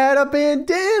Taker had a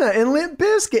bandana and Limp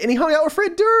Bizkit, and he hung out with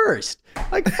Fred Durst.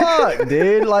 Like, fuck,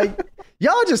 dude. Like,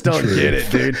 y'all just don't get it,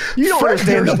 dude. You don't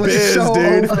understand the biz,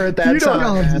 dude. Over at that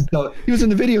time, he was in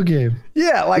the video game.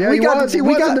 Yeah, like he was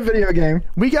in the video game.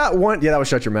 We got one. Yeah, that was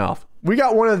Shut Your Mouth. We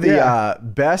got one of the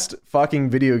best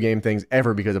fucking video game things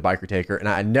ever because of Biker Taker, and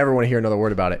I never want to hear another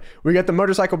word about it. We got the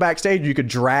motorcycle backstage. You could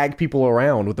drag people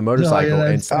around with the motorcycle.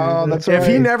 That's right. If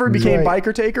he never became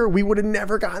Biker Taker, we would have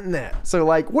never gotten that. So,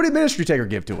 like, what did Ministry Taker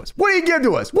give to us? What did he give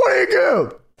to us? What did he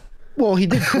give? Well, he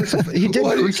did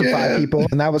crucify people,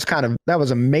 and that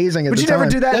was amazing. But you never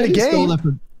do that in the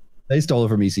game. They stole it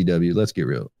from ECW. Let's get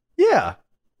real. Yeah.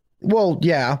 Well,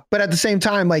 yeah, but at the same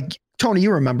time, like, Tony,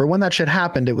 you remember when that shit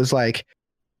happened? It was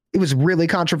really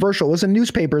controversial. It was in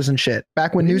newspapers and shit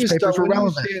back when newspapers were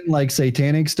relevant. Like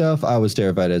satanic stuff, I was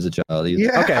terrified as a child.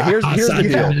 Yeah. Okay, here's the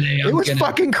deal. It was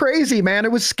fucking crazy, man.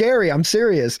 It was scary. I'm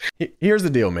serious. Here's the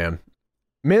deal, man.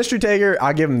 Ministry Taker,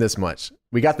 I'll give him this much.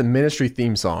 We got the Ministry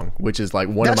theme song, which is like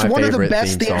one of my favorite the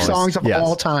best theme songs of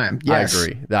all time. Yes.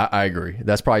 I agree.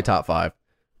 That's probably top 5.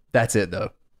 That's it, though.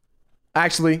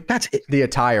 Actually, that's it. The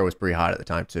attire was pretty hot at the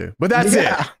time, too. But that's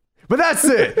it. But that's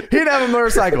it. He didn't have a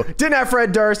motorcycle. Didn't have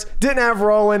Fred Durst. Didn't have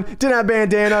Roland. Didn't have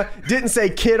bandana. Didn't say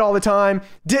kid all the time.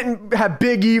 Didn't have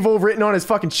Big Evil written on his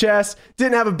fucking chest.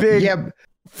 Didn't have a big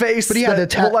face. But he had he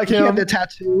had the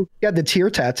tattoo. He had the tear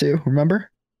tattoo.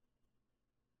 Remember?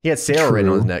 He had Sarah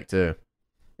written on his neck too.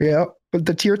 Yeah, but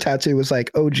the tear tattoo was like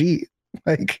OG.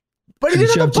 Like, but he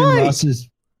didn't have a bite.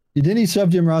 Didn't he shove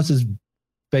Jim Ross's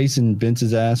face in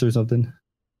Vince's ass or something?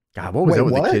 God, what was that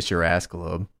with the Kiss Your Ass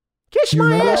Club? Kiss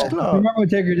my ass club. Remember when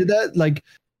Taker did that? Like,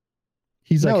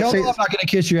 he's like, I'm not going to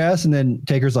kiss your ass. And then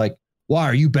Taker's like, why,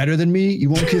 are you better than me? You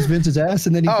won't kiss Vince's ass?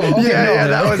 And then he that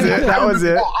was it. That was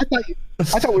it.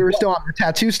 I thought we were still on the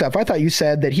tattoo stuff. I thought you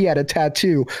said that he had a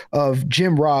tattoo of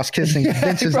Jim Ross kissing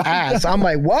Vince's ass. I'm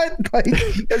like, what? Like,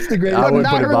 that's the greatest. I've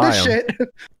not heard this shit.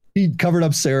 He covered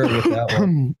up Sarah with that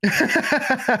one.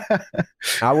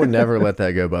 I would never let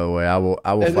that go, by the way. I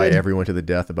will fight everyone to the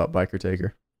death about Biker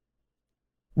Taker.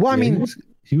 Well, I mean,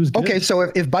 he was good. Okay, so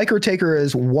if Biker Taker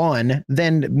is 1,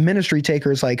 then Ministry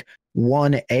Taker is like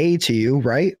 1A to you,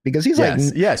 right? Because he's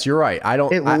yes, you're right.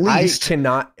 I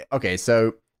cannot. Okay,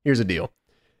 so here's the deal.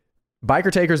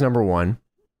 Biker Taker's number 1.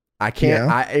 I can't.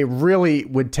 Yeah. It really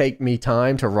would take me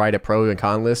time to write a pro and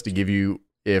con list to give you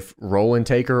if Roland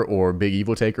Taker or Big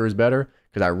Evil Taker is better,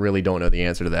 because I really don't know the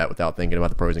answer to that without thinking about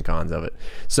the pros and cons of it.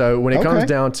 So when it comes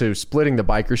down to splitting the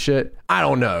biker shit, I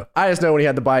don't know. I just know when he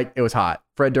had the bike, it was hot.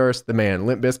 Fred Durst, the man.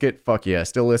 Limp Bizkit, fuck yeah.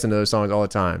 Still listen to those songs all the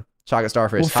time. Chocolate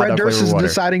Starfish, well, Hot Dog Durst Flavor Water. Fred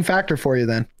Durst is the deciding factor for you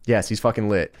then. Yes, he's fucking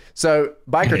lit. So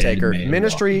Biker Taker,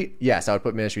 Ministry, yes, I would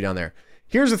put Ministry down there.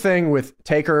 Here's the thing with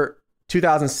Taker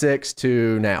 2006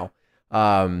 to now.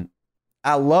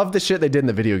 I love the shit they did in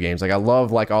the video games. Like, I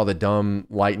love like all the dumb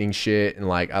lightning shit, and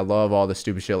like I love all the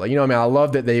stupid shit. Like, you know what I mean? I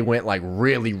love that they went like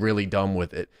really, really dumb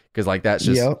with it, because like that's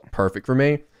just perfect for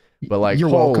me. But like,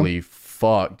 holy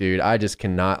fuck, dude, I just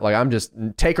cannot. Like, I'm just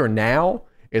Taker now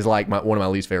is like one of my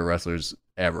least favorite wrestlers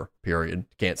ever. Period.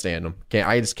 Can't stand him.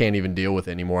 I just can't even deal with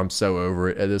it anymore. I'm so over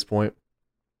it at this point.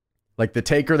 Like the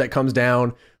Taker that comes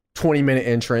down, 20-minute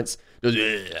entrance, does,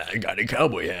 I got a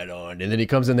cowboy hat on, and then he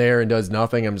comes in there and does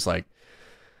nothing. I'm just like,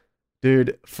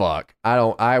 dude, fuck.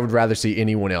 I would rather see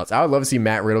anyone else. I would love to see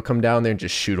Matt Riddle come down there and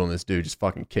just shoot on this dude, just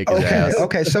fucking kick his ass.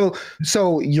 Okay,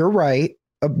 so you're right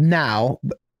now,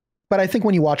 but I think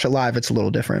when you watch it live, it's a little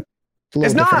different.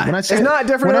 It's not. When I see it's not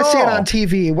different when at I see all. it on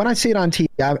TV, when I see it on TV,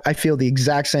 I feel the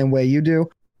exact same way you do.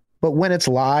 But when it's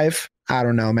live, I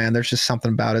don't know, man. There's just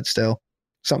something about it still.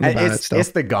 It's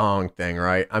the gong thing,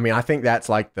 right? I mean, I think that's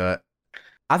like the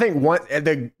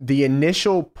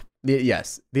initial.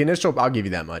 I'll give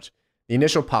you that much. The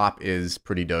initial pop is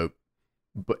pretty dope,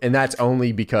 and that's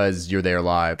only because you're there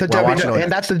live.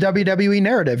 And that's the WWE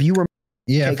narrative. You were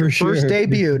for sure. First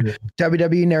debuted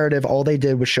WWE narrative. All they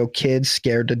did was show kids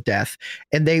scared to death,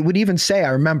 and they would even say, I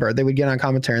remember they would get on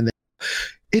commentary and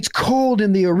it's cold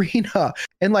in the arena,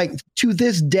 and like to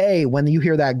this day, when you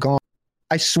hear that gong,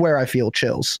 I swear I feel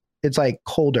chills. It's like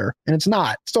colder, and it's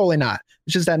not. It's totally not.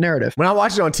 It's just that narrative. When I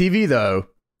watch it on TV, though,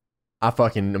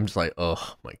 I'm just like,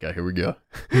 oh my god, here we go.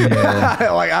 Yeah.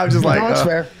 Like, I'm just like, that's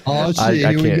fair. Oh shit,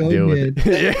 I can't deal with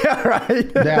it. Yeah,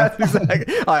 right. Yeah. That's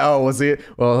exactly. We'll see it.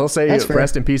 Well, he'll say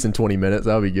rest in peace in 20 minutes.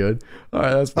 That'll be good. All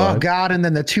right, that's fine. Oh god, and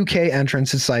then the 2K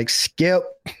entrance is like skip.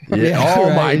 Yeah.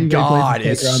 Oh my god,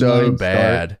 it's so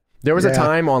bad. There was a Yeah.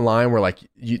 time online where like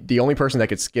the only person that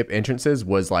could skip entrances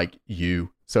was like you.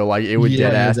 So like it would Yeah,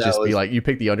 dead ass that just be was- like you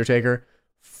pick the Undertaker.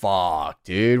 Fuck,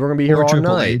 dude, we're gonna be here Or all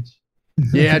Triple night. H.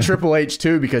 Yeah, Triple H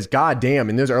too, because goddamn,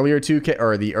 in those earlier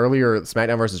the earlier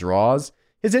SmackDown versus Raws,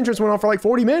 his entrance went on for like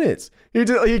 40 minutes. He'd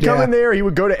come Yeah. in there, he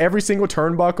would go to every single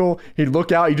turnbuckle, he'd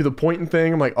look out, he'd do the pointing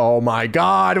thing. I'm like, oh my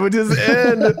god, it would just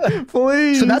end,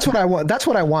 please. So that's what I want. That's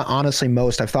what I want, honestly,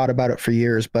 most. I've thought about it for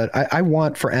years, but I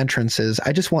want for entrances,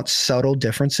 I just want subtle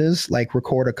differences, like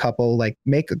record a couple, like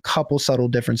make a couple subtle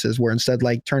differences where instead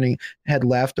like turning head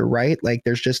left or right, like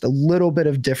there's just a little bit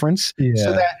of difference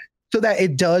Yeah. so that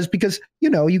it does, because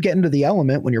you get into the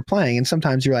element when you're playing, and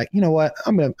sometimes you're like, you know what,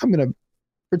 I'm gonna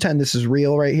pretend this is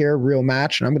real right here, real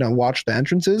match, and I'm gonna watch the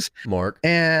entrances. Mark.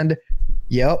 And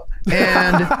yep.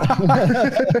 And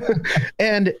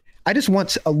and I just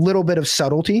want a little bit of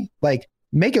subtlety, like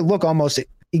make it look almost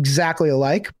exactly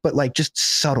alike, but like just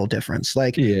subtle difference.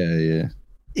 Like Yeah.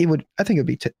 it would, I think it'd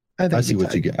be, I see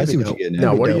what you get. I see what you're getting at. No,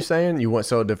 It'd be what are you dope. saying? You want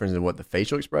subtle difference in what, the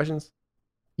facial expressions?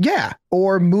 Yeah.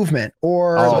 Or movement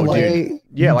or Oh, the way, dude.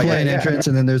 Yeah, like play an yeah. entrance,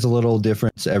 and then there's a little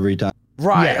difference every time.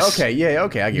 right. Yes. Okay. Yeah.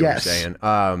 Okay. I get Yes. what you're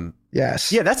saying.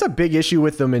 yes. Yeah, that's a big issue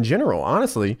with them in general,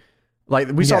 honestly. Like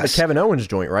we saw the Yes. Kevin Owens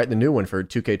joint, right? The new one for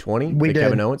 2K20. We the did.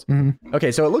 Kevin Owens. Mhm.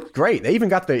 Okay, so it looked great. They even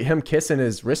got him kissing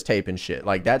his wrist tape and shit.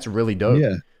 Like that's really dope.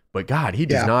 Yeah. But God, he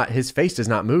does Yeah. not. His face does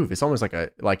not move. It's almost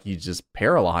like he's just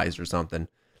paralyzed or something.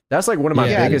 That's like one of my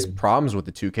Yeah, biggest problems with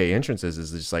the 2K entrances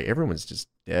is just like everyone's just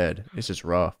dead. It's just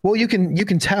rough. Well, you can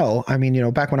tell. I mean,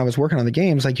 back when I was working on the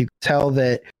games, like you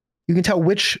can tell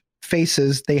which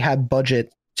faces they had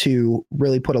budget to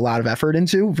really put a lot of effort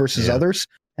into versus Yeah. others,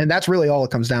 and that's really all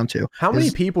it comes down to. How many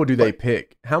is- people do they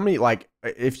pick? How many, like,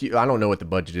 if you, I don't know what the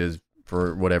budget is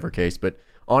for whatever case, but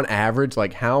on average,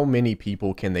 like, how many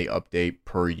people can they update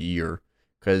per year?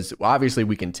 Because obviously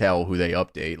we can tell who they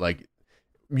update. Like,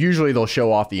 usually they'll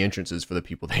show off the entrances for the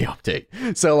people they update.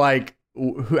 So, like,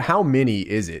 how many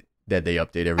is it that they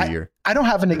update every year? I don't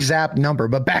have an exact number,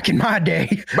 but back in my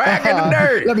day, Back in the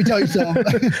day. Let me tell you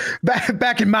something.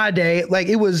 back in my day, like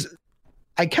it was,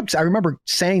 I remember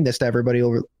saying this to everybody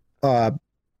over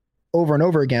and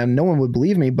over again. No one would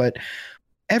believe me, but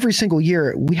every single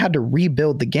year we had to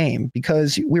rebuild the game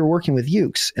because we were working with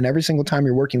Ukes, and every single time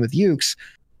you're working with Ukes,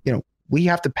 we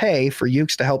have to pay for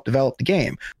Ukes to help develop the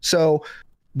game. So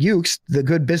Ukes, the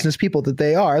good business people that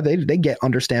they are, they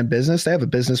understand business. They have a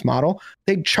business model.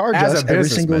 They charge As us a every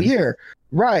single businessman. year.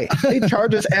 Right. They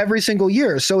charge us every single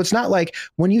year. So it's not like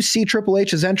when you see Triple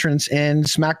H's entrance in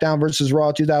SmackDown versus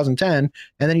Raw 2010,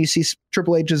 and then you see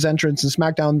Triple H's entrance in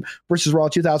SmackDown versus Raw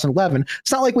 2011.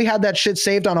 It's not like we had that shit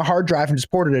saved on a hard drive and just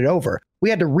ported it over. We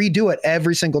had to redo it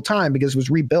every single time because it was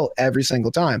rebuilt every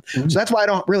single time. Mhm. So that's why I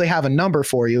don't really have a number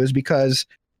for you, is because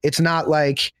it's not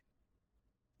like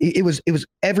it was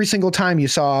every single time you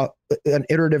saw an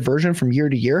iterative version from year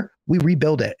to year, we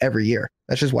rebuild it every year.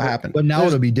 That's just what happened. But now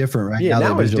it'll be different, right? Yeah, the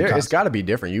now it's, visual it's concept. got to be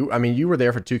different. You were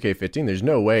there for 2K15. There's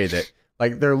no way that,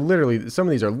 like, they're literally, some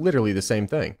of these are literally the same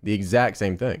thing, the exact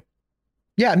same thing.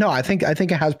 Yeah, no, I think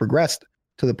it has progressed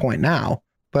to the point now,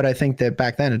 but I think that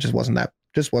back then it just wasn't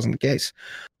the case.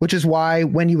 Which is why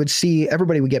when you would see,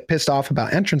 everybody would get pissed off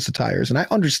about entrance attires, and I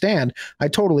understand, I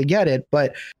totally get it,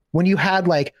 but when you had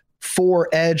like 4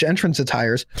 Edge entrance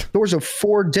attires, those are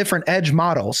 4 different Edge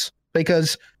models,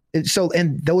 because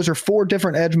and those are 4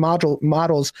 different Edge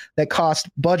models that cost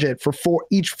budget for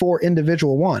each 4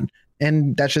 individual one,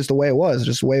 and that's just the way it was,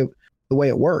 just the way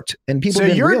it worked, and people So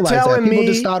didn't you're realize that. telling People me-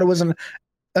 just thought it was an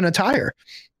attire.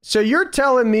 So you're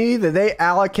telling me that they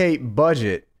allocate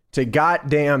budget to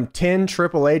goddamn 10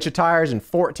 Triple H attires and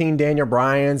 14 Daniel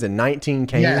Bryans and 19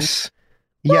 Kanes? Yes.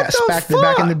 What Yes, the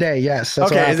back in the fuck? day, yes.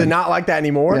 That's what Okay, is it happened. not like that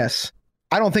anymore? Yes.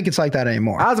 I don't think it's like that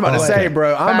anymore. I was about to But- say,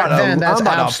 bro, I'm Back then, about that's to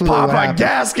absolutely pop what a happened.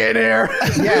 gasket here.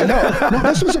 Yeah,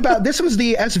 no, this was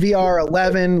the SVR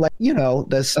 11, like,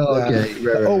 this Okay,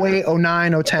 right. 08,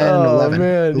 09, 10, Oh 11.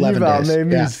 man, you 11 about days. made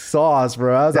me Yeah. sauce,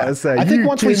 bro. I was about to say. I think you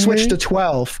once we kidding switched me? to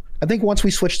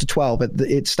 12,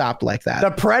 it stopped like that.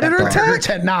 The Predator That tech?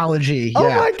 technology. Oh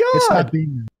yeah. my It God. stopped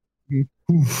being.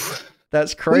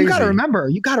 That's Well, crazy. you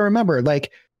got to remember,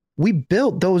 like, we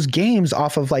built those games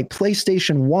off of like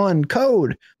PlayStation 1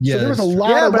 code. Yeah, So there was a that's lot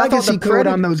Yeah, of but I thought legacy the code Predator-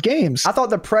 on those games. I thought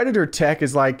the Predator tech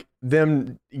is like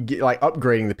them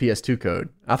upgrading the PS2 code.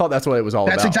 I thought that's what it was all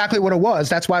That's about. exactly what it was.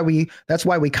 That's why we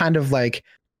kind of like,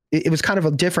 it was kind of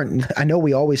a different, I know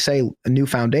we always say a new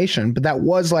foundation, but that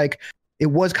was like,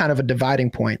 it was kind of a dividing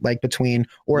point, like between,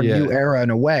 or a Yeah. new era in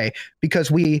a way, because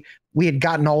we had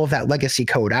gotten all of that legacy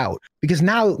code out. Because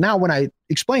now when I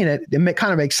explain it,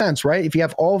 kind of makes sense, right? If you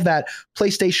have all of that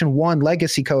PlayStation 1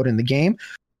 legacy code in the game,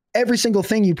 every single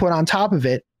thing you put on top of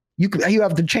it, you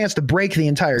have the chance to break the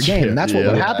entire game. And that's what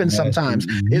would happen sometimes.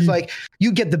 Is like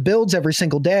you get the builds every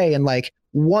single day, and like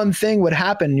one thing would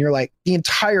happen, and you're like, the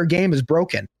entire game is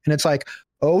broken, and it's like,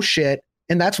 oh shit.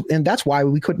 And that's why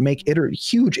we couldn't make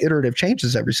huge iterative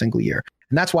changes every single year.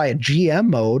 And that's why a GM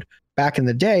mode back in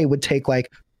the day would take like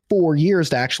 4 years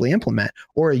to actually implement,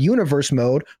 or a universe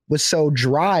mode was so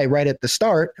dry right at the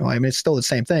start. Well, I mean, it's still the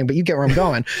same thing, but you get where I'm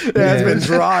going. It's been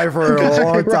dry for a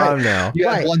long time now. You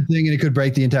had one thing and it could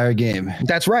break the entire game.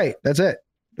 That's right. That's it.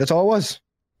 That's all it was.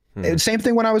 Same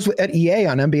thing when I was at EA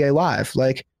on NBA Live.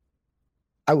 Like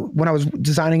when I was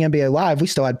designing NBA Live, we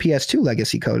still had PS2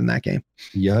 legacy code in that game.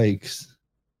 Yikes.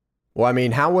 Well, I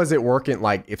mean, how was it working?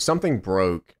 Like if something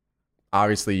broke,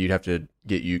 obviously you'd have to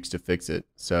get Ukes to fix it.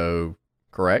 So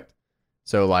correct?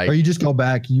 So like, or you just go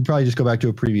back. You probably just go back to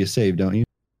a previous save, don't you?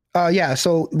 Yeah.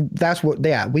 So that's what.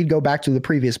 Yeah, we'd go back to the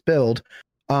previous build.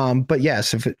 But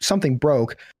yes, if something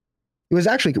broke, it was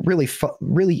actually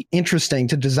really interesting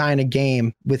to design a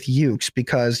game with Ukes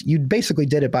because you basically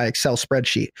did it by Excel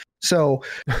spreadsheet. So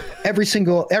every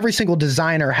single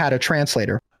designer had a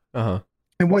translator.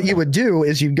 And what you would do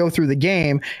is you'd go through the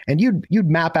game and you'd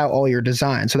map out all your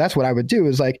designs. So that's what I would do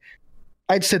is like,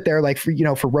 I'd sit there like for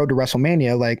Road to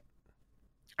WrestleMania, like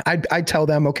I'd tell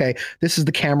them, okay, this is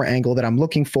the camera angle that I'm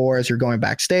looking for as you're going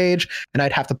backstage. And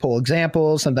I'd have to pull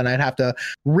examples and then I'd have to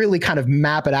really kind of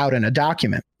map it out in a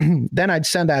document. Then I'd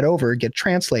send that over, get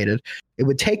translated. It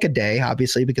would take a day,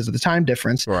 obviously, because of the time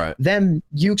difference. Right. Then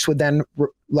Ukes would then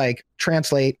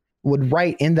translate, would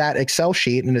write in that Excel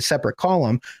sheet in a separate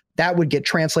column. That would get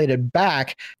translated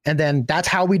back. And then that's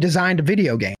how we designed a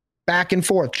video game, back and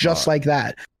forth, just like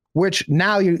that. Which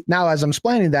now as I'm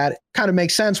explaining that, kind of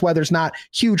makes sense why there's not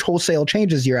huge wholesale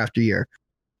changes year after year.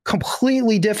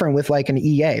 Completely different with like an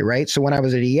EA, right? So when I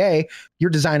was at EA, you're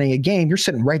designing a game, you're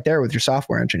sitting right there with your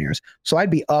software engineers. So I'd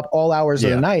be up all hours of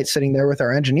the night sitting there with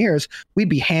our engineers. We'd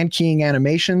be hand keying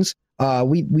animations.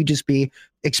 We'd just be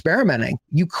experimenting.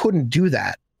 You couldn't do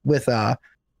that with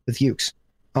Ukes.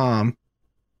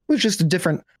 It was just a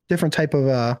different type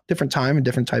of different time and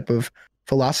different type of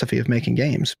philosophy of making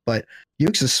games. But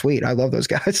Ukes is sweet. I love those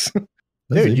guys.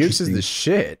 Dude, Ukes is the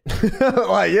shit.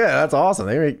 Like, yeah, that's awesome.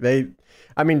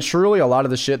 I mean, truly a lot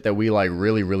of the shit that we like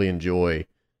really, really enjoy,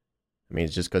 I mean,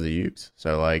 it's just because of Ukes.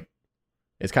 So like,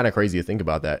 it's kind of crazy to think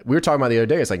about that. We were talking about the other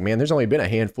day. It's like, man, there's only been a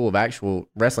handful of actual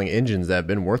wrestling engines that have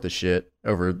been worth a shit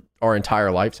over our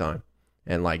entire lifetime.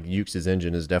 And like Ukes'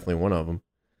 engine is definitely one of them.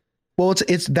 Well,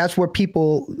 that's where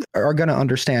people are going to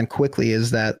understand quickly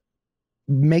is that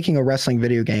making a wrestling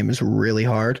video game is really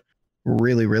hard,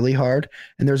 really, really hard.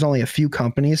 And there's only a few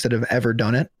companies that have ever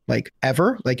done it, like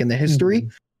in the history.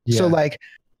 Yeah. So like,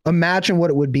 imagine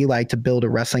what it would be like to build a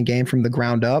wrestling game from the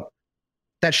ground up.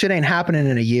 That shit ain't happening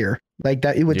in a year. Like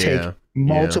that, it would take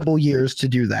multiple years to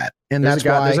do that. And there's He's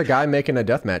using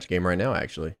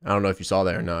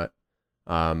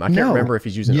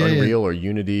Unreal,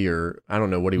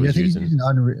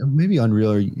 maybe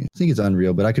Unreal, or I think it's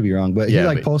Unreal, but I could be wrong. But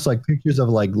he posts like pictures of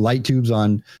like light tubes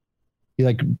on. He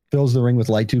like fills the ring with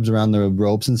light tubes around the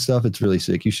ropes and stuff. It's really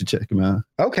sick. You should check him out.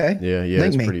 Okay. Yeah.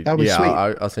 Link me. Pretty, that would be sweet.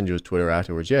 I'll send you his Twitter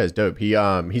afterwards. Yeah, it's dope. He's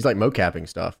like mocapping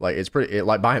stuff. Like it's pretty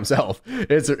like by himself.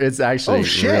 It's actually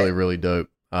really, really dope.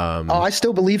 I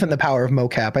still believe in the power of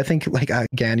mocap. I think like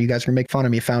again, you guys are gonna make fun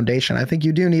of me. Foundation. I think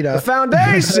you do need a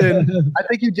foundation. I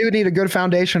think you do need a good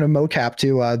foundation of mocap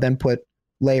to then put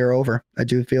layer over. I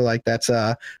do feel like that's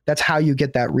how you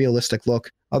get that realistic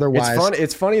look. Otherwise,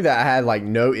 it's funny that I had like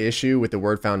no issue with the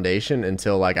word foundation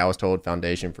until like I was told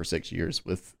foundation for 6 years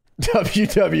with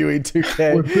WWE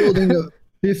 2K. We're building a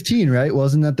 15, right?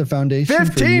 Wasn't that the foundation?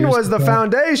 15 was the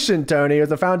foundation, Tony. It was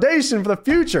the foundation for the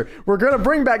future. We're going to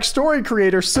bring back story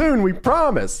creators soon, we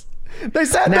promise. They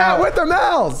said that with their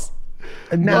mouths.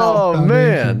 Now,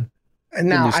 man.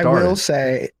 Now, I will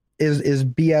say, is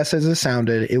BS as it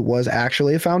sounded, it was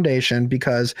actually a foundation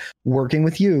because working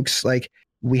with Ukes, like,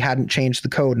 we hadn't changed the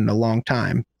code in a long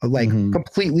time, like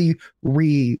completely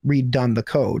redone the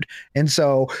code. And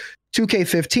so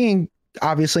 2K15,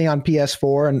 obviously on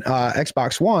PS4 and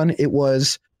Xbox One, it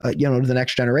was, the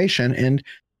next generation. And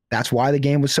that's why the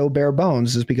game was so bare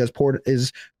bones is because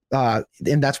and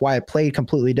that's why it played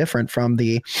completely different from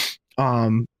the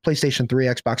PlayStation 3,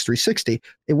 Xbox 360.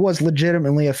 It was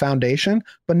legitimately a foundation,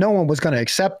 but no one was going to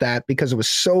accept that because it was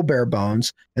so bare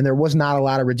bones and there was not a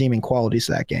lot of redeeming qualities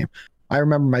to that game. I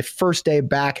remember my first day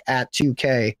back at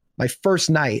 2K, my first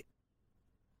night,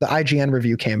 the IGN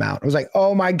review came out. I was like,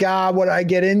 oh my God, what did I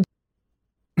get into?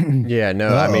 Yeah, no,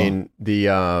 I mean,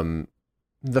 the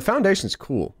foundation's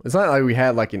cool. It's not like we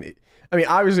had like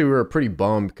obviously we were pretty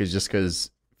bummed because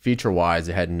feature wise,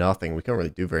 it had nothing. We couldn't really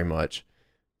do very much,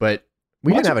 but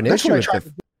we Well, didn't have an that's issue what I with tried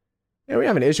the. Yeah, we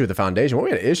have an issue with the foundation. What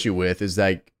we had an issue with is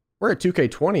like we're at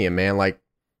 2K20, and man, like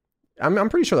I'm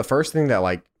pretty sure the first thing that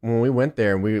like when we went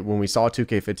there and when we saw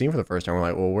 2K15 for the first time, we're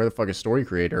like, well, where the fuck is Story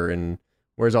Creator and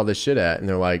where's all this shit at? And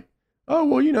they're like, oh,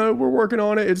 well, you know, we're working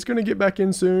on it. It's gonna get back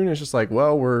in soon. It's just like,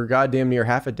 well, we're goddamn near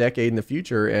half a decade in the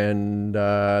future, and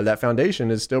that foundation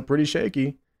is still pretty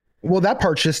shaky. Well, that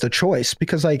part's just a choice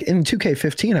because like in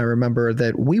 2K15, I remember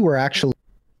that we were actually,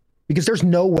 because there's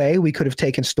no way we could have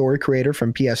taken Story Creator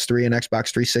from PS3 and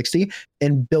Xbox 360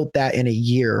 and built that in a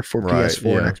year for Right, PS4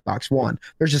 yeah. and Xbox One.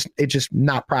 It's just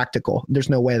not practical. There's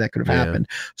no way that could have Yeah. happened.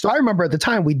 So I remember at the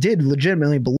time we did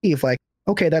legitimately believe like,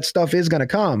 okay, that stuff is going to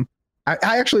come. I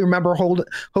actually remember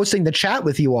hosting the chat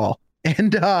with you all,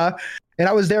 and I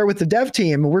was there with the dev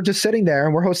team, and we're just sitting there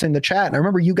and we're hosting the chat. And I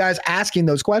remember you guys asking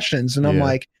those questions, and I'm Yeah.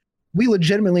 like, we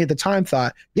legitimately at the time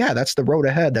thought, yeah, that's the road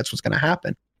ahead. That's what's going to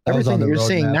happen. That was Everything on that the you're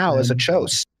seeing roadmap, now is a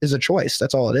man. choice.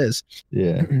 That's all it is.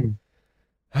 Yeah.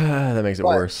 That makes it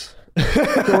But- worse.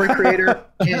 Story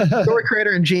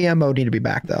creator and GM mode need to be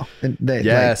back though. And they,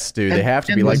 Yes, dude, they and- have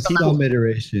to and be like some- people. Some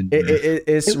iteration.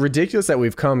 It's ridiculous that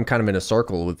we've come kind of in a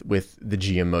circle with the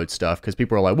GM mode stuff because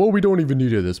people are like, well, we don't even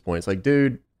need it at this point. It's like,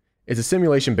 dude, it's a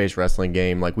simulation based wrestling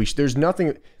game. Like there's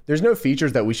no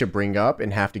features that we should bring up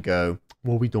and have to go,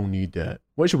 well, we don't need that.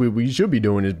 What should we should be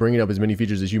doing is bringing up as many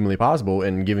features as humanly possible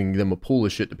and giving them a pool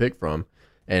of shit to pick from.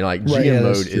 And like Right, GM yeah,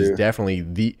 that's mode is true.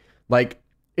 definitely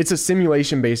it's a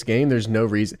simulation based game. There's no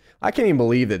reason. I can't even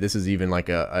believe that this is even like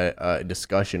a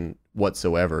discussion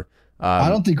whatsoever. I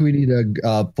don't think we need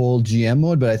a full GM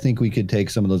mode, but I think we could take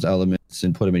some of those elements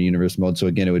and put them in universe mode. So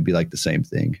again, it would be like the same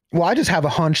thing. Well, I just have a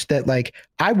hunch that like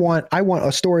I want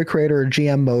a story creator or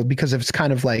GM mode because it's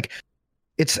kind of like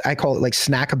I call it like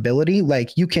snackability.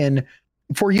 Like you can,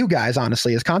 for you guys,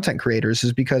 honestly, as content creators,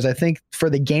 is because I think for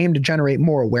the game to generate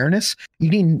more awareness, you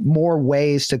need more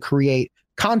ways to create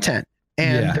content.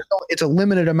 And Yeah. it's a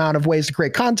limited amount of ways to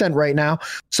create content right now.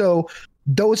 So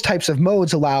those types of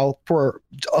modes allow for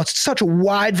such a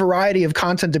wide variety of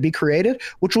content to be created,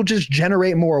 which will just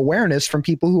generate more awareness from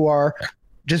people who are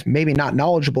just maybe not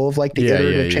knowledgeable of like the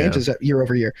iterative changes year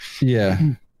over year. Yeah.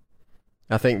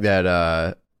 I think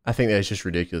that it's just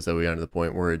ridiculous that we got to the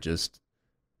point where it just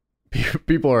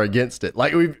people are against it.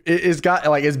 Like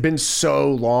it's been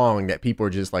so long that people are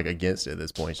just like against it at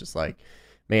this point. It's just like,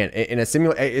 man, in a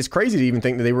it's crazy to even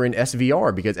think that they were in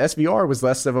SVR because SVR was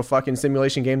less of a fucking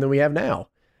simulation game than we have now.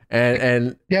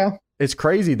 And Yeah. it's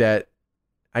crazy that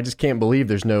I just can't believe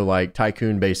there's no like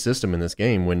tycoon based system in this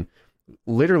game when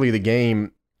literally the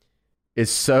game is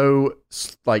so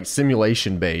like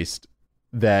simulation based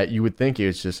that you would think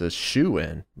it's just a shoe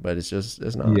in, but it's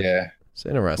not. Yeah. It's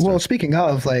interesting. Well, speaking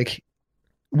of, like,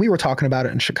 we were talking about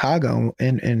it in Chicago,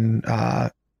 and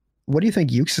what do you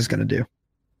think Ukes is going to do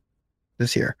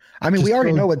this year? I mean, we Just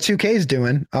already go- know what 2K is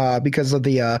doing because of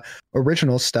the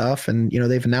original stuff, and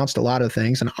they've announced a lot of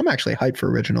things, and I'm actually hyped for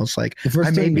originals. Like, The first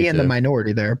I may thing- be in the too.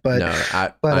 minority there, but no,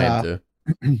 I but, am too.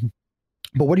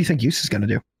 but what do you think Ukes is going to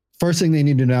do? First thing they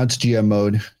need to announce GM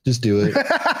mode. Just do it.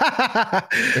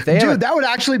 they have Dude, a- that would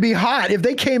actually be hot if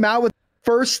they came out with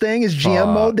first thing is GM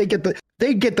Fuck. mode.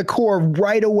 They get the core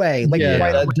right away. Like Yeah.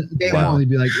 right away. They Wow. only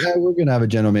be like, yeah, we're gonna have a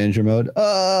general manager mode.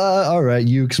 All right,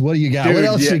 Ukes, what do you got? Dude, what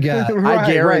else yeah. you got?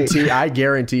 I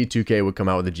guarantee 2K would come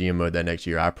out with a GM mode that next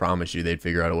year. I promise you they'd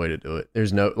figure out a way to do it.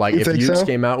 There's no like You if think Ukes so?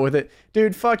 came out with it,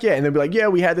 dude, fuck yeah. And they'd be like, yeah,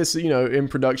 we had this, in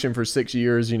production for 6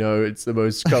 years, it's the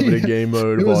most coveted game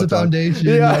mode It of was all the time. foundation.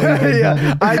 Yeah, we've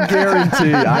yeah. been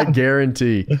I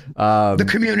guarantee. The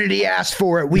community asked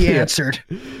for it. We Yeah. answered.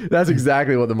 That's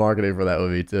exactly what the marketing for that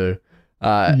would be too.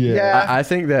 Yeah. I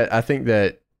think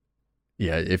that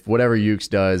yeah, if whatever Ukes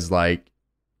does, like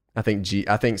I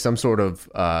think some sort of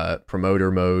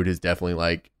promoter mode is definitely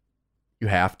like you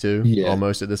have to Yeah.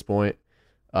 almost at this point.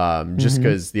 Just Mhm.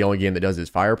 because the only game that does it is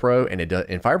Fire Pro,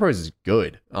 and Fire Pro is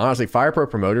good. Honestly, Fire Pro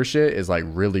promoter shit is like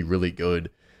really, really good.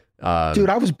 Dude,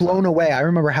 I was blown away. I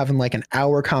remember having like an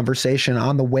hour conversation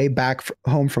on the way back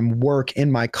home from work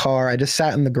in my car. I just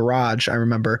sat in the garage. I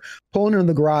remember pulling in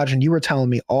the garage, and you were telling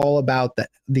me all about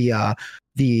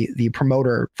the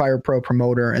promoter, Fire Pro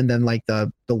promoter, and then like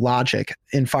the logic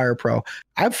in Fire Pro.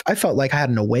 I felt like I had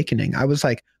an awakening. I was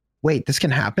like, wait, this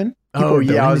can happen? People Oh are yeah,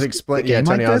 building I was this explaining. game Yeah,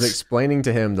 Tony, like I was this? explaining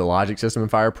to him the logic system in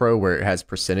Fire Pro where it has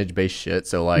percentage based shit.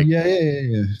 So like,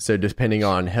 yeah. so depending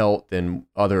on health and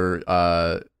other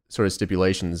sort of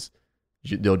stipulations,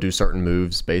 they'll do certain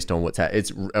moves based on what's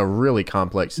it's a really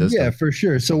complex system. Yeah, for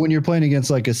sure. So when you're playing against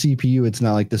like a CPU, it's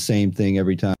not like the same thing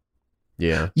every time.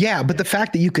 Yeah, but the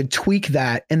fact that you could tweak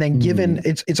that and then given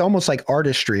it's almost like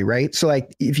artistry, right? So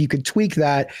like if you could tweak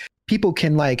that, people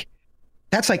can like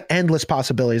that's like endless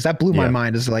possibilities. That blew my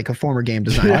mind as like a former game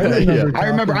designer. I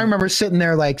remember sitting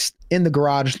there like in the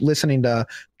garage listening to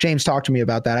James talk to me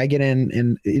about that. I get in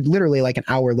and literally like an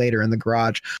hour later in the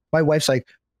garage, my wife's like,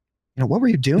 you know, what were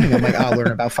you doing? I'm like, I'll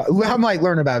learn about. I'm like,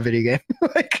 learn about video game.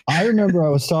 Like, I remember I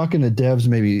was talking to devs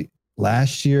maybe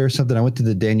last year or something. I went to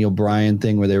the Daniel Bryan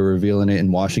thing where they were revealing it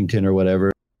in Washington or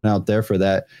whatever. Out there for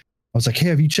that. I was like, hey,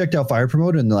 have you checked out Fire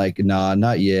Promoter? And they're like, nah,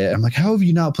 not yet. I'm like, how have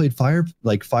you not played Fire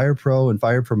Pro and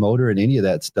Fire Promoter and any of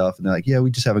that stuff? And they're like, yeah, we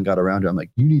just haven't got around to it. I'm like,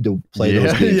 you need to play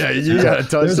those games. Yeah, you gotta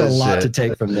touch There's a lot shit. to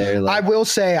take from there. Like, I will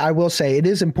say it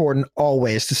is important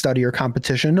always to study your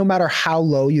competition, no matter how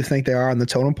low you think they are on the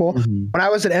totem pole. When I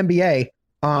was at NBA,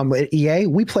 at EA,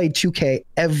 we played 2K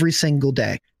every single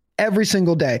day. And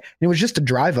it was just to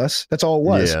drive us. That's all it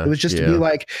was. It was just to be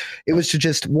like, it was to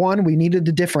just one, we needed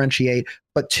to differentiate,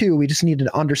 but two, we just needed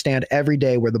to understand every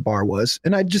day where the bar was.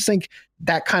 And I just think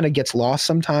that kind of gets lost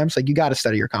sometimes. Like you got to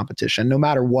study your competition no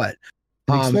matter what.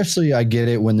 Especially I get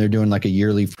it when they're doing like a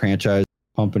yearly franchise,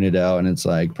 pumping it out. And it's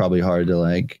like probably hard to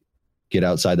like get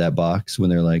outside that box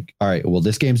when they're like, all right, well,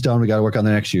 this game's done. We got to work on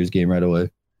the next year's game right away.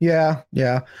 Yeah.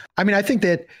 I mean, I think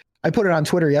that I put it on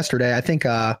Twitter yesterday. I think,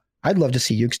 I'd love to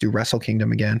see Yuke's do Wrestle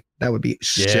Kingdom again. That would be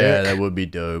sick. Yeah, that would be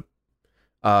dope.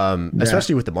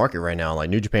 Especially with the market right now. Like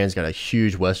New Japan's got a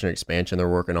huge Western expansion they're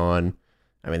working on.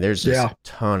 I mean, there's just a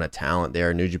ton of talent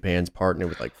there. New Japan's partnered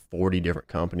with like 40 different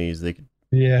companies. They could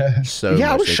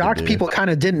I was shocked people kind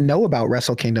of didn't know about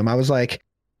Wrestle Kingdom. I was like,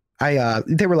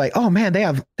 they were like, oh man, they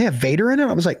have Vader in it.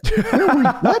 I was like,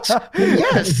 what?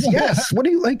 Yes. What do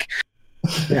you like?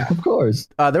 Yeah, of course.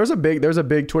 There was a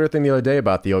big Twitter thing the other day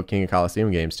about the old King of Colosseum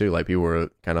games too. Like people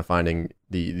were kind of finding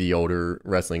the older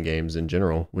wrestling games in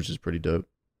general, which is pretty dope.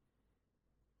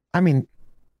 I mean,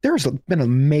 there's been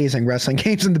amazing wrestling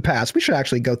games in the past. We should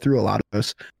actually go through a lot of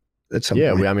those at some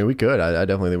point. We could. I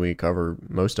definitely think we could cover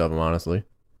most of them, honestly.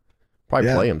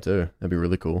 Probably play them too. That'd be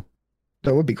really cool.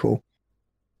 That would be cool.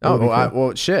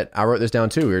 Well, shit. I wrote this down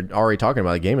too. We were already talking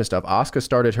about the game and stuff. Asuka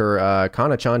started her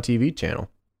Kana-chan TV channel.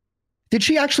 Did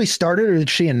she actually start it or did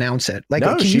she announce it? Like,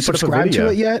 no, can you subscribe to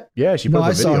it yet? Yeah, she put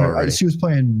up a video already. She was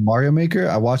playing Mario Maker.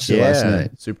 I watched it last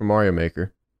night. Super Mario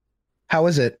Maker. How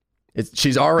is it?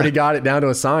 She's already got it down to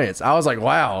a science. I was like,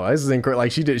 wow, this is incredible.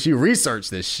 Like she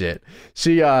researched this shit.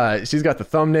 She's got the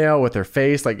thumbnail with her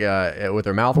face, like with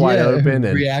her mouth wide open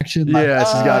and reaction. She's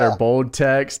got her bold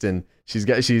text and she's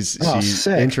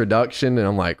introduction. And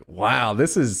I'm like, wow,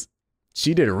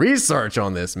 she did research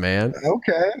on this, man.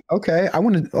 Okay.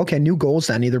 New goals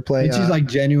then. Either play. And she's like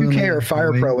genuinely 2K or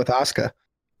Fire Pro with Asuka.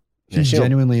 She's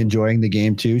genuinely enjoying the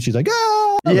game too. She's like,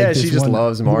 yeah, like she just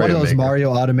loves Mario. One of those Maker.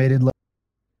 Mario automated.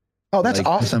 Oh, that's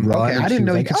awesome. Okay, I didn't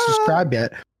know you could subscribe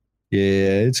yet. Yeah,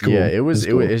 it's cool. Yeah, it was.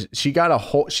 She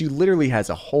got she literally has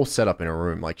a whole setup in her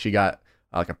room. Like she got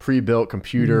like a pre-built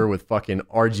computer with fucking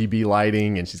RGB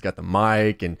lighting, and she's got the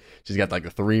mic, and she's got like the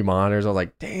 3 monitors. I was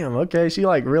like, damn, okay, she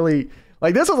like really.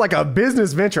 Like this was like a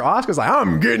business venture. Oscar's like,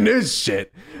 I'm getting this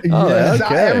shit.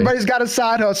 Everybody's got a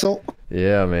side hustle.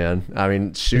 Yeah, man. I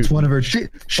mean, shoot. It's one of her she's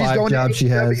 5 going jobs she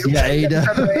has. Yeah,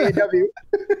 AEW.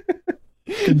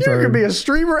 You could be a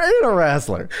streamer and a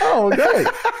wrestler. Oh, okay.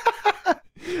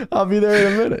 I'll be there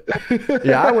in a minute.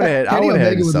 Yeah, I went ahead. Kenny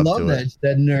Omega would love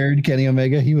that nerd. Kenny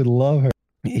Omega, he would love her.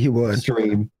 He would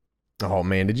stream. Oh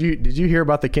man, did you hear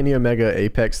about the Kenny Omega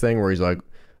Apex thing where he's like,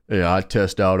 yeah, I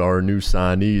test out our new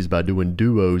signees by doing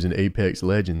duos in Apex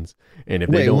Legends. And if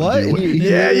they don't do it. You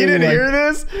didn't hear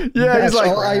this? Yeah, he's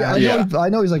like, I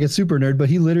know he's like a super nerd, but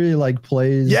he literally like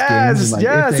plays. Yes,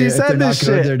 games he said this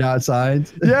shit. They're not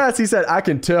signed. Yes, he said, I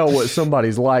can tell what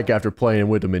somebody's like after playing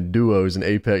with them in duos in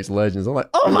Apex Legends. I'm like,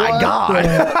 oh my God.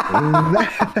 Oh my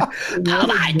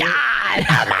God.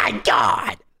 Oh my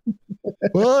God.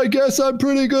 Well, I guess I'm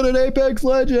pretty good at Apex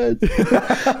Legends.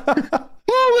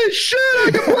 Holy shit,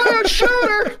 I can play a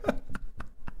shooter.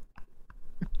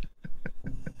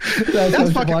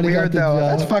 That's fucking weird, though.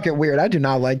 That's fucking weird. I do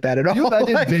not like that at all.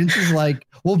 Vince is like,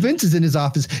 well, Vince is in his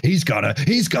office. He's gonna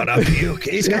puke.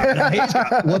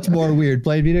 What's more weird,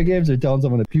 playing video games or telling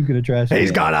someone to puke in a trash can?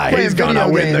 He's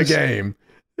gonna win the game.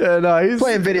 Yeah, no, he's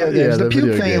playing video games. The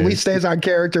puke thing at least stays on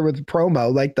character with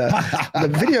promo. Like the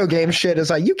video game shit is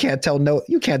like you can't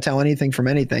tell anything from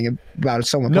anything about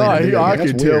someone. No, I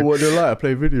can tell what they're like. I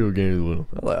play video games with him.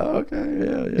 I'm like, oh,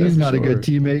 okay, yeah. He's not a good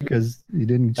teammate because he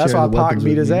didn't. That's why Pac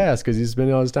beat his ass because he's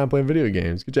spending all his time playing video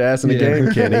games. Get your ass in the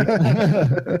game, Kenny.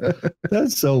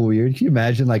 That's so weird. Can you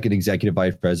imagine like an executive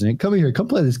vice president? Come here, come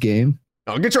play this game.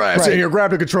 Oh, get your ass in here, grab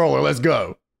the controller, let's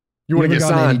go. You want to ever get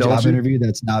gone to any signed, don't job you? interview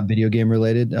that's not video game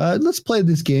related? Let's play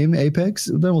this game, Apex.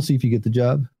 Then we'll see if you get the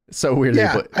job. So weird.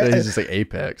 Yeah, He's just like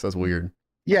Apex. That's weird.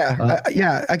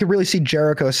 Yeah, I could really see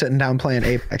Jericho sitting down playing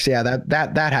Apex. Yeah,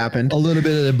 that happened. A little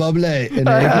bit of the bubble and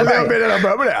A a little bit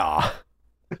of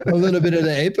a little bit of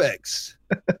the Apex.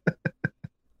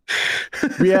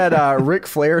 We had Ric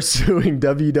Flair suing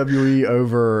WWE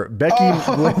over Becky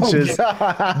Lynch's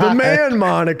the man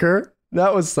moniker.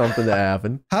 That was something that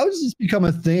happened. How does this become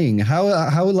a thing?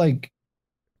 How like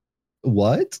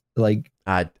what? Like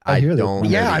I hear that. don't. know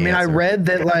Yeah, the I mean,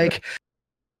 answer.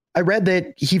 I read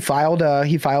that he filed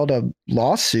a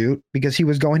lawsuit because he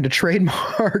was going to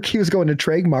trademark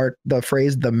the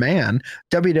phrase "the man."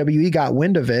 WWE got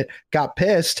wind of it, got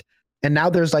pissed, and now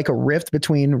there's like a rift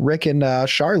between Rick and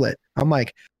Charlotte. I'm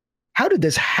like, how did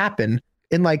this happen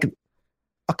in like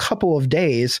a couple of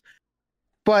days?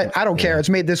 But I don't care. It's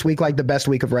made this week like the best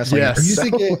week of wrestling. Yes. ever. You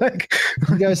think it- like,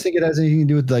 you guys think it has anything to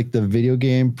do with like the video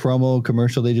game promo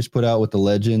commercial they just put out with the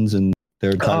legends and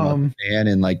they're talking about the man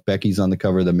and like Becky's on the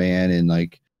cover of the man and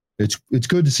like it's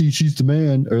good to see she's the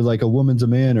man or like a woman's a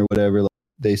man or whatever like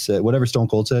they said, whatever Stone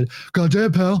Cold said.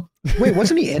 Goddamn, pal. wait,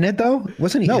 wasn't he in it though?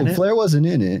 Wasn't he in No, it? Flair wasn't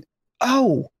in it.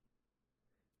 Oh,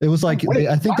 It was like Wait,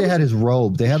 I think they had his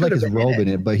robe. They had like his Should've been in robe in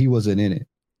it, but he wasn't in it.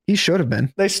 he should have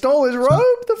been. They stole his robe.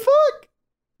 The fuck?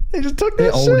 They just took They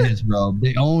that own shit. his robe.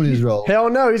 They own his robe. Hell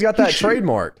no, he's got that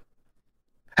trademarked.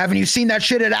 Haven't you seen that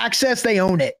shit at Access? They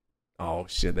own it. Oh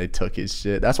shit, they took his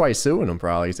shit. That's why he's suing him.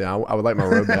 Probably. He said, "I would like my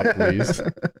robe back, please."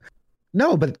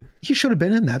 No, but he should have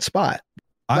been in that spot.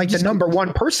 I'm Like the just- number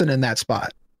one person in that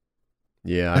spot.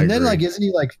 Yeah, I And then agree. like, isn't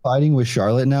he like fighting with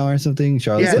Charlotte now or something?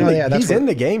 Charlotte. he's, in, no, the, yeah, that's he's in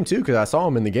the game too because I saw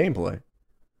him in the gameplay.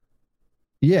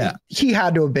 Yeah. He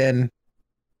had to have been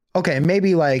okay.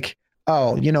 Maybe like,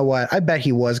 oh, you know what? I bet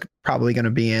he was probably going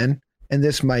to be in, and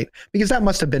this might because that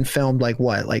must have been filmed like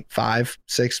what, like 4,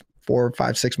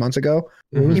 5, 6 months ago.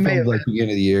 It was He may filmed, have- like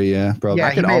beginning of the year. Yeah, probably. Yeah, I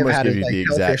he can may have almost had give his, you like, the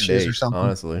health exact issues date. or something.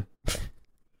 Honestly,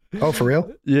 Oh, for real?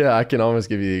 yeah, I can almost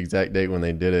give you the exact date when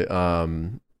they did it.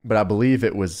 But I believe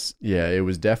it was. Yeah, it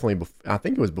was definitely. I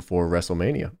think it was before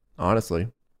WrestleMania. Honestly.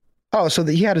 Oh, so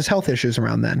he had his health issues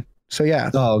around then. So yeah,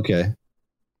 Oh, okay.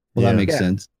 Well, Yeah. that makes Yeah.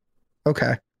 sense.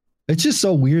 okay. It's just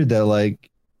so weird that like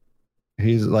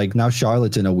he's like now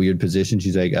Charlotte's in a weird position.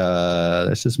 She's like,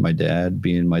 that's just my dad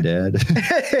being my dad.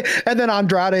 And then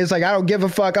Andrade is like, I don't give a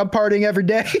fuck. I'm partying every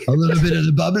day. A little bit of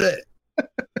the bubble.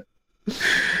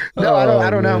 No, I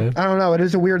don't know. man. I don't know. It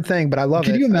is a weird thing, but I love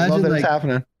Can it. you I love imagine, that it's like-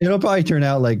 happening. It'll probably turn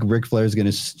out like Ric Flair's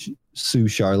gonna sue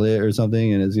Charlotte or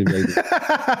something, and it's gonna be like,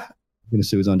 gonna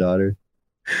sue his own daughter.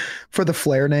 For the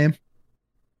Flair name.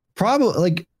 Probably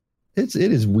like it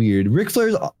is weird. Ric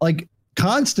Flair's like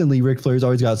constantly. Ric Flair's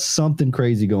always got something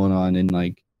crazy going on and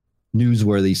like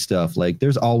newsworthy stuff. Like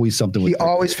there's always something. He Ric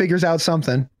always figures out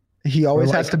something. He always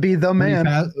like- has to be the Flair. He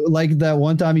man. like that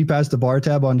one time he passed the bar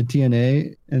tab onto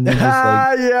TNA and then just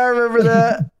Yeah, I remember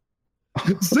that.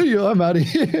 like, see you, I'm out of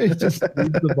here. He just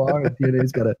leaves the bar and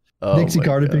TNA's got a Oh Dixie my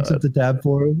Carter picks God. up the tab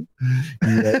for him.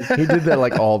 Yeah. He did that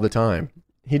like all the time.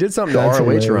 He did something to That's ROH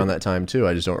hilarious. around that time too.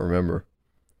 I just don't remember.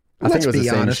 I Let's think it was be the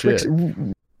same honest. shit.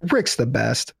 Rick's the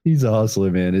best. He's a hustler,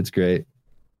 man. It's great.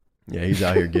 Yeah, he's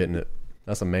out here getting it.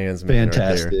 That's a man's man right there.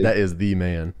 Fantastic. That is the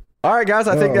man. All right, guys.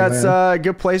 I think Oh, that's man. a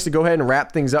good place to go ahead and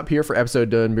wrap things up here for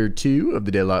episode number 2 of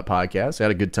the Deadlock Podcast. I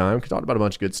had a good time. We talked about a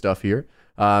bunch of good stuff here.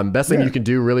 Best thing Yeah. you can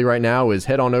do really right now is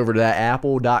head on over to that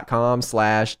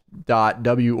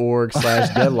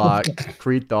apple.com/.worg/deadlock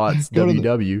Creed Thoughts Go to the-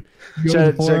 WW. Go to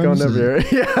Check the on forums over there.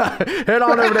 Yeah. Head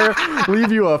on over there.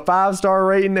 Leave you a 5-star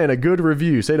rating and a good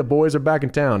review. Say the boys are back in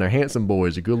town. They're handsome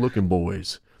boys. They're good looking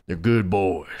boys. They're good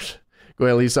boys. Go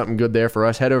ahead and leave something good there for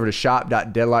us. Head over to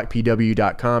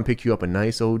shop.deadlockpw.com. Pick you up a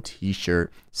nice old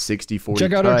t-shirt. 60/40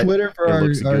 Check out cut. our Twitter for It our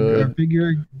looks good.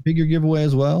 figure giveaway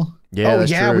as well. Yeah, oh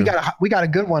that's yeah, true. we got a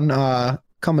good one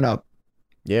coming up.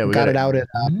 Yeah, we got it out at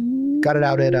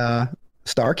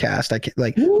Starcast. I can't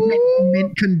like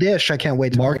mint condition. I can't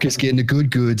wait to Marcus getting the good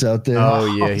goods out there. Oh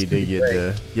yeah, he did get great.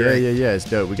 the yeah. It's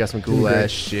dope. We got some cool ass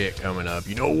shit coming up.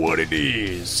 You know what it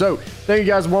is. So thank you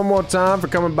guys one more time for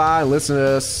coming by and listening to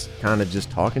us kind of just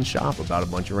talking shop about a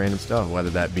bunch of random stuff, whether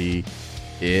that be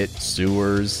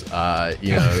sewers,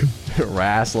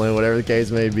 wrestling, whatever the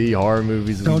case may be, horror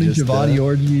movies. Tony Giovanni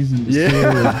orgies and Yeah.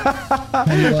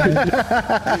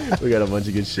 yeah. We got a bunch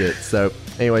of good shit. So,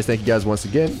 anyways, thank you guys once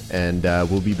again, and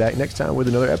we'll be back next time with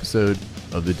another episode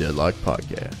of the Deadlock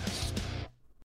Podcast.